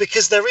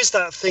 because there is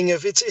that thing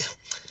of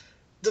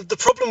the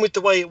problem with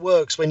the way it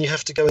works when you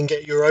have to go and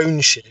get your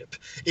own ship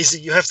is that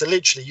you have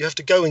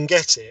to go and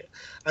get it,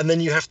 and then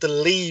you have to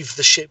leave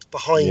the ship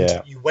behind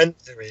that you went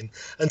there in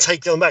and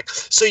take them back.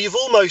 So you've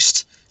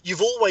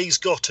always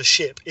got a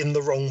ship in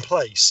the wrong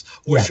place,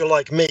 or if you're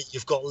like me,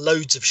 you've got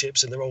loads of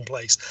ships in the wrong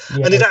place,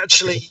 and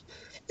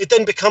it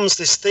then becomes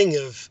this thing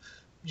of,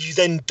 you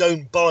then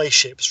don't buy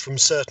ships from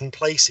certain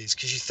places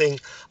because you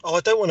think, oh,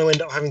 I don't want to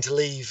end up having to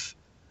leave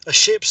a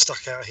ship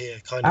stuck out here,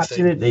 kind of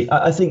thing. Absolutely.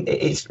 I think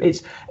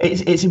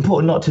it's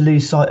important not to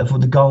lose sight of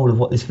what the goal of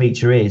what this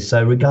feature is.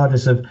 So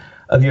regardless of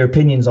your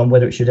opinions on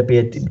whether it should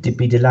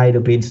be delayed or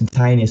be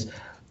instantaneous,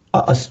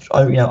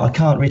 I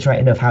can't reiterate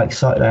enough how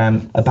excited I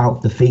am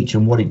about the feature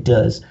and what it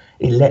does.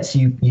 It lets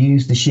you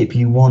use the ship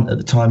you want at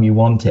the time you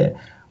want it,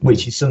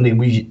 which is something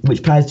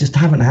which players just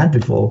haven't had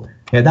before.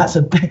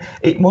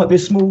 It might be a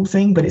small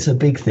thing, but it's a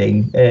big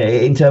thing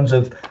in terms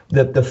of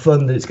the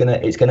fun that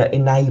it's gonna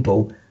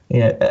enable.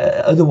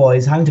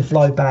 Otherwise having to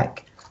fly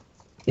back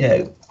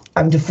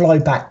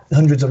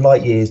hundreds of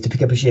light years to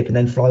pick up a ship and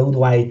then fly all the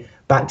way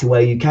back to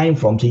where you came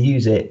from to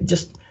use it,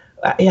 just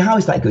how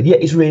is that good? Yeah,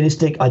 it's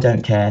realistic. I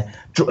don't care.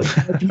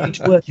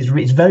 Work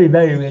it's very,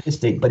 very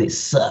realistic, but it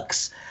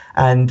sucks.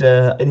 And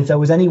if there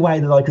was any way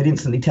that I could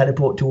instantly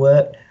teleport to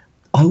work,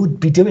 I would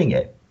be doing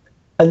it.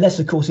 Unless,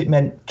 of course, it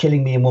meant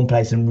killing me in one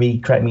place and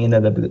recreating me in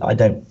another. But I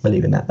don't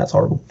believe in that. That's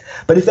horrible.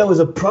 But if there was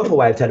a proper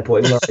way of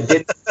teleporting where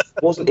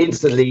wasn't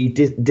instantly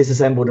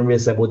disassembled and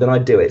reassembled, then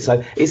I'd do it.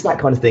 So it's that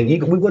kind of thing.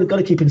 We've got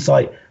to keep in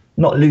sight,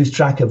 not lose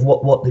track of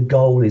what the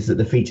goal is that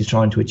the feature's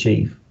trying to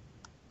achieve.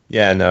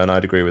 Yeah, no, and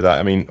I'd agree with that.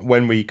 I mean,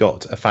 when we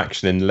got a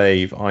faction in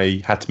Lave,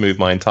 I had to move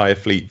my entire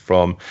fleet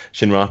from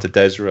Shinrarta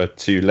Desra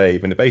to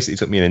Lave, and it basically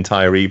took me an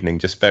entire evening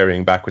just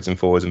ferrying backwards and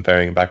forwards, and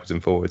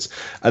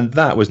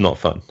that was not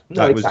fun.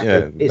 No,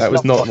 that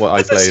was not what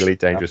I play Elite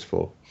Dangerous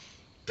for.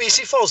 But you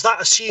see, Foz, that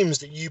assumes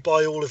that you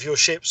buy all of your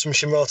ships from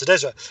Shinrarta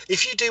Desra.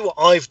 If you do what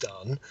I've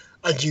done,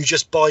 and you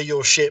just buy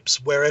your ships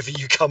wherever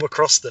you come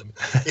across them,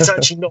 it's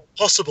actually not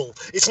possible.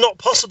 It's not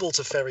possible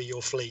to ferry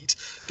your fleet,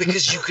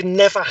 because you can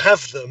never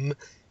have them.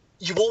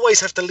 You always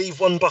have to leave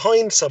one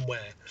behind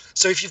somewhere.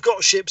 So if you've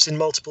got ships in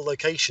multiple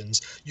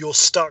locations, you're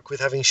stuck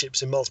with having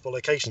ships in multiple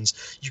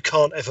locations. You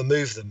can't ever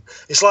move them.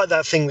 It's like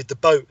that thing with the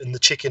boat and the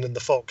chicken and the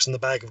fox and the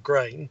bag of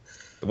grain.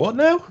 What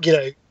now?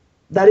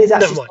 That is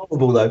actually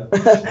horrible, though.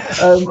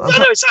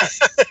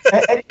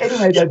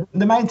 Anyway, though,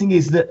 the main thing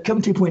is that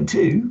come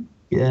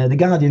 2.2, the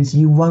Guardians,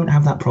 you won't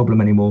have that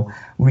problem anymore,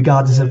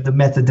 regardless of the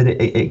method that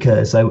it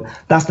occurs. So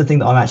that's the thing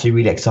that I'm actually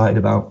really excited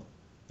about.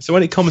 So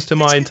when it comes to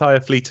my entire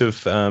fleet of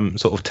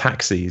sort of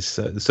taxis,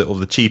 sort of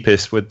the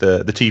cheapest with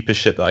the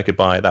cheapest ship that I could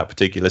buy at that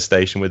particular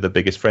station with the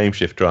biggest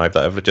frameshift drive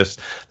that I've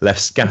just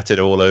left scattered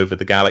all over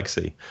the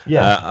galaxy.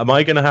 Am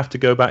I going to have to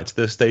go back to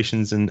the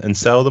stations and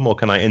sell them, or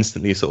can I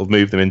instantly sort of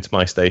move them into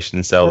my station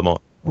and sell them on?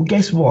 Well,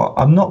 guess what?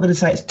 I'm not going to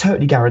say it's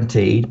totally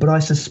guaranteed, but I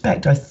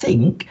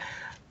think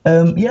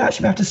you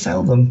actually have to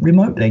sell them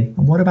remotely.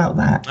 And what about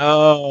that?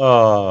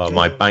 Oh,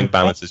 my bank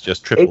balance has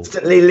just tripled.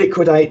 Instantly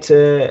liquidate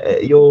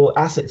your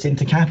assets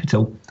into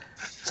capital.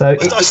 So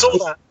I saw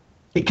that.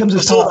 It comes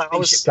as part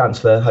of ship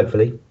transfer,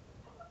 hopefully.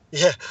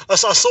 Yeah, I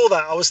saw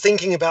that. I was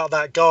thinking about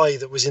that guy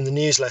that was in the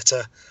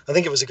newsletter. I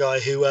think it was a guy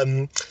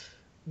who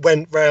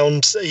went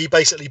round. He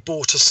basically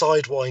bought a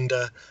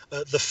Sidewinder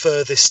at the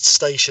furthest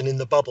station in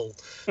the bubble.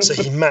 So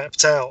he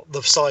mapped out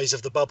the size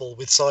of the bubble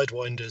with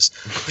Sidewinders.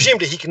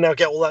 Presumably he can now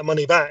get all that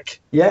money back.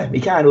 Yeah, he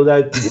can, although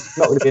it's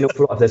not going to be an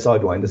awful lot of their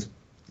Sidewinders.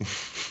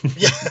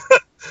 Yeah,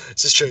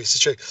 this is true.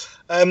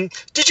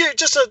 Did you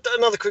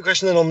another quick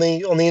question then on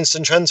the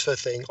instant transfer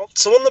thing?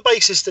 So on the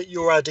basis that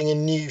you're adding a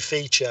new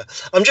feature,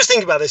 I'm just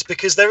thinking about this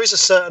because there is a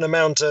certain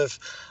amount of,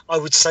 I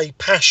would say,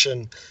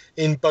 passion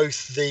in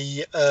both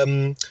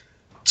the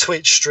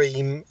Twitch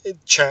stream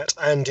chat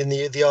and in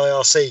the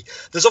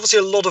IRC. There's obviously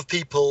a lot of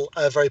people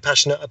very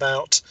passionate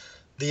about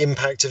the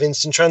impact of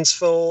instant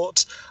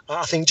transport.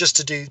 I think just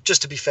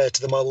to be fair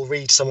to them, I will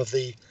read some of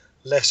the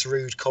less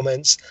rude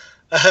comments.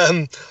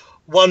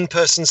 One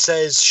person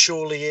says,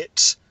 surely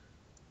it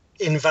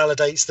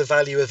invalidates the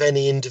value of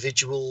any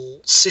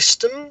individual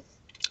system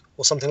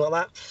or something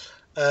like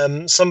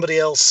that. Somebody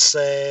else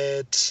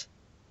said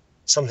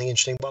something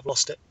interesting, but I've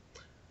lost it.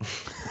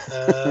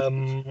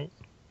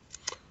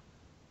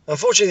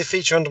 Unfortunately, the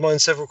feature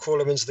undermines several core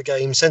elements of the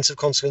game: sense of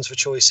consequence for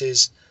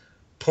choices,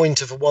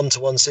 point of a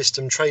one-to-one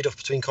system, trade-off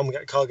between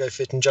combat cargo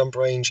fit and jump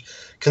range,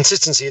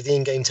 consistency of the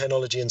in-game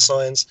technology and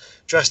science,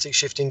 drastic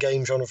shift in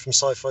game genre from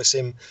sci-fi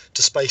sim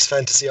to space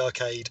fantasy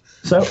arcade.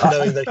 So,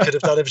 knowing they could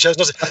have done it, but chose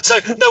not to. So,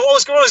 no, what I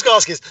was going to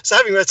ask is, so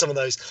having read some of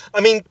those,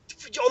 I mean,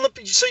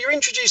 so you're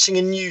introducing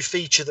a new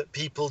feature that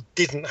people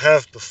didn't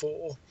have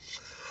before.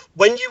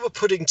 When you were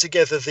putting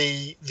together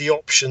the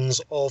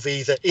options of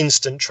either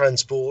instant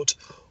transport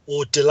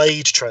or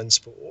delayed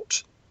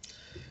transport,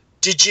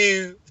 did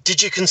you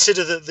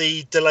consider that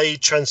the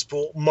delayed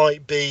transport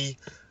might be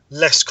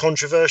less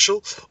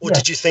controversial, or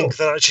did you think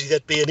that actually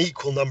there'd be an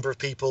equal number of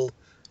people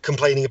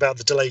complaining about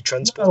the delayed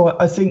transport? No,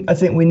 I think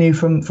we knew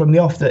from the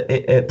off that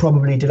it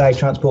probably delayed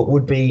transport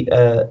would be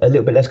a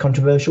little bit less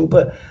controversial.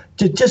 But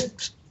to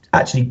just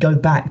actually go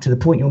back to the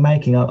point you're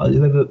making,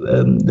 whoever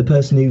the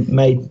person who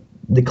made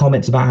the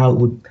comments about how it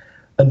would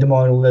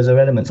undermine all those other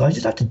elements, I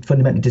just have to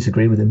fundamentally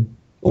disagree with him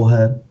or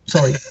her.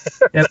 Sorry.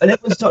 And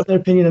everyone's got their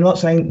opinion. I'm not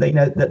saying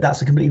that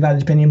that's a completely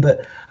valid opinion,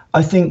 but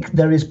I think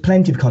there is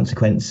plenty of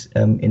consequence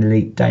in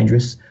Elite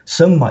Dangerous.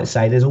 Some might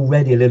say there's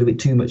already a little bit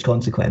too much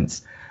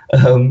consequence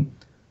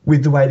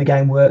with the way the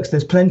game works.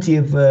 There's plenty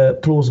of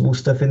plausible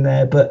stuff in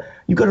there, but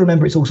you've got to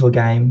remember it's also a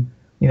game.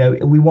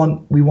 We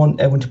want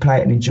everyone to play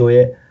it and enjoy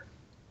it.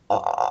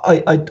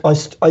 I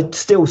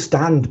still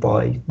stand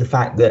by the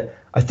fact that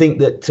I think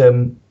that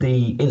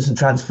the instant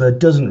transfer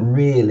doesn't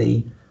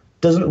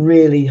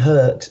really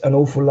hurt an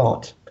awful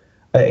lot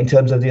in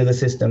terms of the other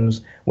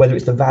systems, whether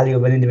it's the value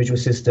of an individual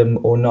system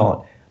or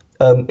not.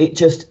 All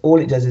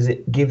it does is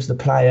it gives the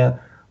player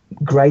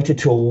greater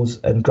tools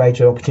and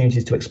greater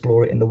opportunities to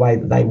explore it in the way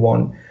that they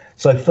want.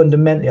 So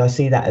fundamentally, I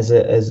see that as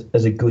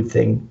a good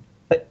thing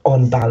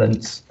on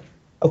balance.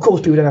 Of course,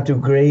 people don't have to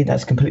agree.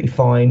 That's completely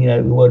fine.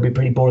 The world would be a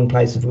pretty boring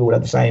place if we all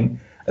had the same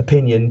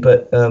opinion.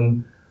 But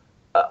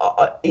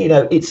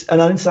it's,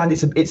 and I understand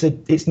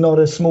it's not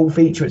a small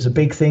feature. It's a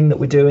big thing that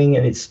we're doing,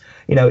 and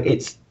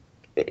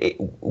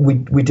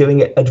we're doing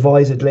it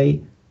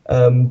advisedly.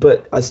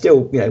 But I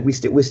still, we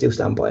still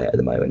stand by it at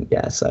the moment.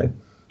 Yeah. So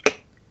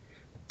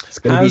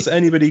has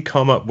anybody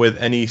come up with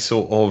any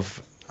sort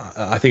of?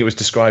 I think it was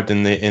described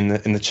in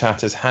the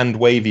chat as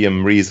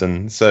hand-wavium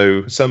reason.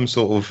 So some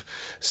sort of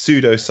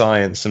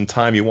pseudoscience, some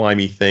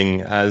timey-wimey thing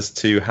as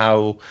to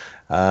how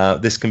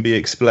this can be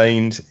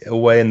explained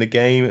away in the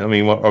game. I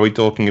mean, what are we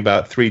talking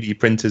about? 3D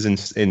printers in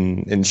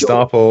Sure.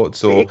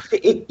 starports, or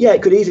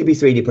it could easily be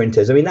 3D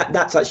printers. I mean,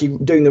 that's actually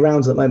doing the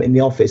rounds at the moment in the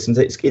office, and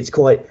it's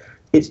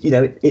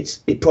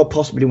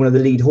possibly one of the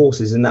lead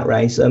horses in that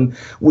race. In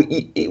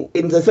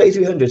the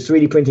 3300s,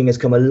 3D printing has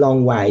come a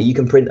long way. You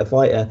can print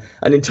an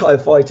entire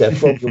fighter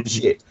from your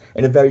ship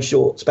in a very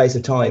short space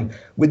of time.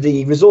 With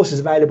the resources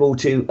available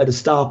at a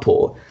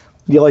starport,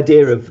 the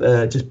idea of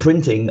just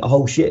printing a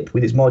whole ship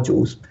with its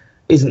modules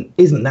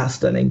isn't that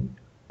stunning.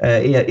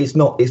 It's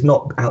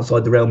not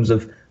outside the realms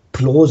of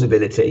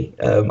plausibility.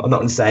 I'm not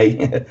going to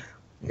say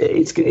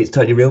it's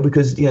totally real,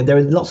 because there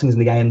are lots of things in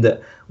the game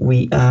that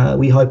we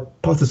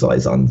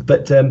hypothesize on.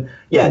 But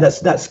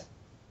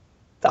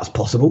that's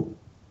possible.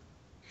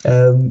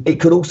 It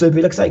could also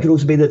be, like I say, it could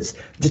also be that it's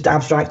just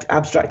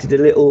abstracted a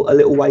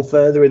little way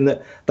further, in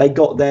that they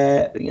got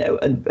there,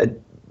 and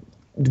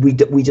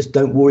we just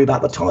don't worry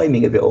about the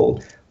timing of it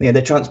all.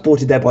 They're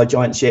transported there by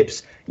giant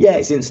ships. Yeah,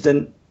 it's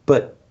instant,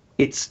 but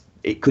it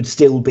could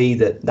still be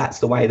that's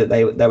the way that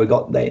they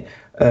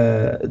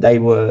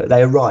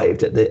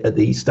arrived at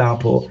the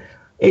starport.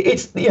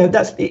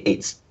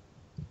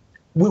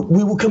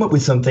 We will come up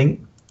with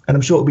something, and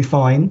I'm sure it'll be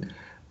fine.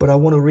 But I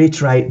want to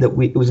reiterate that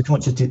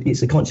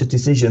it's a conscious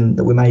decision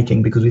that we're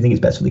making, because we think it's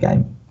best for the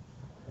game.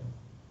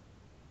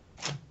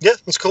 Yeah,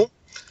 that's cool.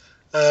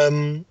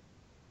 Yeah,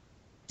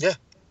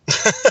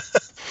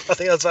 I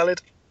think that's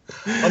valid.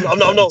 I'm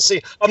not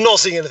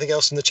seeing anything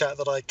else in the chat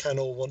that I can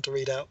or want to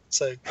read out.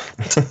 So.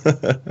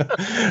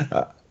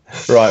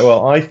 Right.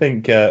 Well, I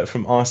think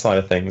from our side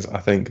of things, I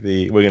think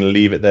we're going to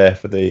leave it there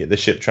for the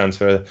ship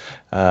transfer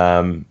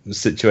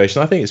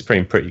situation. I think it's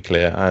pretty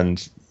clear.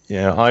 And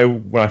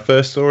when I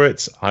first saw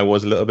it, I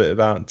was a little bit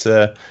about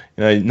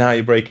now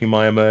you're breaking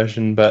my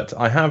immersion. But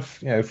I have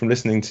from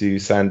listening to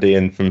Sandy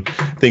and from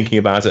thinking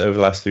about it over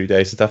the last 3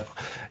 days and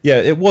stuff. Yeah,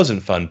 it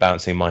wasn't fun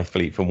bouncing my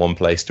fleet from one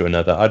place to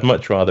another. I'd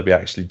much rather be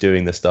actually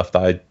doing the stuff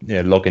that I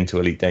log into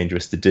Elite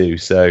Dangerous to do.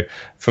 So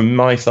from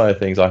my side of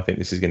things, I think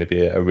this is going to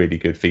be a really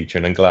good feature,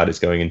 and I'm glad it's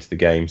going into the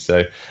game.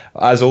 So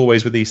as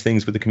always with these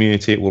things with the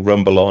community, it will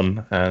rumble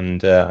on,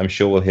 and I'm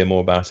sure we'll hear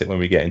more about it when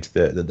we get into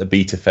the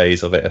beta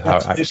phase of it, of how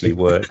it actually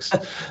works.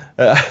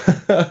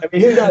 I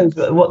mean, who knows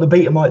what the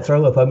beta might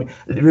throw up? I mean,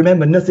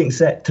 remember, nothing's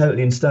set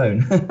totally in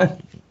stone.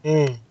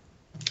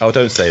 Oh,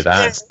 don't say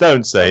that. Yes.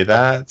 Don't say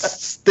that.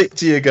 Stick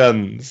to your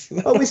guns.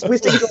 Oh, we're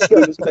sticking to our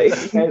guns. But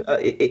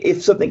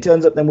if something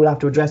turns up, then we'll have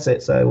to address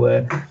it.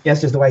 So,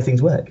 it's just the way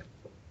things work.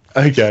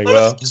 Okay, And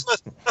well,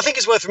 I think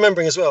it's worth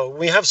remembering as well.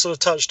 We have sort of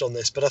touched on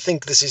this, but I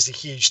think this is the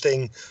huge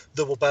thing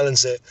that will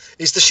balance it.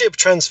 Is the ship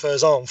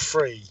transfers aren't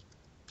free,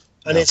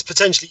 and No. it's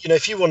potentially,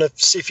 if you want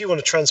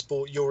to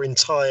transport your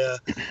entire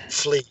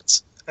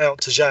fleet out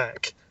to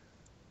Jacques,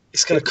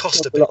 it's going to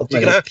cost a A bit. lot of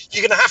You're money.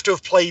 going to have to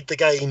have played the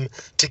game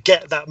to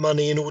get that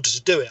money in order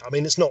to do it. I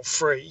mean, it's not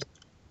free.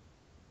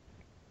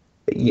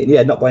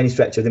 Yeah, not by any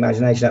stretch of the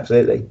imagination,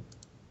 absolutely.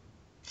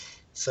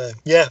 So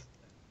yeah,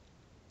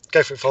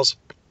 go for it, Foz.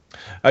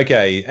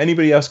 okay.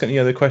 Anybody else got any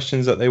other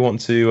questions that they want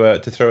to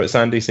throw at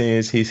Sandy, seeing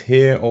as he's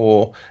here,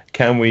 or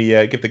can we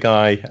give the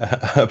guy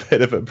a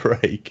bit of a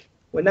break?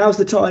 Well, now's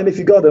the time if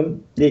you got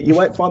them. You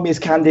won't find me as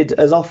candid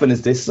as often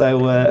as this,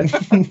 so...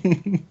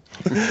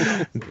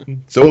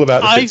 It's all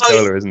about the ship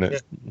solar, isn't it?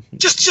 Yeah.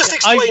 Just I've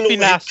explain all been the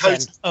hidden asked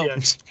codes. then. In the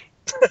videos.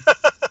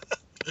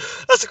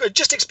 That's the,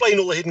 just explain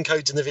all the hidden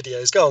codes in the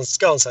videos. Go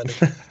on, Sandy.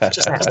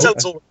 Just tell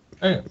us all.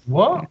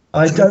 What?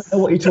 I don't know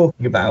what you're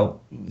talking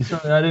about.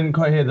 Sorry, I didn't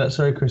quite hear that.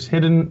 Sorry, Chris.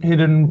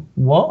 Hidden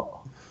what?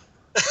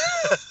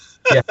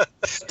 Yeah,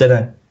 don't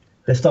know.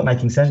 They stopped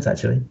making sense,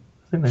 actually.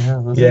 I think they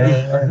have. I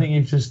think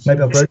you've just...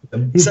 Maybe I broke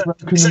them. You've So,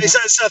 broken so them.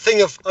 it's that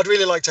thing of I'd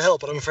really like to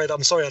help, but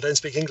I'm sorry I don't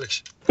speak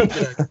English. You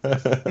know.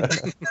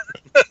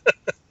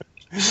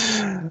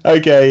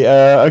 Okay,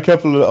 a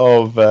couple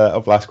of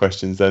last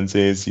questions then,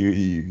 since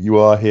you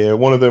are here.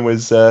 One of them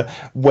was,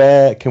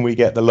 where can we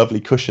get the lovely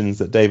cushions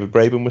that David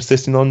Braben was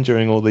sitting on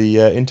during all the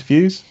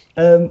interviews?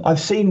 I've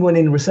seen one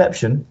in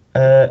reception.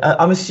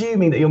 I'm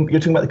assuming that you're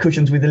talking about the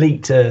cushions with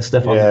Elite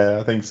stuff on them. Yeah,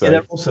 I think so. Yeah,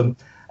 they're awesome.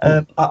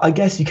 I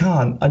guess you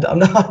can't. I'm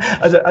not.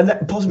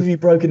 Possibly if you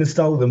broken and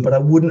stole them, but I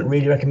wouldn't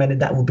really recommend it.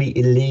 That would be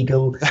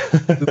illegal.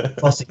 To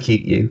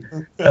prosecute you.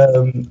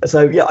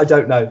 So yeah, I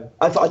don't know.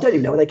 I don't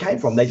even know where they came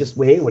from. They just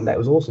were here one day. It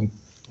was awesome.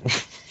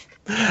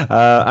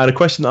 And a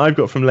question that I've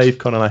got from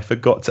LaveCon and I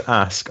forgot to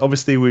ask.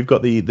 Obviously, we've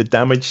got the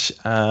damage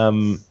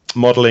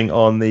modeling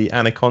on the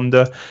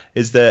Anaconda.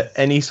 Is there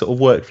any sort of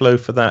workflow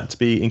for that to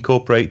be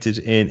incorporated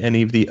in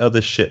any of the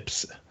other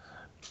ships?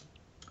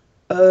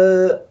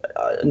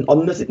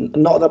 On nothing,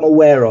 not that I'm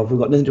aware of. We've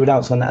got nothing to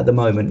announce on that at the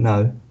moment.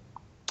 No.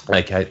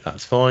 Okay,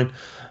 that's fine.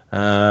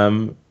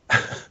 And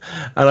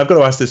I've got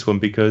to ask this one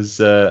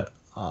because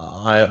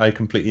I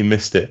completely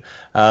missed it.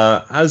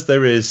 As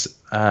there is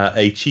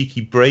a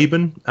cheeky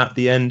Braben at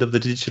the end of the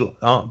digital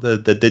art, the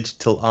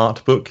digital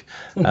art book,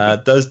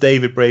 does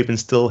David Braben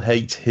still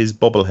hate his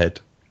bobblehead?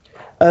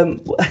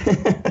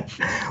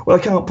 Well, I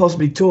can't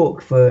possibly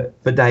talk for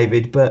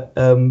David, but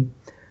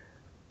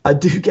I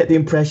do get the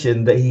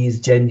impression that he's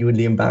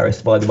genuinely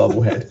embarrassed by the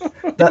bobblehead.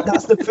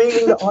 That's the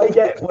feeling that I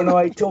get when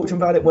I talk to him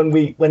about it. When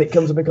it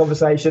comes up in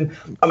conversation,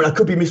 I mean, I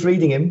could be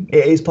misreading him.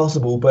 It is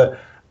possible, but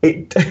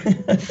he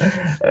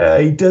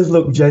does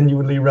look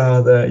genuinely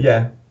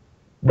rather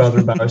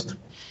embarrassed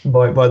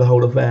by the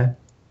whole affair,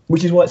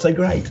 which is why it's so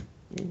great.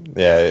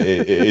 Yeah,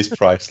 it is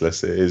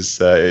priceless. It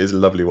is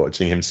lovely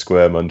watching him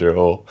squirm under it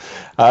all.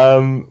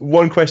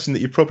 One question that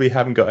you probably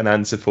haven't got an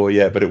answer for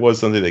yet, but it was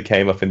something that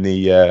came up in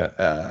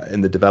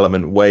the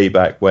development way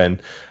back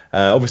when.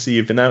 Obviously,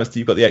 you've announced that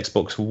you've got the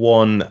Xbox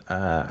One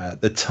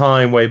at the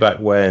time, way back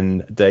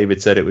when David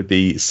said it would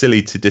be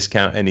silly to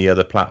discount any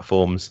other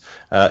platforms.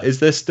 Is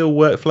there still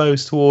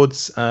workflows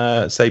towards,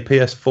 say,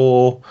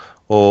 PS4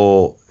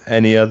 or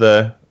any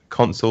other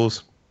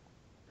consoles?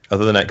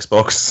 Other than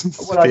Xbox,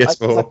 Well,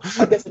 PS4.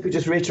 I guess I could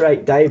just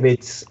reiterate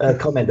David's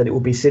comment that it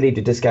would be silly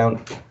to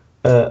discount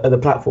other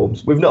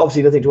platforms. We've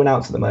obviously nothing to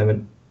announce at the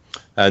moment.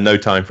 No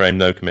time frame,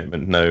 no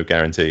commitment, no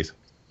guarantees.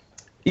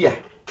 Yeah.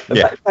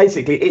 Yeah.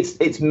 Basically,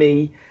 it's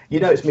me.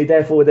 You know, it's me.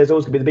 Therefore, there's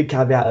always going to be the big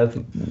caveat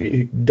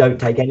of don't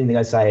take anything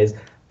I say as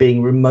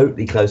being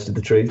remotely close to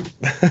the truth.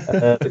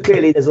 But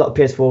clearly, there's a lot of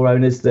PS4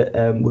 owners that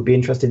would be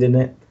interested in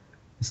it.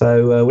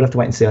 So we'll have to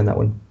wait and see on that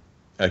one.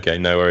 Okay,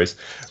 no worries.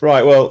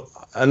 Right, well,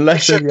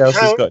 unless Sure, anybody else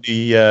has got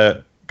any...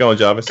 go on,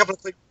 Jarvis.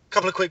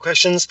 Couple of quick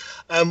questions.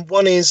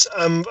 One is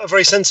a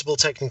very sensible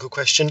technical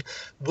question.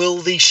 Will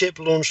the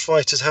ship-launched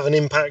fighters have an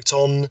impact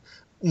on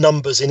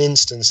numbers in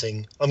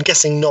instancing? I'm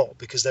guessing not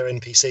because they're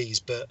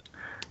NPCs, but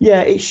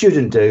Yeah, it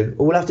shouldn't do.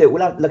 We'll have,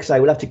 like I say,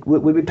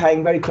 we'll be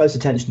paying very close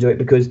attention to it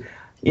because,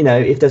 you know,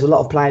 if there's a lot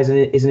of players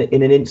in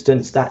an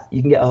instance, that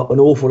you can get an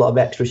awful lot of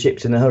extra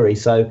ships in a hurry.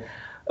 So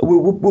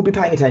we'll be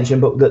paying attention,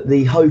 but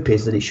the hope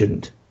is that it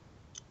shouldn't.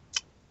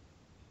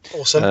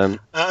 awesome.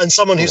 And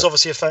someone who's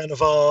obviously a fan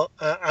of our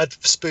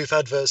spoof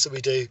adverts that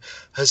we do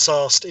has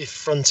asked if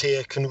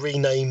Frontier can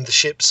rename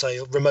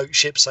the remote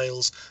ship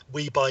sales,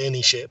 We Buy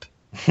Any Ship.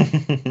 Yeah,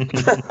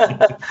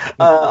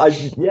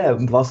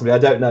 possibly. I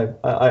don't know.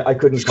 I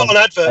couldn't. We've got an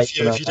advert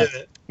for you if you do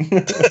it.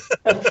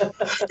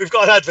 We've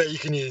got an advert you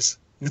can use.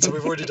 So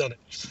we've already done it.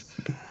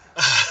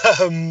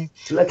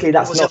 Luckily,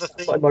 that's what was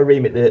the not other my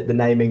remit. The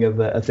naming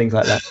of things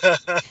like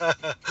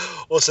that.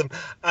 Awesome.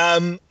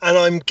 And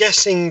I'm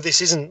guessing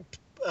this isn't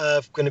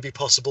going to be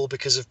possible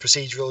because of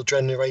procedural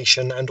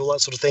generation and all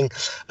that sort of thing.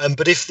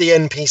 But if the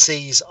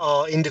NPCs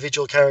are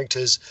individual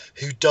characters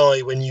who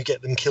die when you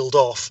get them killed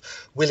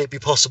off, will it be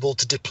possible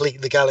to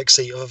deplete the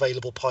galaxy of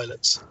available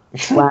pilots?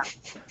 Wow.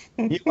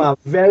 You are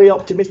very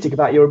optimistic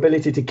about your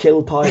ability to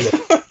kill pilots.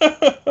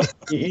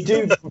 You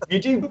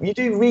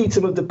do read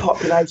some of the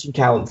population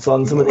counts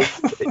on some of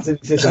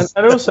these.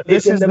 And also,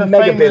 this is the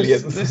mega famous,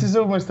 billions. this is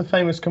almost the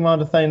famous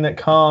Commander Thane that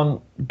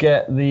can't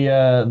get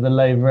the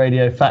Lave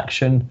Radio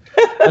faction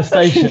a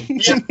station.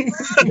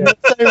 The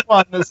same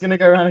one that's going to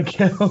go around and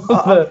kill.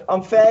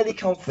 I'm fairly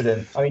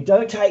confident. I mean,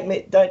 don't take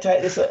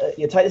this.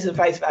 You take this at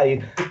face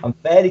value. I'm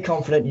fairly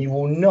confident you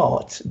will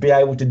not be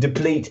able to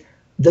deplete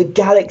the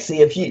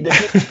galaxy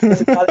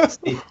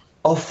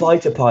of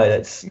fighter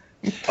pilots.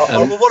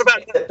 Well, what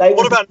about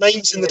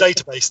names in the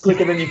database?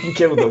 Quicker than you can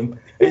kill them.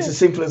 It's as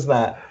simple as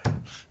that.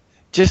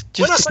 Just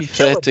to be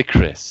fair to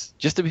Chris,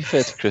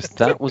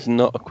 that was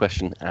not a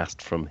question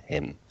asked from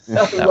him.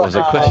 That was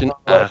a question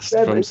asked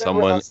from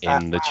someone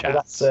in the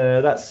chat.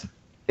 That's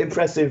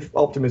impressive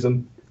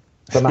optimism.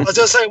 I was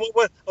just saying,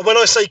 when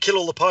I say kill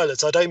all the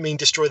pilots, I don't mean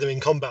destroy them in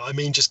combat. I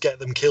mean just get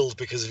them killed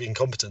because of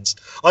incompetence.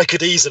 I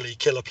could easily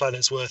kill a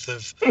planet's worth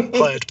of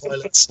hired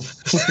pilots.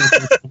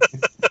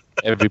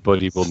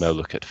 Everybody will now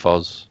look at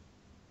Foz.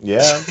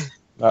 Yeah,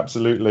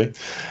 absolutely.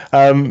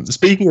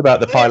 Speaking about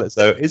the pilots,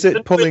 though, is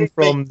it pulling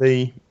from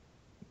the...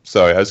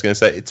 Sorry, I was going to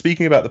say,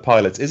 speaking about the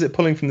pilots, is it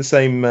pulling from the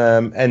same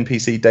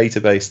NPC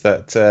database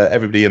that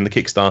everybody in the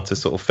Kickstarter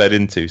sort of fed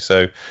into?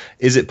 So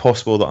is it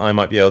possible that I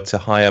might be able to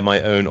hire my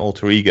own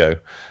alter ego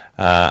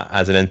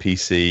as an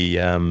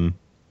NPC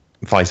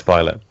fighter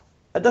pilot?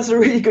 That's a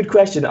really good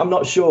question. I'm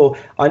not sure.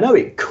 I know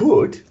it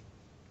could.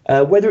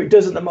 Whether it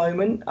does at the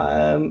moment,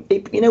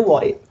 you know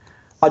what?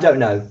 I don't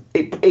know.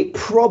 It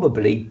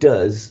probably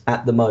does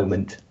at the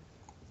moment.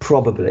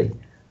 Probably.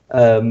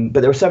 But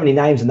there are so many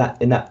names in that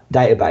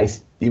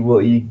database.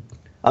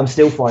 I'm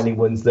still finding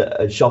ones that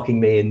are shocking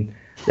me and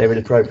they're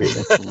inappropriate.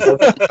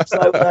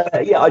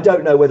 Yeah, I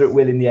don't know whether it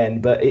will in the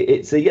end, but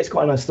it's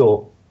quite a nice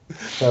thought.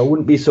 So I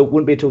wouldn't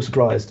be at all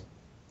surprised.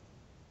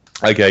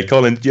 Okay,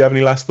 Colin, do you have any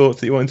last thoughts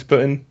that you wanted to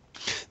put in?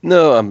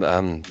 No,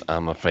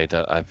 I'm afraid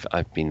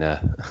I've been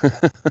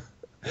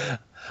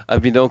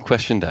I've been all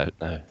questioned out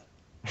now.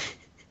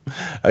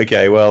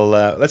 Okay, well,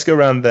 let's go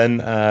around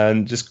then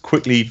and just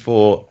quickly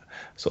for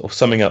sort of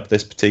summing up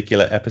this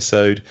particular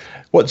episode.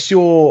 What's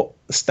your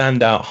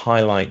standout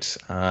highlight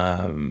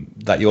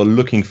that you're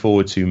looking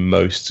forward to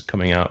most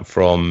coming out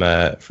from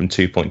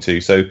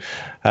 2.2? So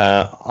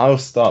I'll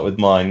start with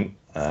mine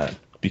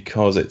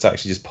because it's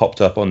actually just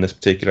popped up on this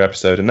particular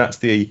episode, and that's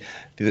the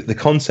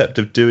concept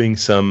of doing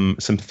some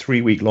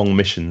 3-week-long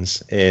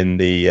missions in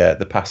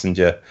the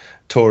passenger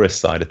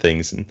tourist side of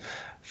things. And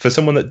for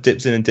someone that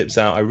dips in and dips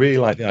out, I really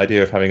like the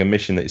idea of having a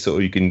mission that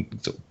you can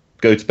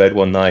go to bed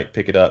one night,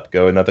 pick it up,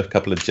 go another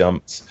couple of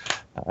jumps,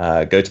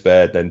 go to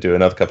bed, then do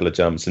another couple of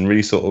jumps, and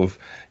really sort of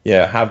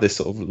have this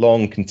sort of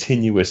long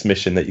continuous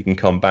mission that you can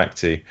come back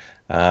to.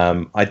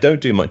 I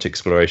don't do much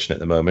exploration at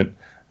the moment,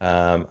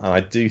 and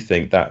I do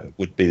think that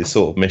would be the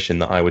sort of mission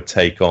that I would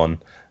take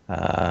on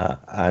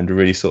and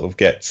really sort of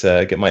get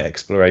my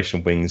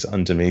exploration wings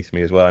underneath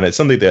me as well. And it's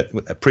something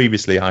that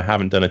previously I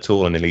haven't done at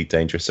all in Elite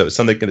Dangerous, so it's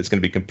something that's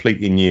going to be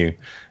completely new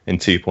in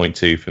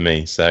 2.2 for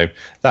me. So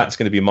that's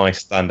going to be my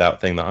standout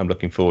thing that I'm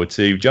looking forward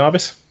to.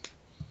 Jarvis?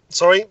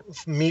 Sorry,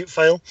 mute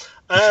fail.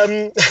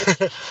 I'm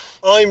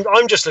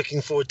just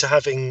looking forward to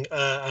having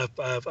a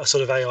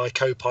sort of AI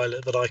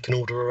co-pilot that I can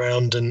order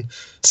around and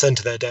send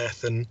to their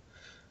death and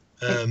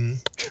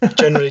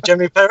generally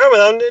play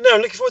around with.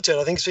 I'm looking forward to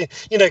it. I think it's been,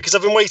 because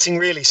I've been waiting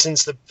really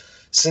since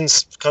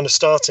kind of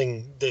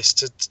starting this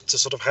to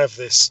sort of have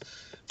this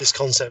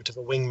concept of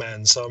a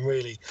wingman. So I'm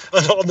really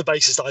on the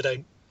basis that I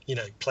don't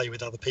play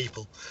with other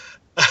people.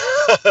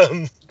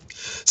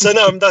 So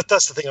no,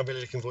 that's the thing I'm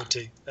really looking forward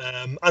to.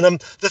 And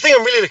the thing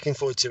I'm really looking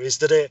forward to is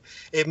that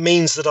it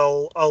means that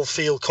I'll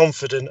feel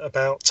confident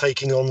about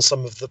taking on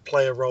some of the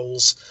player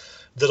roles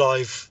that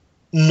I've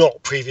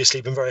not previously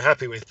been very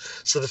happy with.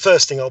 So the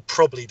first thing I'll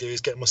probably do is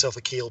get myself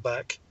a keel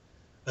back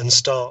and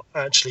start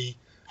actually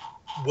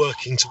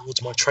working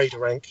towards my trader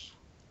rank,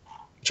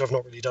 which I've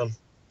not really done.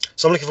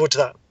 So I'm looking forward to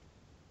that.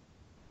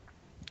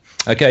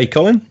 Okay,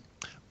 Colin?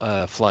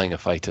 Flying a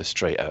fighter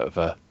straight out of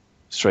a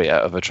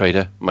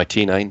trader, my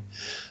T9.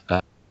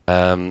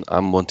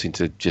 I'm wanting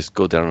to just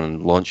go down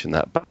and launch in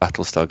that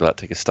Battlestar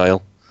Galactica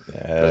style.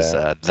 Because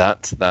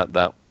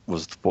that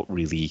was what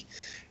really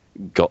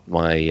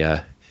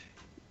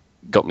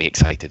got me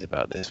excited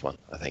about this one,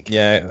 I think.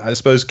 Yeah, I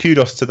suppose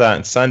kudos to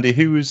that. Sandy,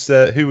 who was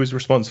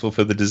responsible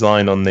for the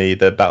design on the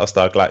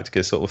Battlestar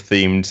Galactica sort of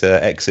themed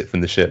exit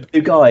from the ship?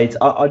 You guys,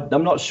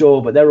 I'm not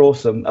sure, but they're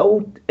awesome.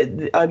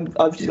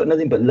 I've just got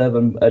nothing but love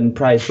and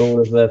praise for all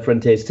of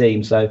Frontier's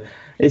team. So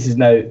this is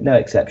no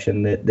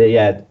exception.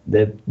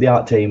 The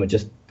art team are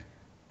just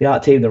the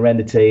art team, the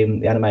render team,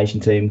 the animation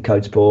team,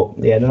 code support.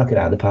 Yeah, they're knocking it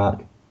out of the park.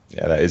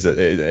 Yeah, it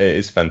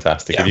is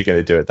fantastic. Yeah. If you're going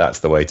to do it,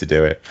 that's the way to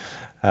do it.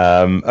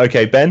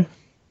 Okay, Ben?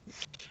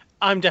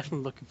 I'm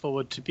definitely looking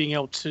forward to being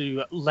able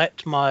to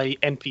let my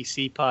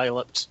NPC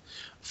pilot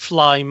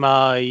fly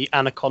my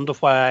Anaconda,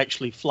 where I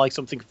actually fly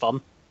something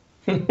fun.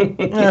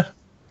 Yeah,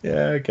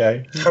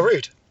 okay. How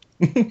rude.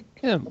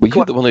 Yeah, well,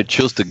 you're the one who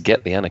chose to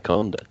get the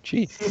Anaconda.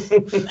 Gee. Yeah,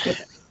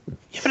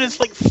 but it's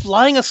like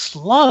flying a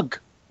slug.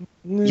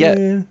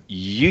 Yeah,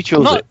 you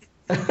chose Not- it.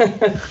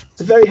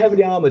 It's a very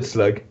heavily armoured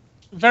slug.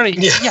 Very,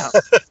 yeah.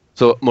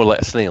 So more like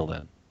a snail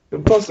then.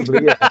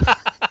 Possibly, yeah.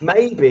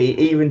 Maybe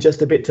even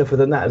just a bit tougher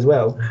than that as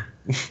well.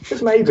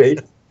 Just maybe.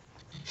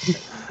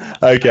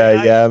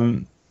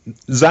 Okay,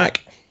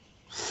 Zach.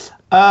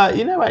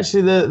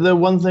 Actually, the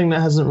one thing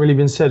that hasn't really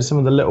been said, some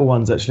of the little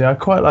ones, actually, I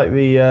quite like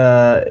the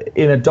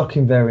inner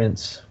docking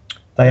variants.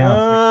 They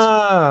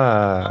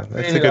are. That's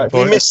Really a good like- We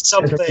point. missed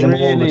something. Them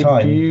all the really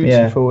time.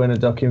 beautiful inner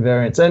docking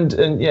variants,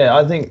 and yeah,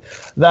 I think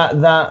that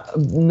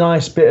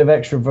nice bit of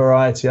extra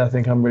variety. I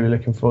think I'm really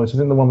looking forward to. I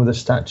think the one with the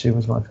statue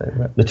was my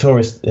favourite. The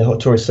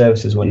tourist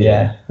services one,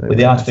 yeah. With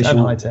the artificial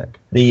high tech.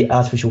 the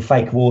artificial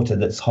fake water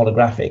that's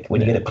holographic.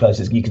 When you get up close,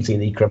 you can see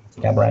the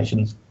chromatic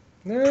aberrations.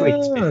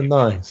 Pretty.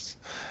 Nice.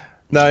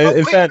 No, in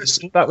quick fairness,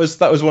 question.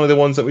 that was one of the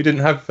ones that we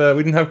didn't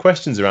have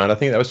questions around. I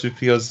think that was just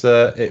because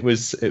it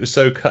was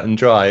so cut and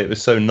dry. It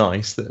was so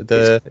nice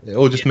that it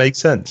all just made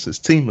sense. It's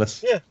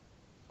seamless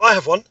I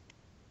have one.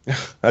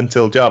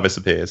 until Jarvis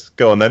appears.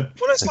 Go on then.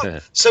 Well, it's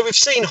like, so we've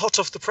seen hot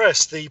off the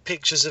press the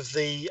pictures of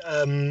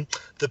the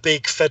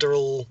big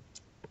Federal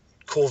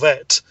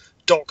Corvette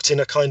docked in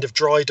a kind of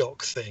dry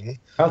dock thing.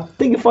 I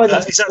think if I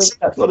Is that-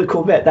 that's not a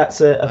Corvette.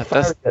 That's a That's-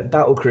 Farragut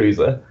battle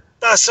cruiser.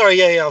 Sorry,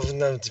 yeah,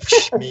 no,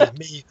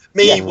 me,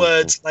 Yeah.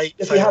 words late.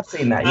 If you have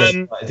seen that,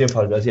 yes, I do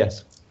apologise.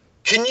 Yes.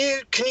 Can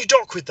you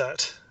dock with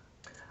that?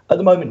 At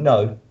the moment,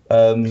 no.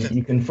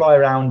 You can fly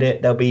around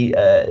it. There'll be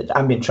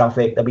ambient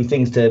traffic. There'll be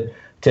things to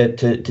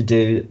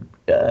do.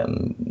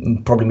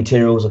 Probably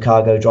materials or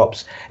cargo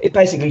drops. It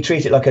basically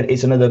treats it like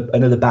it's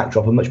another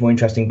backdrop, a much more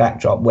interesting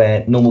backdrop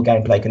where normal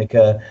gameplay can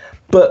occur.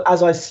 But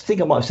as I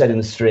think I might have said in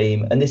the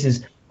stream, and this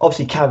is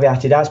obviously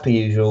caveated as per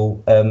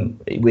usual,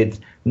 with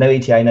no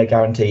ETA, no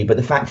guarantee. But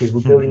the fact is,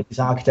 we're building this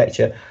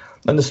architecture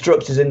and the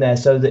structures in there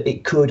so that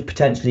it could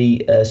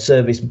potentially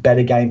service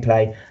better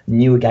gameplay,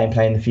 newer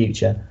gameplay in the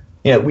future.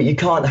 You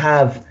can't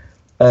have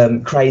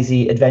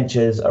crazy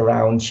adventures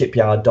around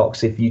shipyard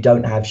docks if you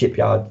don't have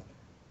shipyard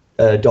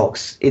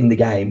docks in the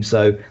game.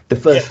 So the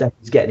first step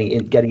is getting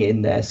it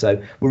in there. So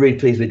we're really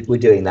pleased we're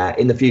doing that.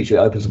 In the future, it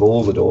opens up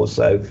all the doors.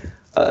 So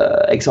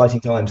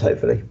exciting times,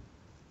 hopefully.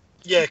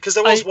 Yeah, because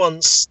there was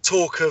once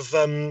talk of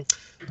the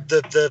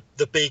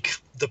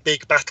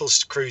big battle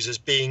cruisers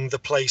being the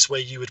place where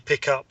you would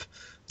pick up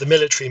the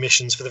military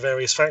missions for the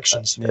various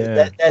factions.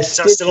 Yeah. Is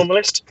that still on the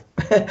list?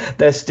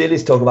 There still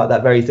is talk about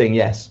that very thing.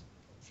 Yes.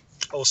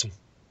 Awesome.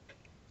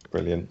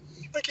 Brilliant.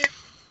 Thank you.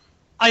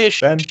 I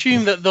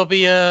assume that there'll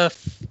be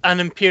an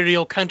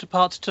Imperial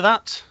counterpart to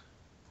that.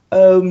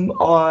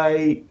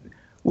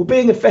 Well,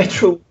 being a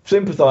federal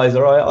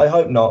sympathiser, I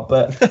hope not,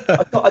 but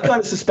I kind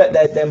of suspect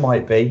there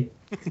might be.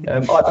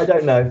 I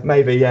don't know.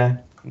 Maybe, yeah.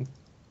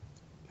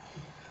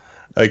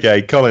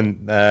 Okay, Colin,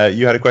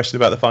 you had a question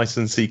about the fighters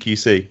and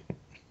CQC.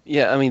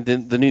 Yeah, I mean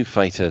the new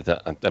fighter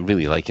I'm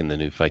really liking the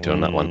new fighter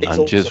on that one. It's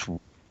I'm awesome. just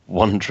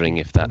wondering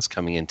if that's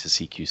coming into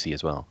CQC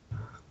as well.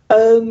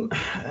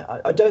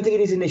 I don't think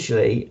it is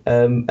initially,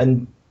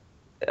 and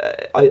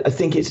I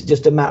think it's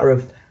just a matter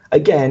of,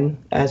 again,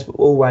 as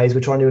always,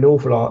 we're trying to do an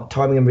awful lot,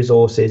 timing and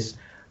resources.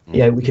 We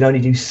can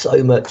only do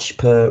so much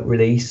per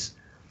release,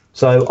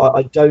 so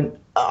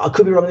I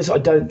could be wrong on this. I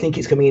don't think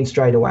it's coming in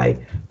straight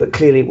away, but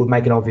clearly it would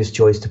make an obvious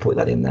choice to put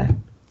that in there.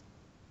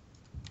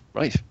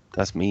 Right,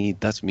 that's me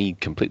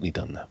completely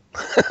done now.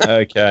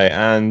 Okay,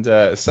 and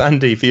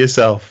Sandy, for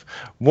yourself,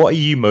 what are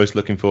you most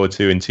looking forward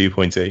to in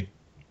 2.0?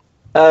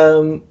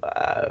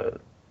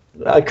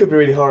 I could be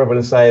really horrible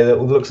and say that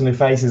all the looks on their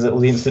faces at all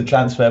the instant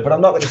transfer, but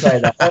I'm not going to say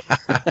that.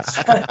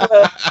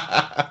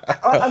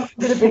 I'm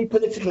going to be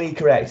politically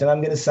correct, and I'm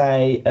going to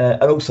say,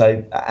 and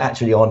also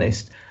actually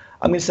honest.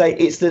 I'm going to say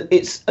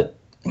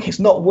it's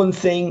not one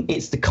thing;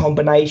 it's the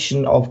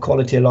combination of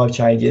quality of life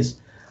changes.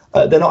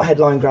 They're not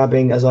headline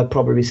grabbing, as I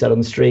probably said on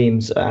the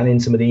streams and in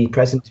some of the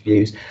press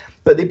interviews,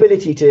 but the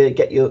ability to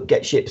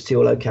get ships to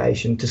your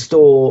location, to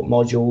store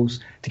modules,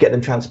 to get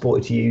them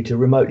transported to you, to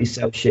remotely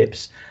sell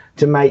ships,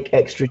 to make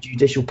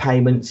extrajudicial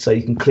payments so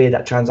you can clear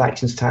that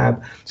transactions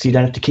tab so you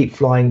don't have to keep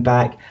flying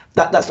back.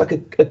 That's like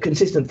a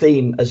consistent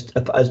theme as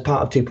part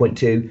of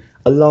 2.2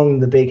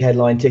 along the big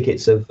headline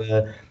tickets of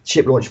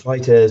ship launch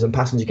fighters and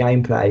passenger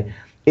gameplay.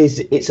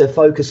 It's a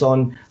focus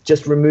on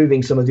just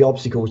removing some of the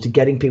obstacles to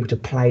getting people to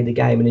play the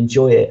game and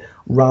enjoy it,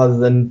 rather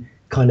than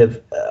kind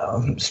of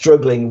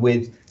struggling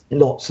with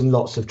lots and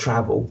lots of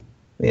travel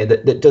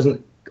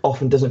that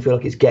often doesn't feel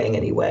like it's getting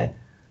anywhere.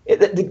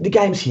 The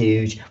game's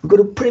huge. We've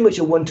got pretty much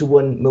a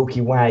one-to-one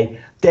Milky Way.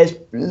 There's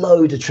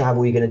loads of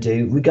travel you're going to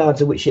do,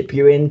 regardless of which ship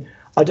you're in.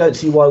 I don't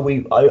see why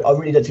I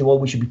really don't see why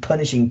we should be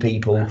punishing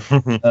people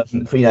for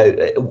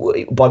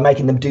by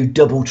making them do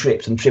double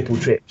trips and triple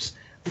trips.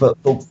 for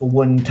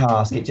one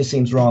task. It just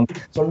seems wrong.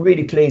 So I'm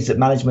really pleased that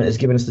management has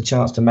given us the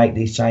chance to make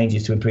these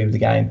changes to improve the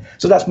game.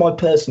 So that's my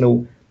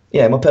personal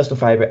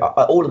favourite.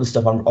 All of the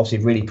stuff I'm obviously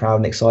really proud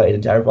and excited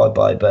and terrified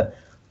by, but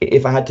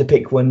if I had to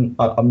pick one,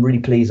 I'm really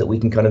pleased that we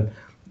can kind of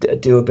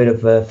do a bit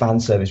of fan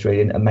service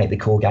really and make the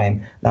core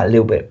game that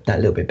little bit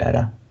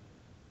better.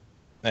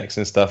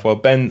 Excellent stuff. Well,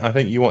 Ben, I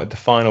think you wanted the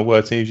final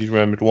word. So you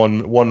remembered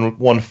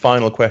one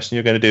final question.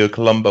 You're going to do a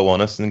Columbo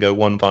on us and go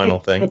one final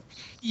thing.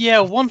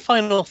 Yeah, one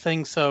final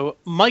thing. So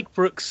Mike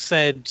Brooks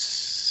said,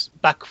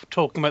 back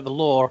talking about the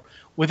lore,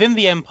 within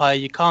the Empire,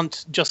 you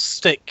can't just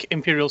stick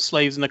Imperial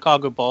slaves in a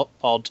cargo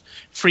pod,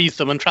 freeze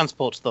them, and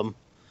transport them.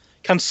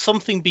 Can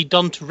something be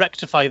done to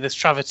rectify this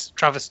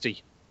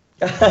travesty?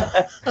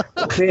 Well,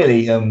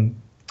 clearly,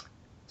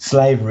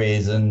 slavery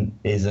is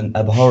an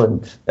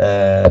abhorrent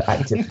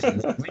activity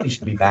that really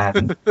should be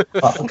banned.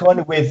 I'm kind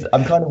of with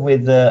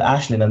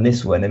Ashlyn on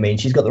this one. I mean,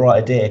 she's got the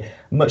right idea.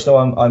 Much though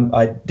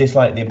I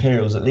dislike the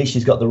Imperials, at least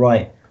she's got the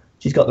right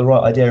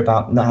idea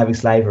about not having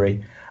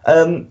slavery.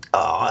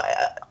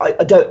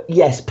 I don't.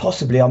 Yes,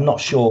 possibly. I'm not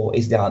sure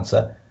is the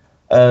answer.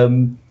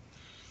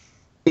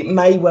 It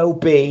may well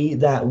be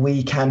that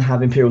we can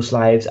have Imperial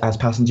slaves as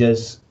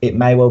passengers. It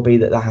may well be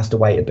that has to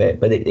wait a bit,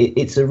 but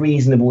it's a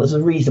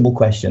reasonable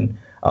question.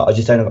 I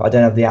just don't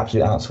have the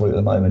absolute answer for it at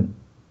the moment.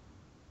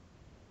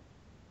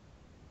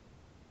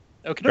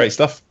 Okay. Great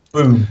stuff.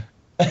 Boom.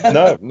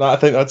 No, I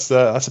think that's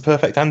a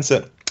perfect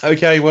answer.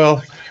 Okay,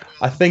 well,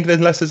 I think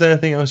unless there's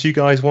anything else you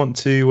guys want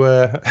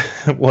to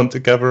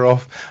cover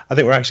off, I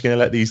think we're actually going to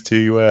let these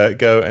two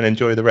go and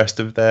enjoy the rest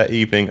of their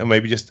evening and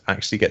maybe just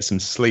actually get some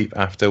sleep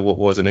after what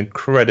was an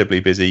incredibly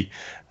busy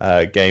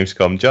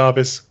Gamescom.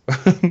 Jarvis,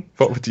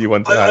 what do you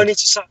want to add?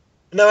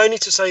 Only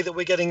to say that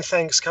we're getting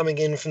thanks coming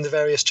in from the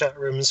various chat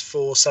rooms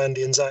for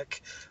Sandy and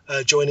Zach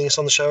joining us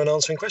on the show and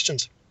answering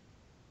questions.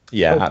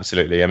 Yeah,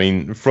 absolutely. I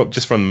mean, from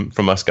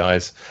us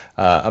guys,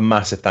 a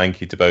massive thank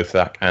you to both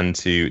Zach and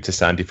to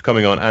Sandy for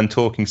coming on and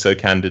talking so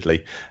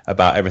candidly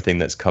about everything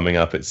that's coming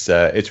up.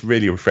 It's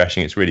really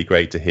refreshing. It's really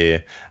great to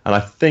hear. And I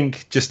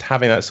think just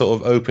having that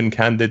sort of open,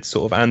 candid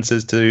sort of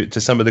answers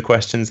to some of the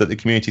questions that the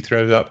community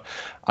throws up,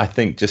 I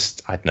think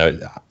I don't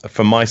know,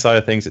 from my side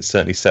of things, it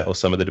certainly settles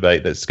some of the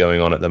debate that's going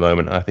on at the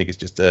moment. I think it's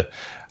just a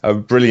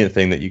brilliant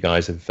thing that you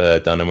guys have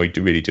done, and we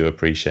really do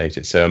appreciate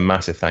it. So a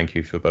massive thank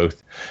you for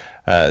both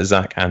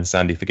Zach and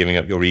Sandy for giving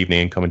up your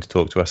evening and coming to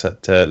talk to us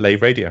at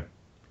Lave Radio.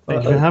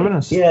 Thank you for having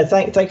us. Yeah,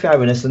 thank you for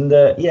having us. And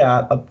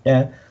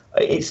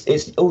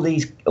it's all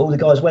the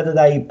guys, whether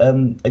they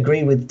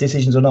agree with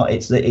decisions or not.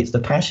 It's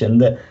the passion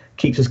that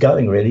keeps us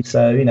going, really.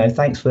 So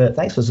thanks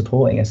for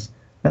supporting us.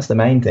 That's the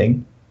main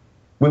thing.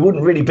 We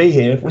wouldn't really be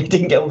here if we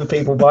didn't get all the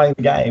people buying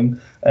the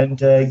game and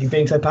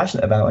being so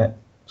passionate about it.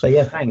 So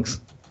yeah, thanks.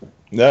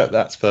 No,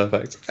 that's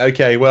perfect.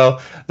 Okay,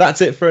 well,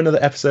 that's it for another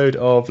episode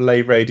of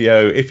Lave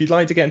Radio. If you'd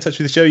like to get in touch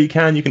with the show, you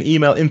can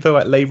email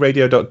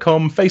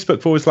info@laveradio.com,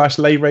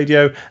 Facebook.com/Lave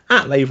Radio,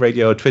 @Lave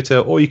Radio on Twitter,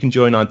 or you can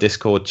join our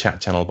Discord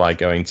chat channel by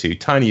going to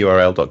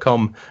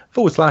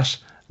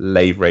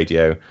tinyurl.com/Lave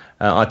Radio.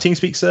 Our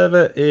TeamSpeak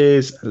server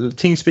is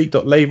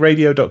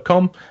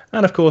teamspeak.laveradio.com,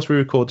 and of course we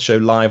record the show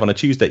live on a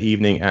Tuesday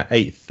evening at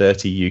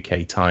 8:30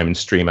 UK time and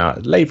stream out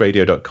at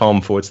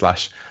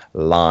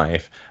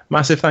laveradio.com/live.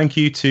 Massive thank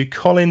you to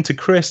Colin, to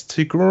Chris,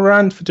 to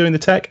Grant for doing the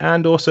tech,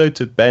 and also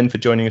to Ben for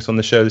joining us on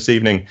the show this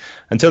evening.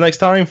 Until next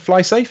time,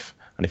 fly safe,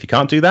 and if you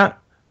can't do that,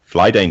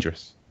 fly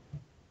dangerous.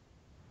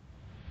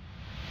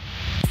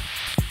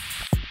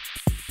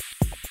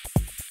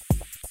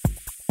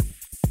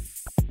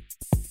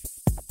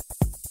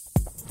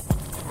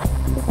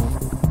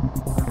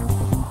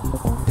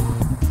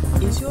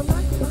 Is your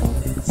life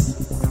like this?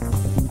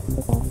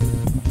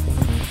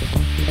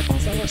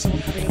 Sounds like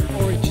someone having an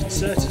orange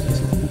inserted.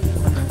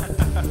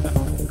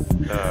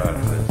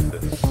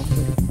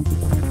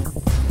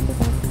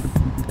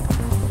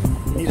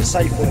 Need a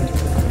safe word.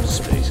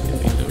 Space can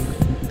be done.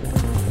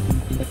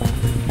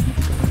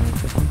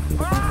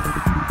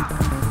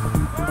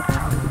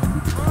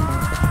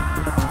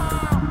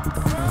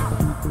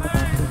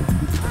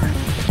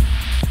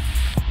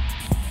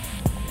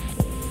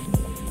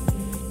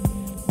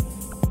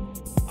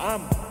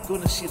 I'm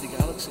gonna see the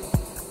galaxy.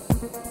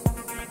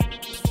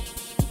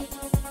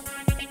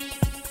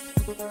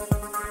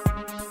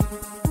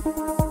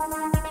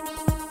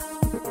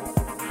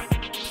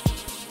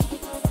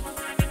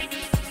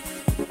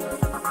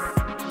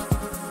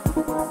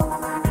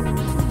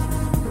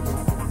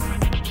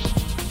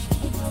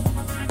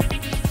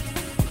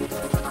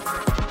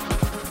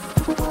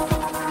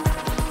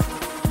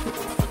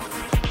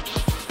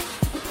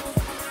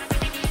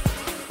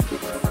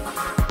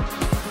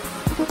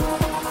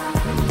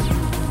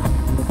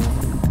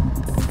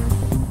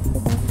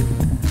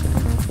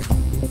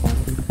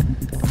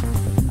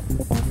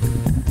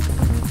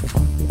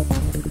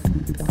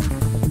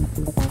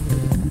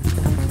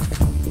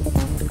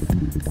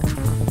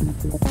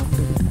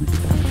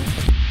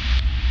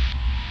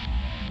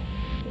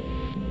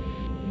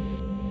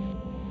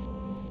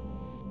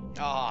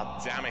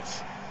 Ah, damn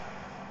it.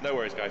 No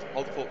worries, guys.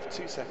 Hold the fort for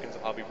 2 seconds.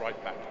 I'll be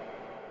right back.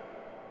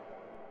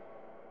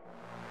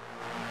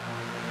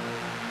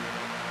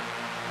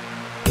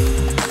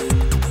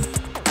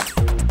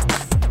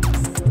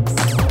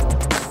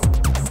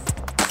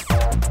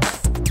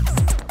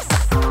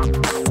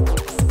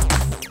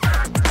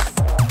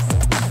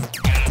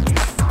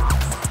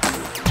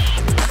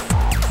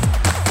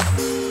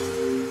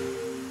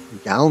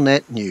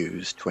 Galnet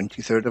News,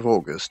 23rd of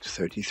August,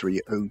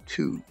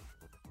 3302.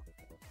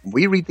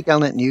 We read the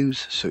Galnet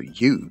News so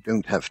you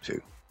don't have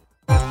to.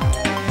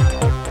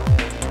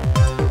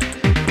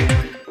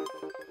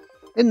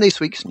 In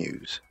this week's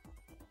news,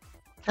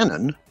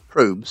 Canon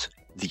probes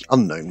the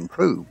unknown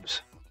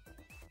probes.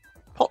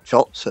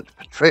 Potshots at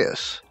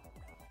Patreus.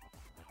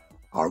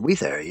 Are we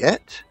there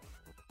yet?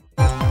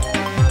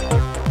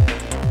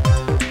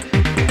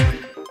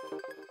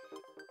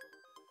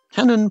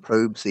 Canon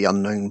probes the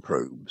unknown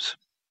probes.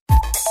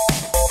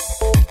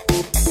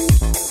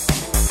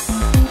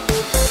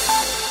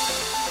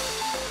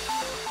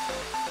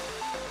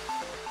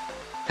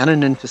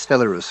 Canon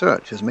Interstellar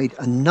Research has made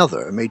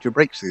another major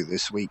breakthrough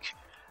this week,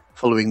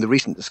 following the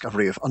recent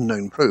discovery of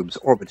unknown probes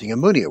orbiting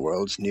ammonia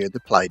worlds near the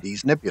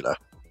Pleiades Nebula.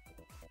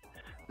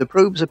 The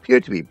probes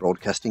appear to be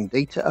broadcasting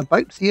data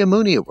about the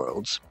ammonia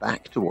worlds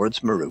back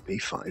towards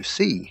Merope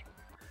 5c,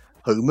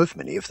 home of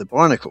many of the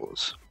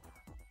barnacles.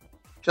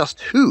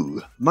 Just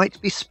who might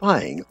be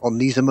spying on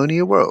these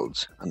ammonia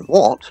worlds, and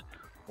what,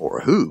 or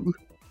who,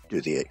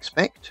 do they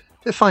expect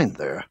to find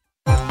there?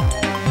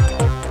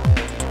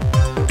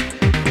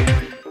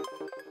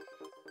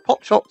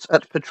 Potshots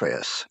at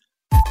Patreus.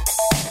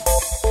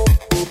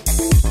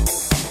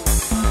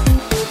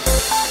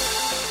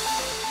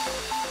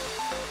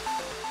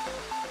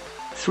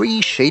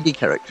 Three shady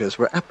characters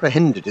were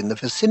apprehended in the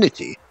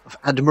vicinity of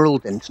Admiral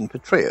Denton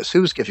Patreus,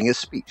 who was giving a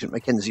speech at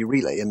Mackenzie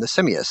Relay in the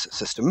Semius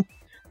system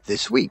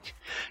this week,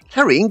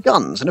 carrying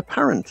guns and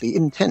apparently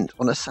intent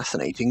on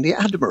assassinating the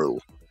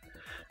Admiral.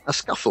 A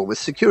scuffle with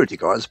security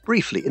guards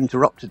briefly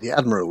interrupted the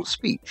Admiral's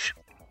speech.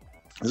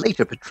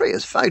 Later,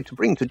 Patreus vowed to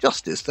bring to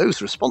justice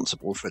those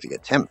responsible for the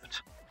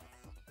attempt.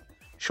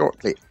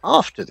 Shortly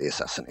after the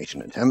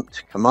assassination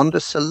attempt, Commander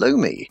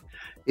Salome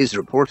is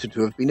reported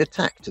to have been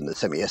attacked in the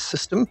Semius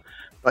system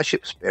by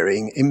ships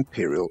bearing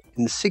Imperial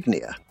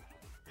insignia.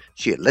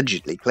 She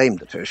allegedly claimed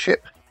that her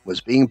ship was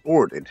being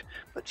boarded,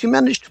 but she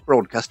managed to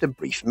broadcast a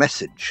brief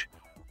message.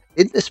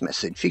 In this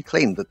message, she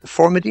claimed that the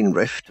Formidine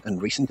Rift and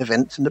recent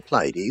events in the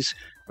Pleiades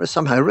were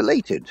somehow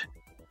related.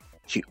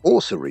 She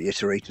also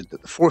reiterated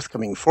that the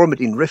forthcoming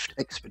Formidine Rift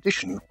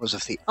expedition was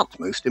of the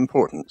utmost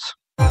importance.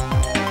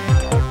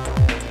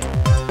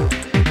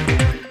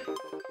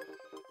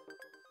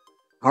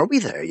 Are we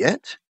there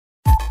yet?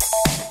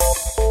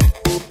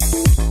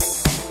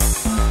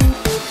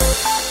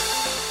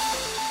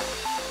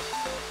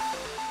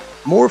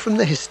 More from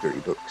the history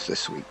books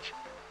this week,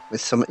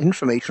 with some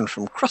information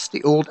from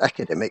crusty old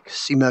academic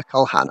Seema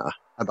Kalhana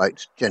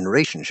about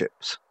generation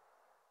ships.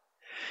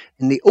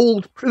 In the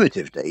old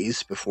primitive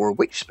days before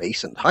witch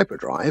space and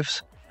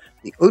hyperdrives,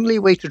 the only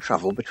way to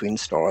travel between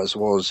stars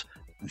was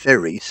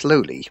very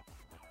slowly.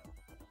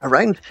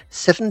 Around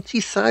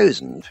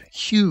 70,000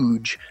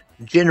 huge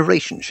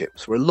generation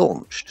ships were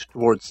launched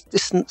towards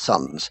distant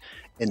suns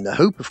in the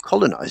hope of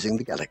colonizing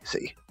the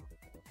galaxy.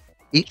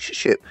 Each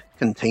ship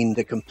contained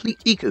a complete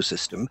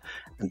ecosystem,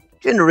 and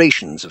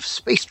generations of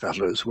space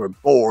travelers were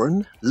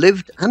born,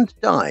 lived, and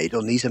died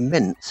on these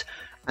immense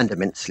and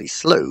immensely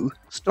slow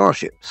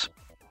starships.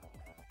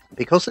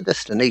 Because the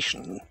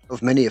destination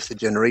of many of the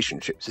generation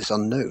ships is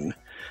unknown,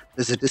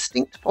 there's a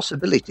distinct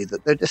possibility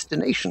that their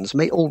destinations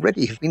may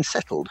already have been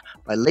settled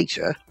by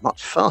later,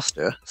 much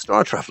faster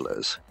star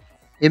travelers.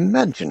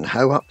 Imagine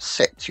how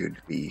upset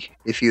you'd be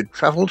if you'd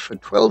travelled for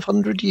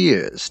 1,200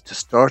 years to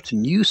start a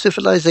new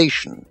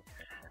civilization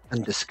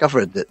and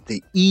discovered that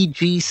the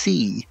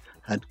EGC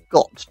had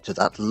got to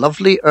that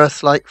lovely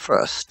Earth-like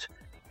first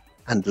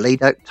and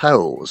laid out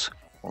towels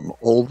on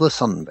all the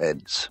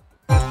sunbeds.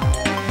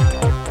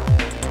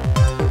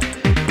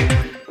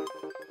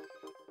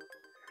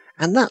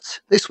 And that's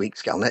this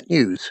week's Galnet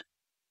News.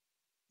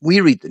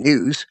 We read the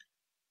news,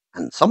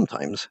 and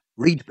sometimes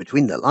read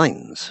between the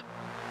lines.